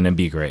is going to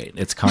be great.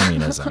 It's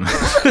communism.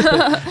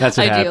 That's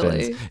what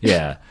happens.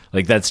 Yeah,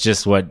 like that's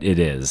just what it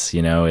is.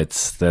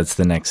 That's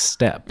the next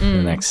step,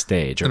 the next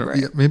stage.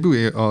 Maybe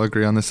we all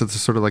agree on this. It's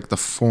sort of like the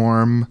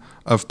form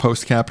of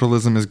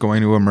post-capitalism is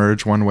going to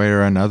emerge one way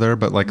or another,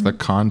 but like the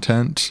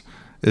content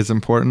is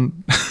important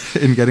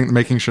in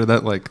making sure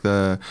that like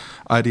the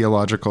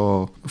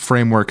ideological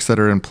frameworks that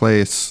are in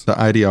place, the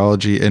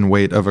ideology and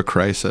weight of a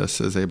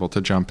crisis is able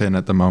to jump in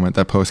at the moment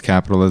that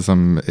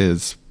post-capitalism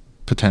is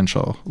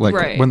potential.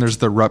 Like when there's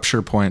the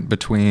rupture point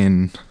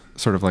between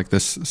sort of like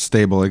this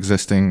stable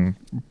existing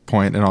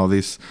point and all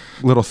these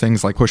little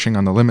things like pushing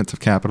on the limits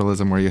of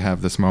capitalism, where you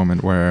have this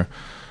moment where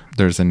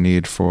there's a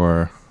need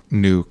for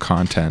new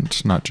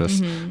content, not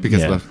just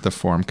because the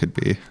form could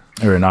be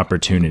or an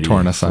opportunity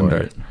torn asunder.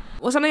 It.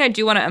 Well, something I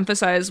do want to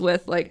emphasize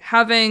with like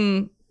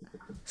having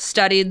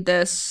studied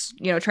this,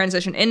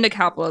 transition into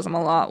capitalism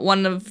a lot,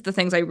 one of the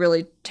things I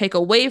really take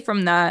away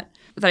from that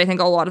I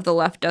think a lot of the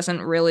left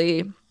doesn't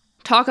really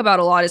talk about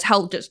a lot is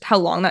how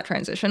long that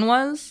transition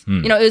was.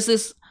 It was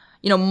this,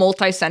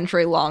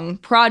 multi-century long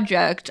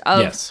project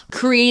of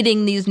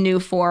creating these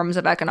new forms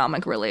of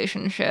economic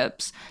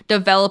relationships,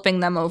 developing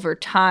them over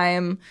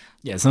time.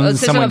 Yeah,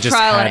 someone just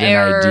had an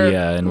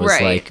idea and was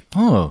like,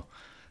 oh,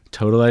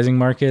 totalizing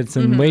markets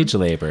and wage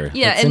labor.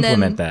 Yeah, let's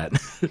implement that.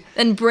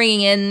 And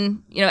bringing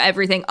in,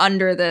 everything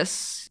under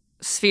this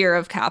sphere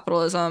of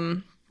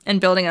capitalism and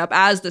building it up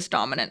as this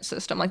dominant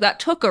system. Like that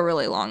took a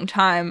really long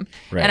time.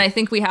 Right. And I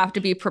think we have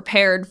to be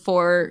prepared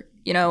for,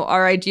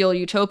 our ideal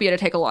utopia to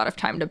take a lot of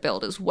time to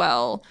build as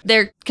well.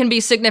 There can be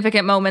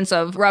significant moments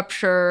of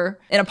rupture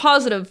in a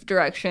positive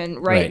direction,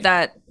 right?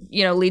 That,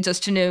 leads us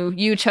to new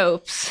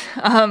utopes,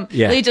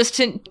 leads us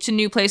to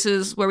new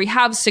places where we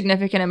have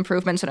significant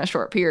improvements in a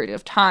short period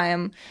of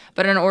time.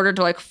 But in order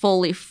to like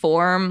fully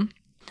form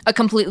a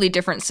completely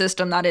different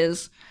system that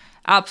is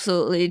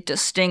absolutely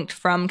distinct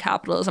from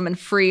capitalism and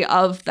free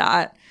of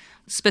that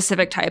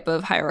specific type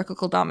of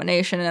hierarchical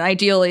domination, and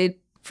ideally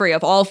free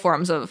of all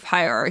forms of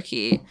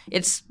hierarchy,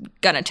 it's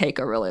going to take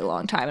a really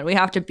long time. And we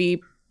have to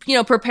be,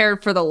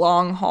 prepared for the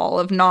long haul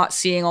of not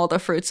seeing all the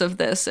fruits of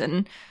this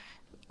in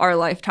our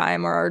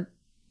lifetime or our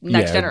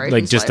next generation.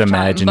 Like just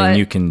imagining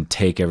you can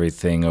take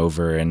everything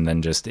over and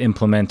then just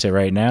implement it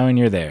right now and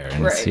you're there.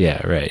 And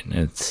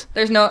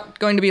there's not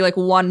going to be like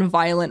one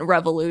violent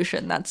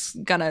revolution that's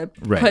going to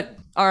put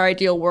our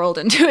ideal world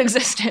into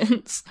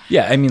existence.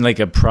 Yeah, I mean like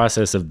a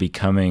process of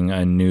becoming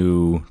a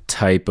new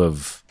type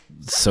of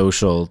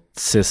social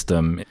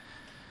system,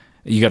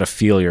 you got to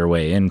feel your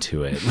way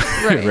into it,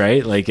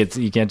 right? Like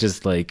you can't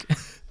just like,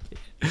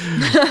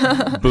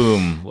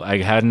 boom, I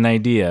had an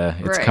idea.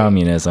 It's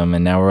communism,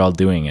 and now we're all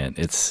doing it.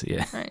 It's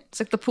Right. It's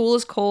like the pool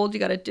is cold. You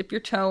got to dip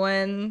your toe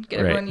in,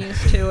 get everyone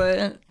used to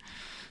it,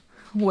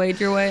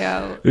 wade your way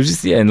out. It was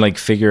just and like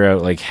figure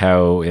out like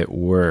how it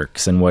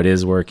works and what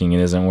is working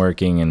and isn't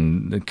working,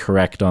 and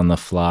correct on the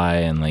fly,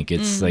 and like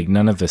it's like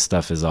none of this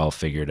stuff is all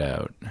figured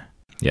out.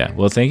 Yeah.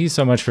 Well, thank you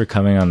so much for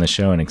coming on the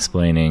show and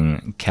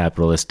explaining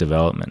capitalist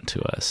development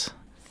to us.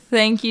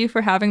 Thank you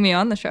for having me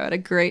on the show. I had a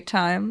great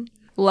time.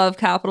 Love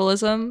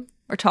capitalism,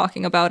 or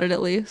talking about it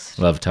at least.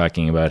 Love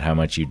talking about how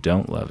much you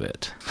don't love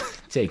it.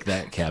 Take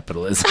that,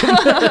 capitalism.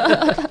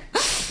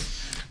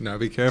 No,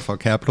 be careful.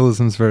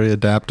 Capitalism's very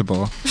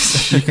adaptable.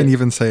 You can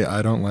even say,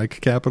 I don't like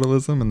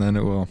capitalism, and then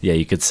it will. Yeah,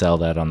 you could sell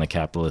that on the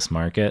capitalist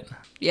market.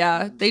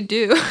 Yeah, they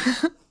do.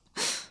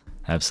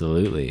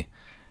 Absolutely.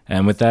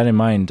 And with that in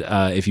mind,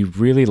 if you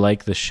really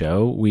like the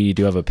show, we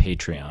do have a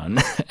Patreon.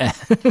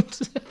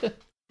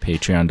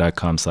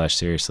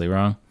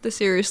 Patreon.com/SeriouslyWrong. The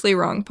Seriously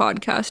Wrong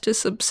podcast is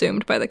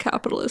subsumed by the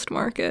capitalist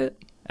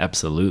market.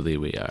 Absolutely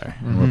we are.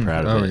 And we're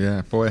proud of it. Oh,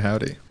 yeah. Boy,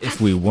 howdy.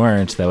 If we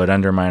weren't, that would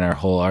undermine our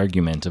whole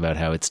argument about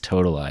how it's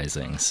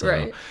totalizing.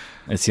 So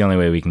it's the only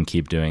way we can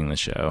keep doing the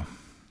show.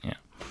 Yeah.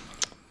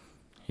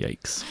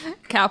 Yikes.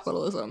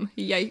 Capitalism.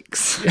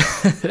 Yikes.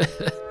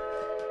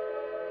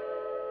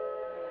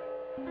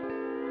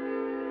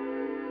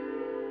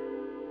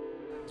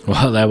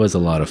 Well, that was a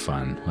lot of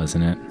fun,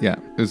 wasn't it? Yeah,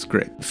 it was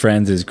great.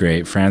 Franz is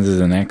great. Franz is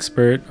an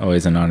expert.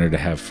 Always an honor to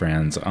have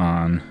Franz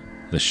on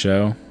the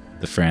show.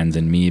 The Franz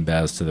and me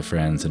bows to the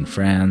Franz and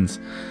Franz.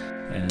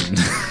 And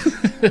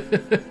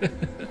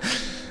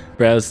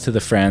bows to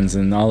the Franz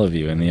and all of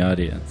you in the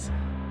audience.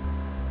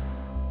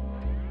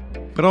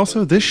 But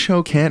also, this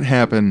show can't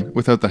happen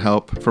without the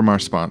help from our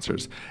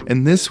sponsors.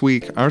 And this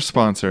week, our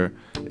sponsor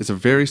is a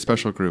very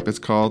special group. It's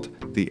called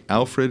the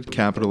Alfred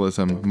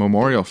Capitalism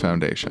Memorial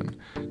Foundation.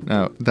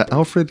 Now, the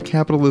Alfred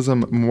Capitalism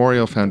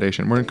Memorial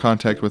Foundation, we're in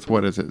contact with,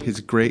 what is it? His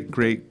great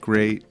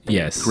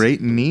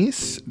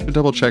niece?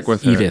 Double check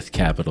with her. Edith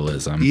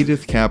Capitalism.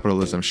 Edith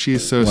Capitalism.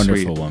 She's so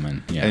sweet. Wonderful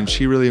woman. Yeah. And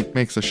she really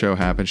makes the show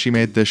happen. She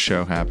made this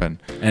show happen.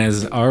 And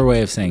as our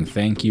way of saying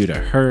thank you to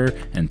her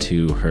and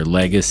to her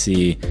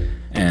legacy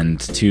and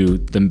to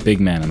the big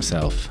man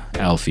himself,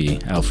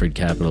 Alfred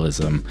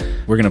Capitalism,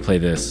 we're going to play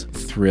this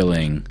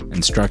thrilling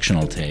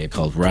instructional tape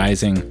called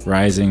Rising,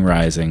 Rising,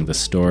 Rising, the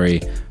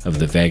story of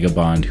the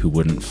vagabond who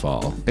wouldn't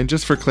fall. And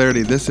just for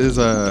clarity, this is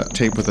a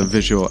tape with a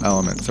visual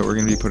element. So we're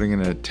going to be putting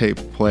in a tape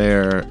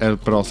player,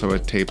 but also a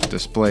tape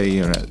display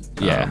unit.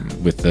 Yeah,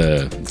 with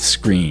the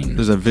screen.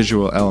 There's a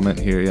visual element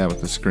here, with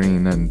the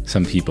screen. And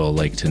some people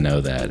like to know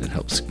that. It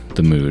helps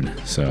the mood,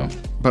 so...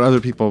 But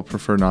other people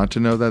prefer not to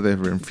know that. They're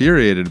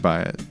infuriated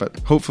by it. But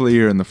hopefully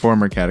you're in the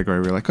former category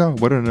where you're like, oh,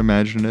 what an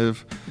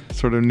imaginative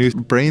sort of new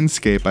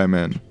brainscape I'm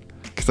in.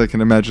 Because I can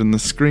imagine the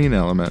screen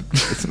element.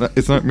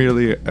 It's not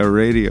merely a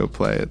radio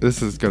play. This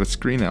has got a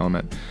screen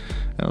element.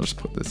 And I'll just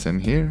put this in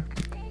here.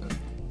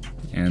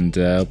 And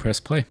I'll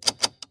press play.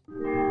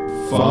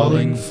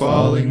 Falling,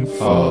 falling,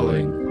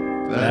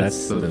 falling.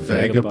 That's the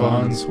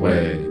vagabond's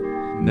way.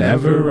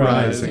 Never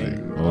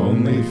rising,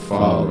 only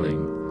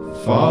falling.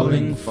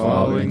 Falling,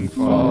 falling,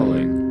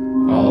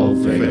 falling, all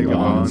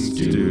vagabonds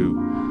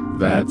do.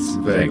 That's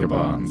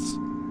vagabonds.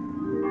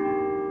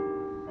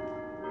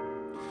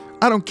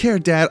 I don't care,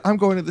 Dad. I'm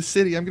going to the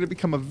city. I'm going to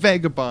become a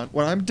vagabond.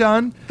 When I'm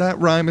done, that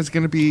rhyme is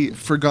going to be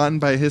forgotten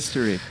by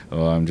history.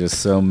 Oh, I'm just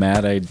so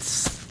mad I'd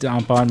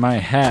stomp on my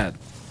hat.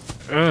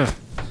 Ugh.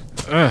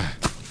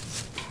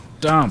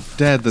 Stomp.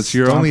 Dad, that's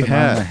your only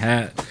hat. On the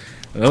hat.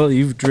 Well,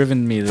 you've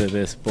driven me to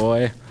this,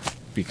 boy.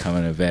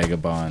 Becoming a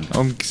vagabond.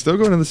 I'm still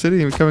going to the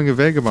city and becoming a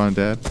vagabond,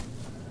 Dad.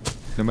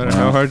 No matter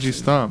how hard you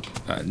stomp.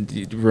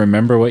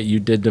 Remember what you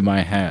did to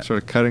my hat.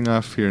 Sort of cutting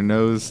off your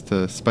nose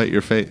to spite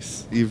your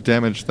face. You've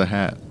damaged the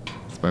hat.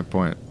 That's my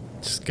point.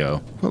 Just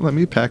go. Well, let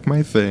me pack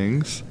my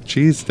things.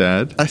 Jeez,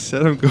 Dad. I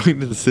said I'm going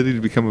to the city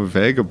to become a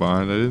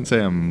vagabond. I didn't say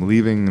I'm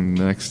leaving in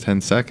the next 10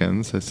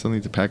 seconds. I still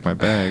need to pack my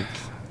bags.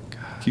 Can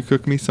you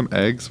cook me some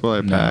eggs while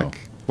I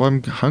pack? Well,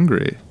 I'm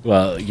hungry.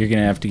 Well, you're going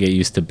to have to get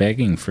used to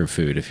begging for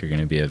food if you're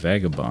going to be a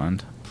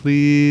vagabond.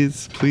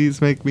 Please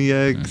make me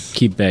eggs.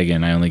 Keep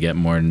begging. I only get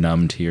more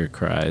numb to your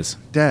cries.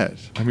 Dad,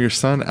 I'm your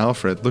son,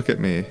 Alfred. Look at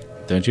me.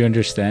 Don't you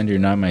understand? You're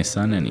not my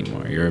son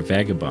anymore. You're a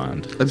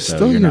vagabond. I'm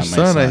still your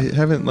son. I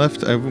haven't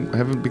left. I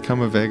haven't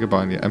become a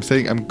vagabond yet. I'm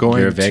saying I'm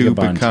going to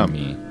become. To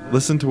me.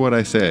 Listen to what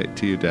I say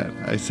to you, Dad.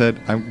 I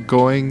said I'm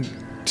going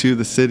to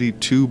the city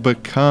to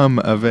become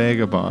a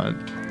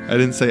vagabond. I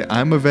didn't say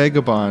I'm a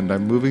vagabond.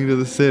 I'm moving to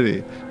the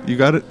city. You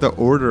got it, the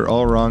order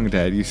all wrong,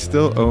 Dad. You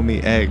still owe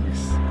me eggs.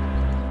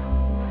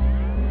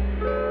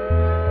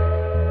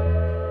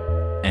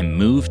 And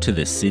move to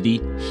the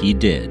city he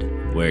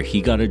did, where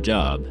he got a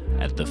job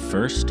at the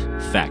first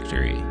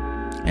factory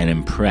and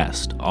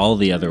impressed all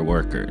the other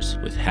workers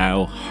with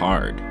how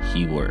hard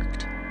he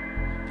worked.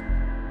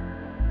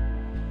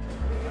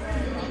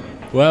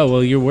 Wow,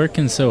 well, you're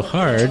working so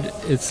hard.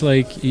 It's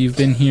like you've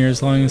been here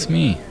as long as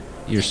me.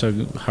 You're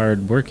so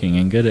hard working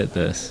and good at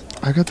this.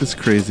 I got this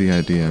crazy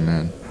idea,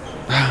 man.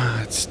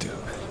 It's stupid.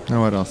 You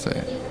know what? I'll say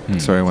it.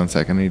 Sorry, 1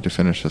 second. I need to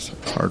finish this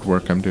hard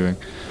work I'm doing.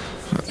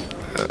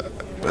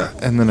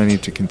 And then I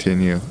need to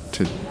continue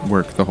to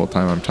work the whole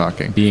time I'm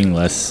talking. Being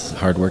less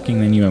hardworking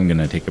than you, I'm going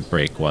to take a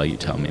break while you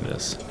tell me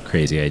this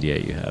crazy idea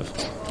you have.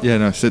 Yeah,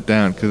 no, sit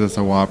down, because it's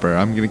a whopper.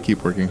 I'm going to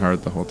keep working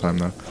hard the whole time,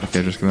 though.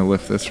 Okay, just going to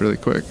lift this really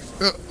quick.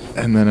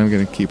 And then I'm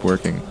going to keep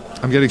working.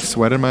 I'm getting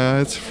sweat in my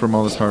eyes from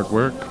all this hard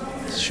work.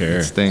 Sure.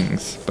 It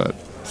stings, but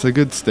it's a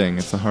good sting.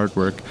 It's a hard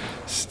work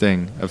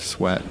sting of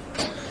sweat.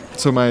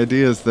 So my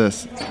idea is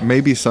this.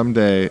 Maybe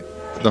someday,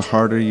 the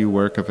harder you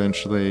work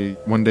eventually,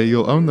 one day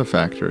you'll own the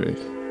factory.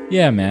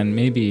 Yeah, man,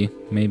 maybe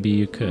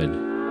you could.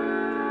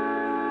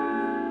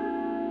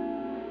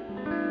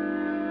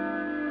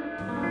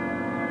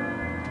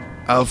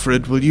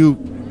 Alfred, will you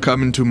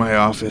come into my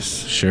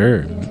office?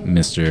 Sure,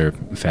 Mr.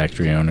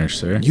 Factory Owner,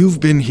 sir. You've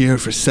been here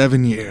for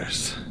 7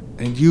 years,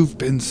 and you've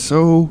been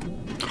so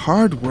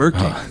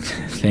hard-working. Oh,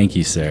 thank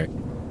you, sir.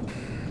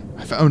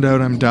 I found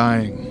out I'm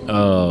dying.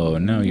 Oh,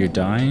 no, you're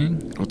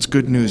dying? What's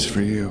good news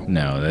for you?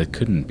 No, that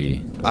couldn't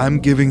be. I'm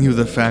giving you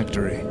the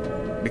factory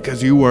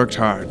because you worked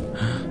hard.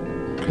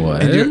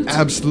 What? And you're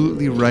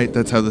absolutely right.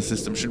 That's how the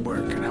system should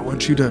work. And I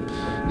want you to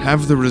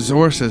have the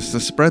resources to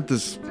spread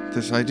this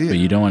idea. But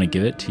you don't want to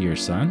give it to your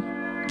son?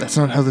 That's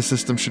not how the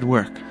system should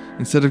work.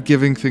 Instead of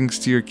giving things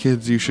to your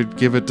kids, you should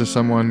give it to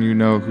someone you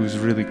know who's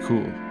really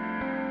cool.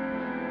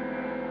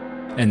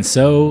 And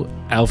so,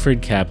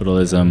 Alfred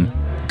Capitalism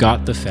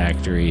got the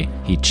factory,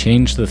 he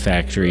changed the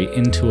factory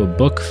into a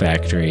book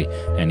factory,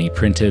 and he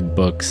printed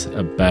books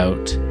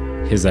about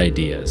his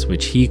ideas,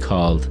 which he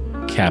called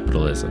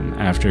Capitalism,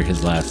 after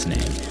his last name.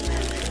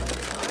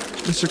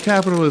 Mr.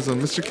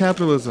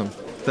 Capitalism,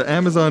 the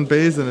Amazon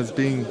basin is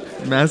being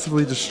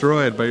massively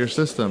destroyed by your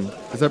system.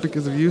 Is that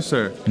because of you,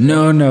 sir?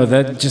 No,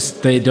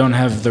 they don't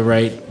have the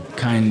right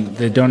kind,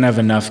 they don't have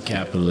enough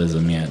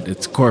capitalism yet.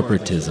 It's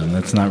corporatism,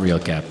 that's not real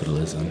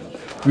capitalism.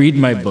 Read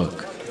my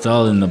book, it's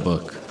all in the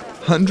book.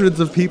 Hundreds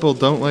of people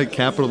don't like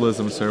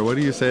capitalism, sir. What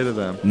do you say to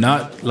them?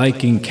 Not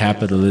liking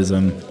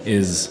capitalism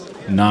is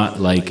not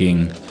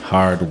liking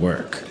hard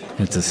work.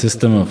 It's a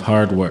system of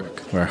hard work,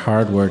 where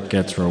hard work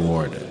gets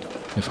rewarded.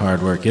 If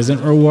hard work isn't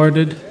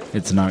rewarded,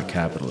 it's not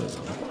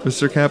capitalism.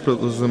 Mr.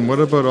 Capitalism, what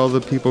about all the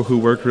people who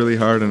work really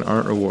hard and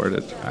aren't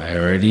rewarded? I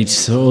already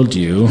told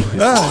you.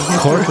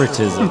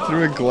 Corporatism. He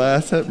threw a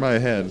glass at my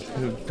head.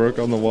 It broke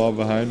on the wall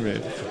behind me.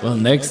 Well,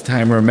 next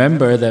time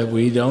remember that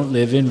we don't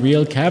live in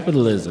real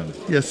capitalism.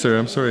 Yes, sir.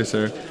 I'm sorry,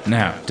 sir.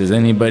 Now, does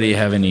anybody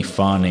have any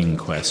fawning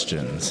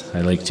questions?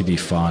 I like to be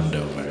fawned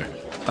over.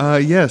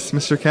 Yes,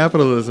 Mr.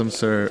 Capitalism,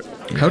 sir.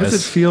 How does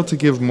it feel to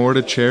give more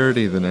to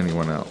charity than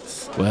anyone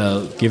else?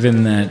 Well,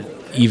 given that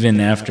even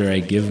after I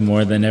give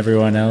more than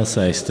everyone else,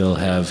 I still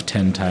have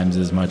 10 times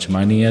as much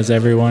money as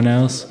everyone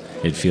else,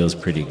 it feels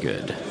pretty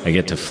good. I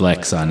get to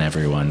flex on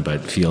everyone, but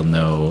feel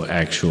no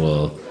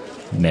actual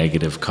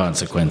negative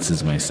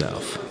consequences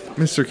myself.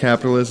 Mr.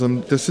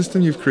 Capitalism, the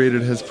system you've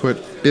created has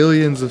put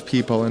billions of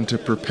people into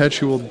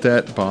perpetual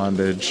debt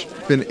bondage,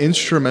 been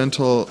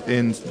instrumental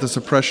in the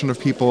suppression of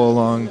people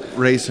along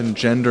race and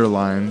gender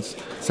lines,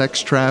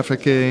 sex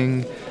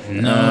trafficking,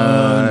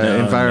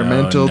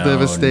 environmental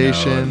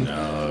devastation.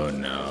 No.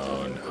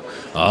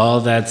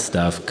 All that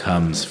stuff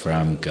comes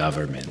from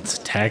governments.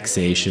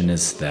 Taxation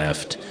is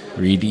theft.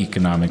 Read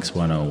Economics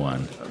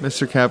 101.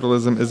 Mr.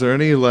 Capitalism, is there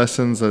any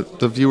lessons that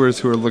the viewers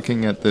who are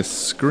looking at this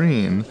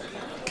screen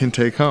can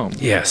take home?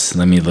 Yes,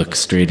 let me look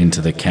straight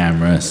into the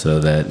camera so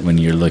that when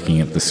you're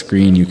looking at the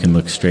screen, you can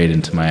look straight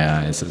into my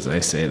eyes as I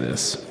say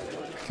this.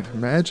 I can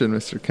imagine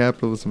Mr.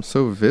 Capitalism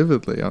so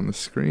vividly on the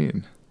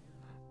screen.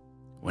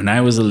 When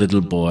I was a little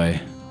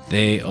boy,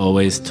 they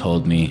always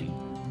told me,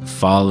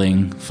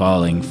 falling,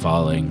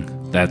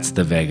 that's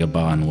the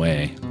vagabond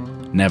way.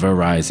 Never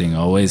rising,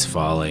 always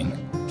falling.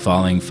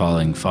 Falling,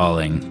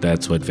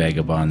 that's what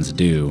vagabonds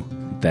do.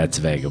 That's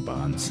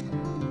vagabonds.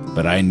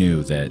 But I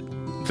knew that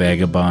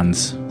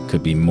vagabonds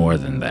could be more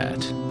than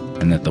that,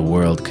 and that the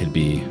world could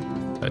be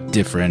a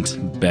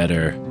different,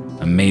 better,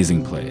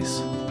 amazing place.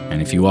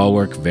 And if you all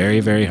work very,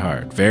 very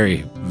hard,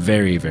 very,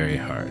 very, very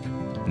hard,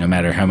 no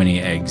matter how many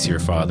eggs your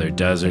father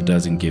does or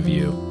doesn't give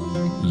you,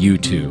 you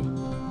too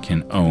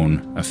can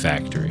own a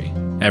factory.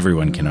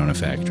 Everyone can own a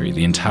factory.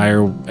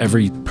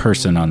 Every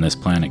person on this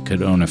planet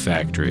could own a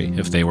factory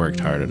if they worked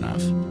hard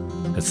enough.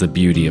 That's the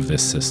beauty of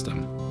this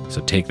system.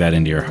 So take that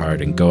into your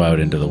heart and go out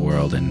into the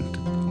world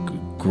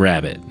and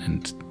grab it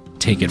and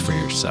take it for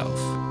yourself.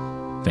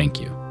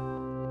 Thank you.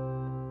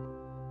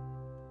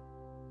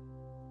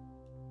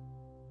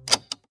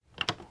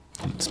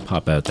 Let's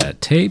pop out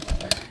that tape.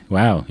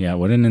 Wow, yeah,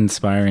 what an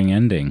inspiring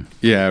ending.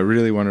 Yeah,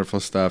 really wonderful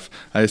stuff.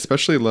 I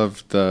especially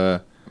loved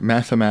the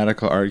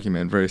mathematical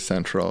argument, very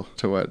central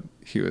to what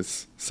he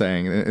was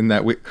saying, in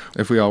that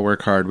if we all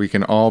work hard, we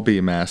can all be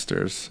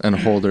masters and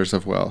holders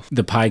of wealth.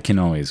 The pie can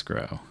always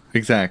grow.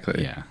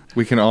 Exactly. Yeah.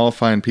 We can all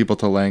find people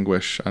to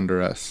languish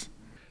under us.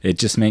 It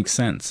just makes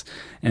sense.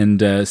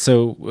 And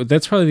so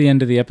that's probably the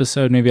end of the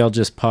episode. Maybe I'll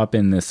just pop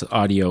in this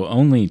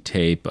audio-only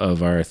tape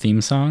of our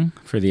theme song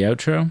for the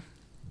outro,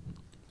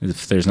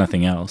 if there's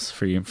nothing else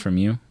from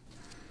you.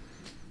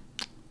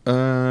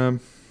 Let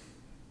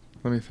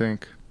me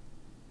think.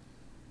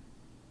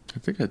 I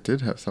think I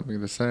did have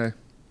something to say.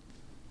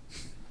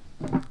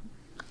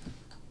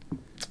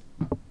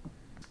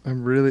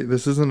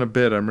 This isn't a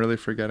bit. I'm really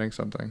forgetting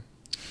something.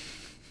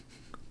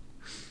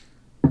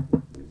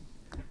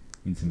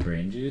 Need some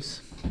brain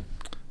juice?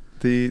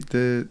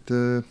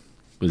 The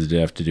What did it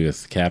have to do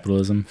with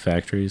capitalism,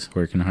 factories,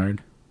 working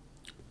hard?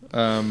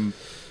 No,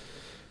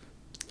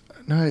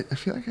 I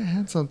feel like I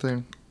had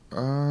something.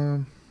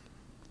 Yeah,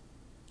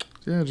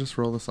 just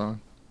roll the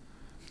song.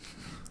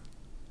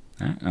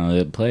 All right, I'll let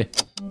it play.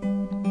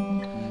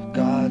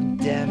 God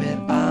damn it,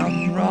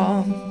 I'm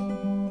wrong.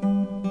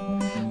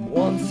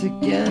 Once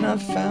again I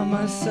found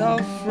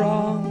myself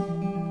wrong.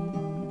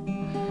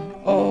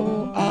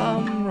 Oh,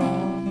 I'm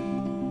wrong.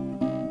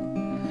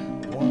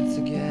 Once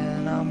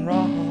again I'm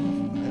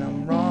wrong, and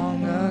I'm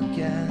wrong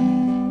again.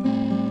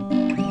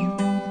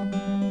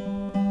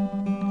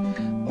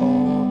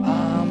 Oh,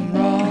 I'm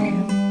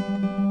wrong.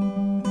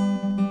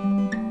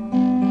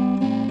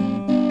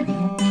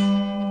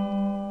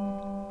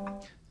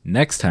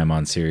 Next time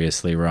on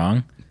Seriously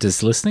Wrong,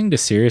 does listening to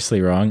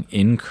Seriously Wrong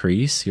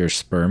increase your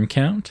sperm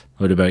count?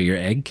 What about your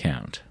egg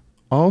count?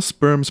 All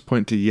sperms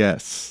point to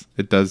yes,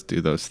 it does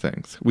do those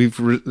things. We've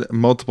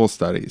multiple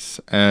studies,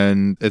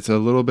 and it's a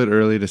little bit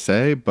early to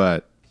say,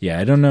 but... Yeah,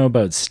 I don't know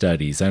about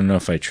studies. I don't know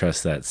if I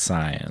trust that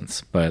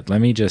science. But let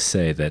me just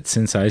say that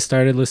since I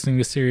started listening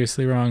to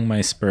Seriously Wrong,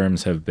 my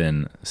sperms have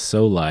been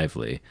so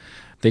lively.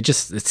 It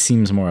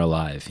seems more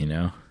alive, you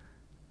know?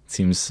 It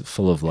seems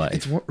full of life.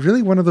 It's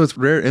really one of those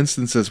rare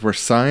instances where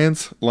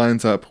science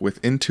lines up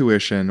with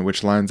intuition,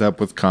 which lines up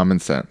with common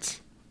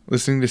sense.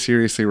 Listening to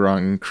Seriously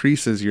Wrong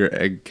increases your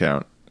egg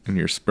count and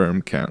your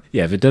sperm count.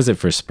 Yeah, if it does it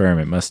for sperm,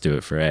 it must do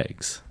it for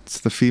eggs. It's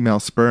the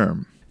female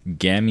sperm.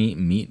 Gamete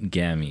meet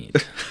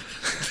gamete.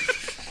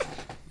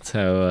 That's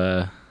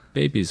how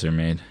babies are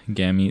made.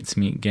 Gametes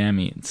meet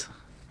gametes.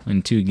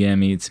 When two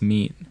gametes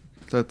meet.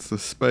 That's the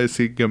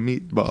spicy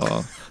gamete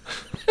ball.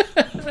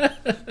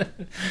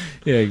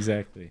 Yeah,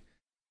 exactly.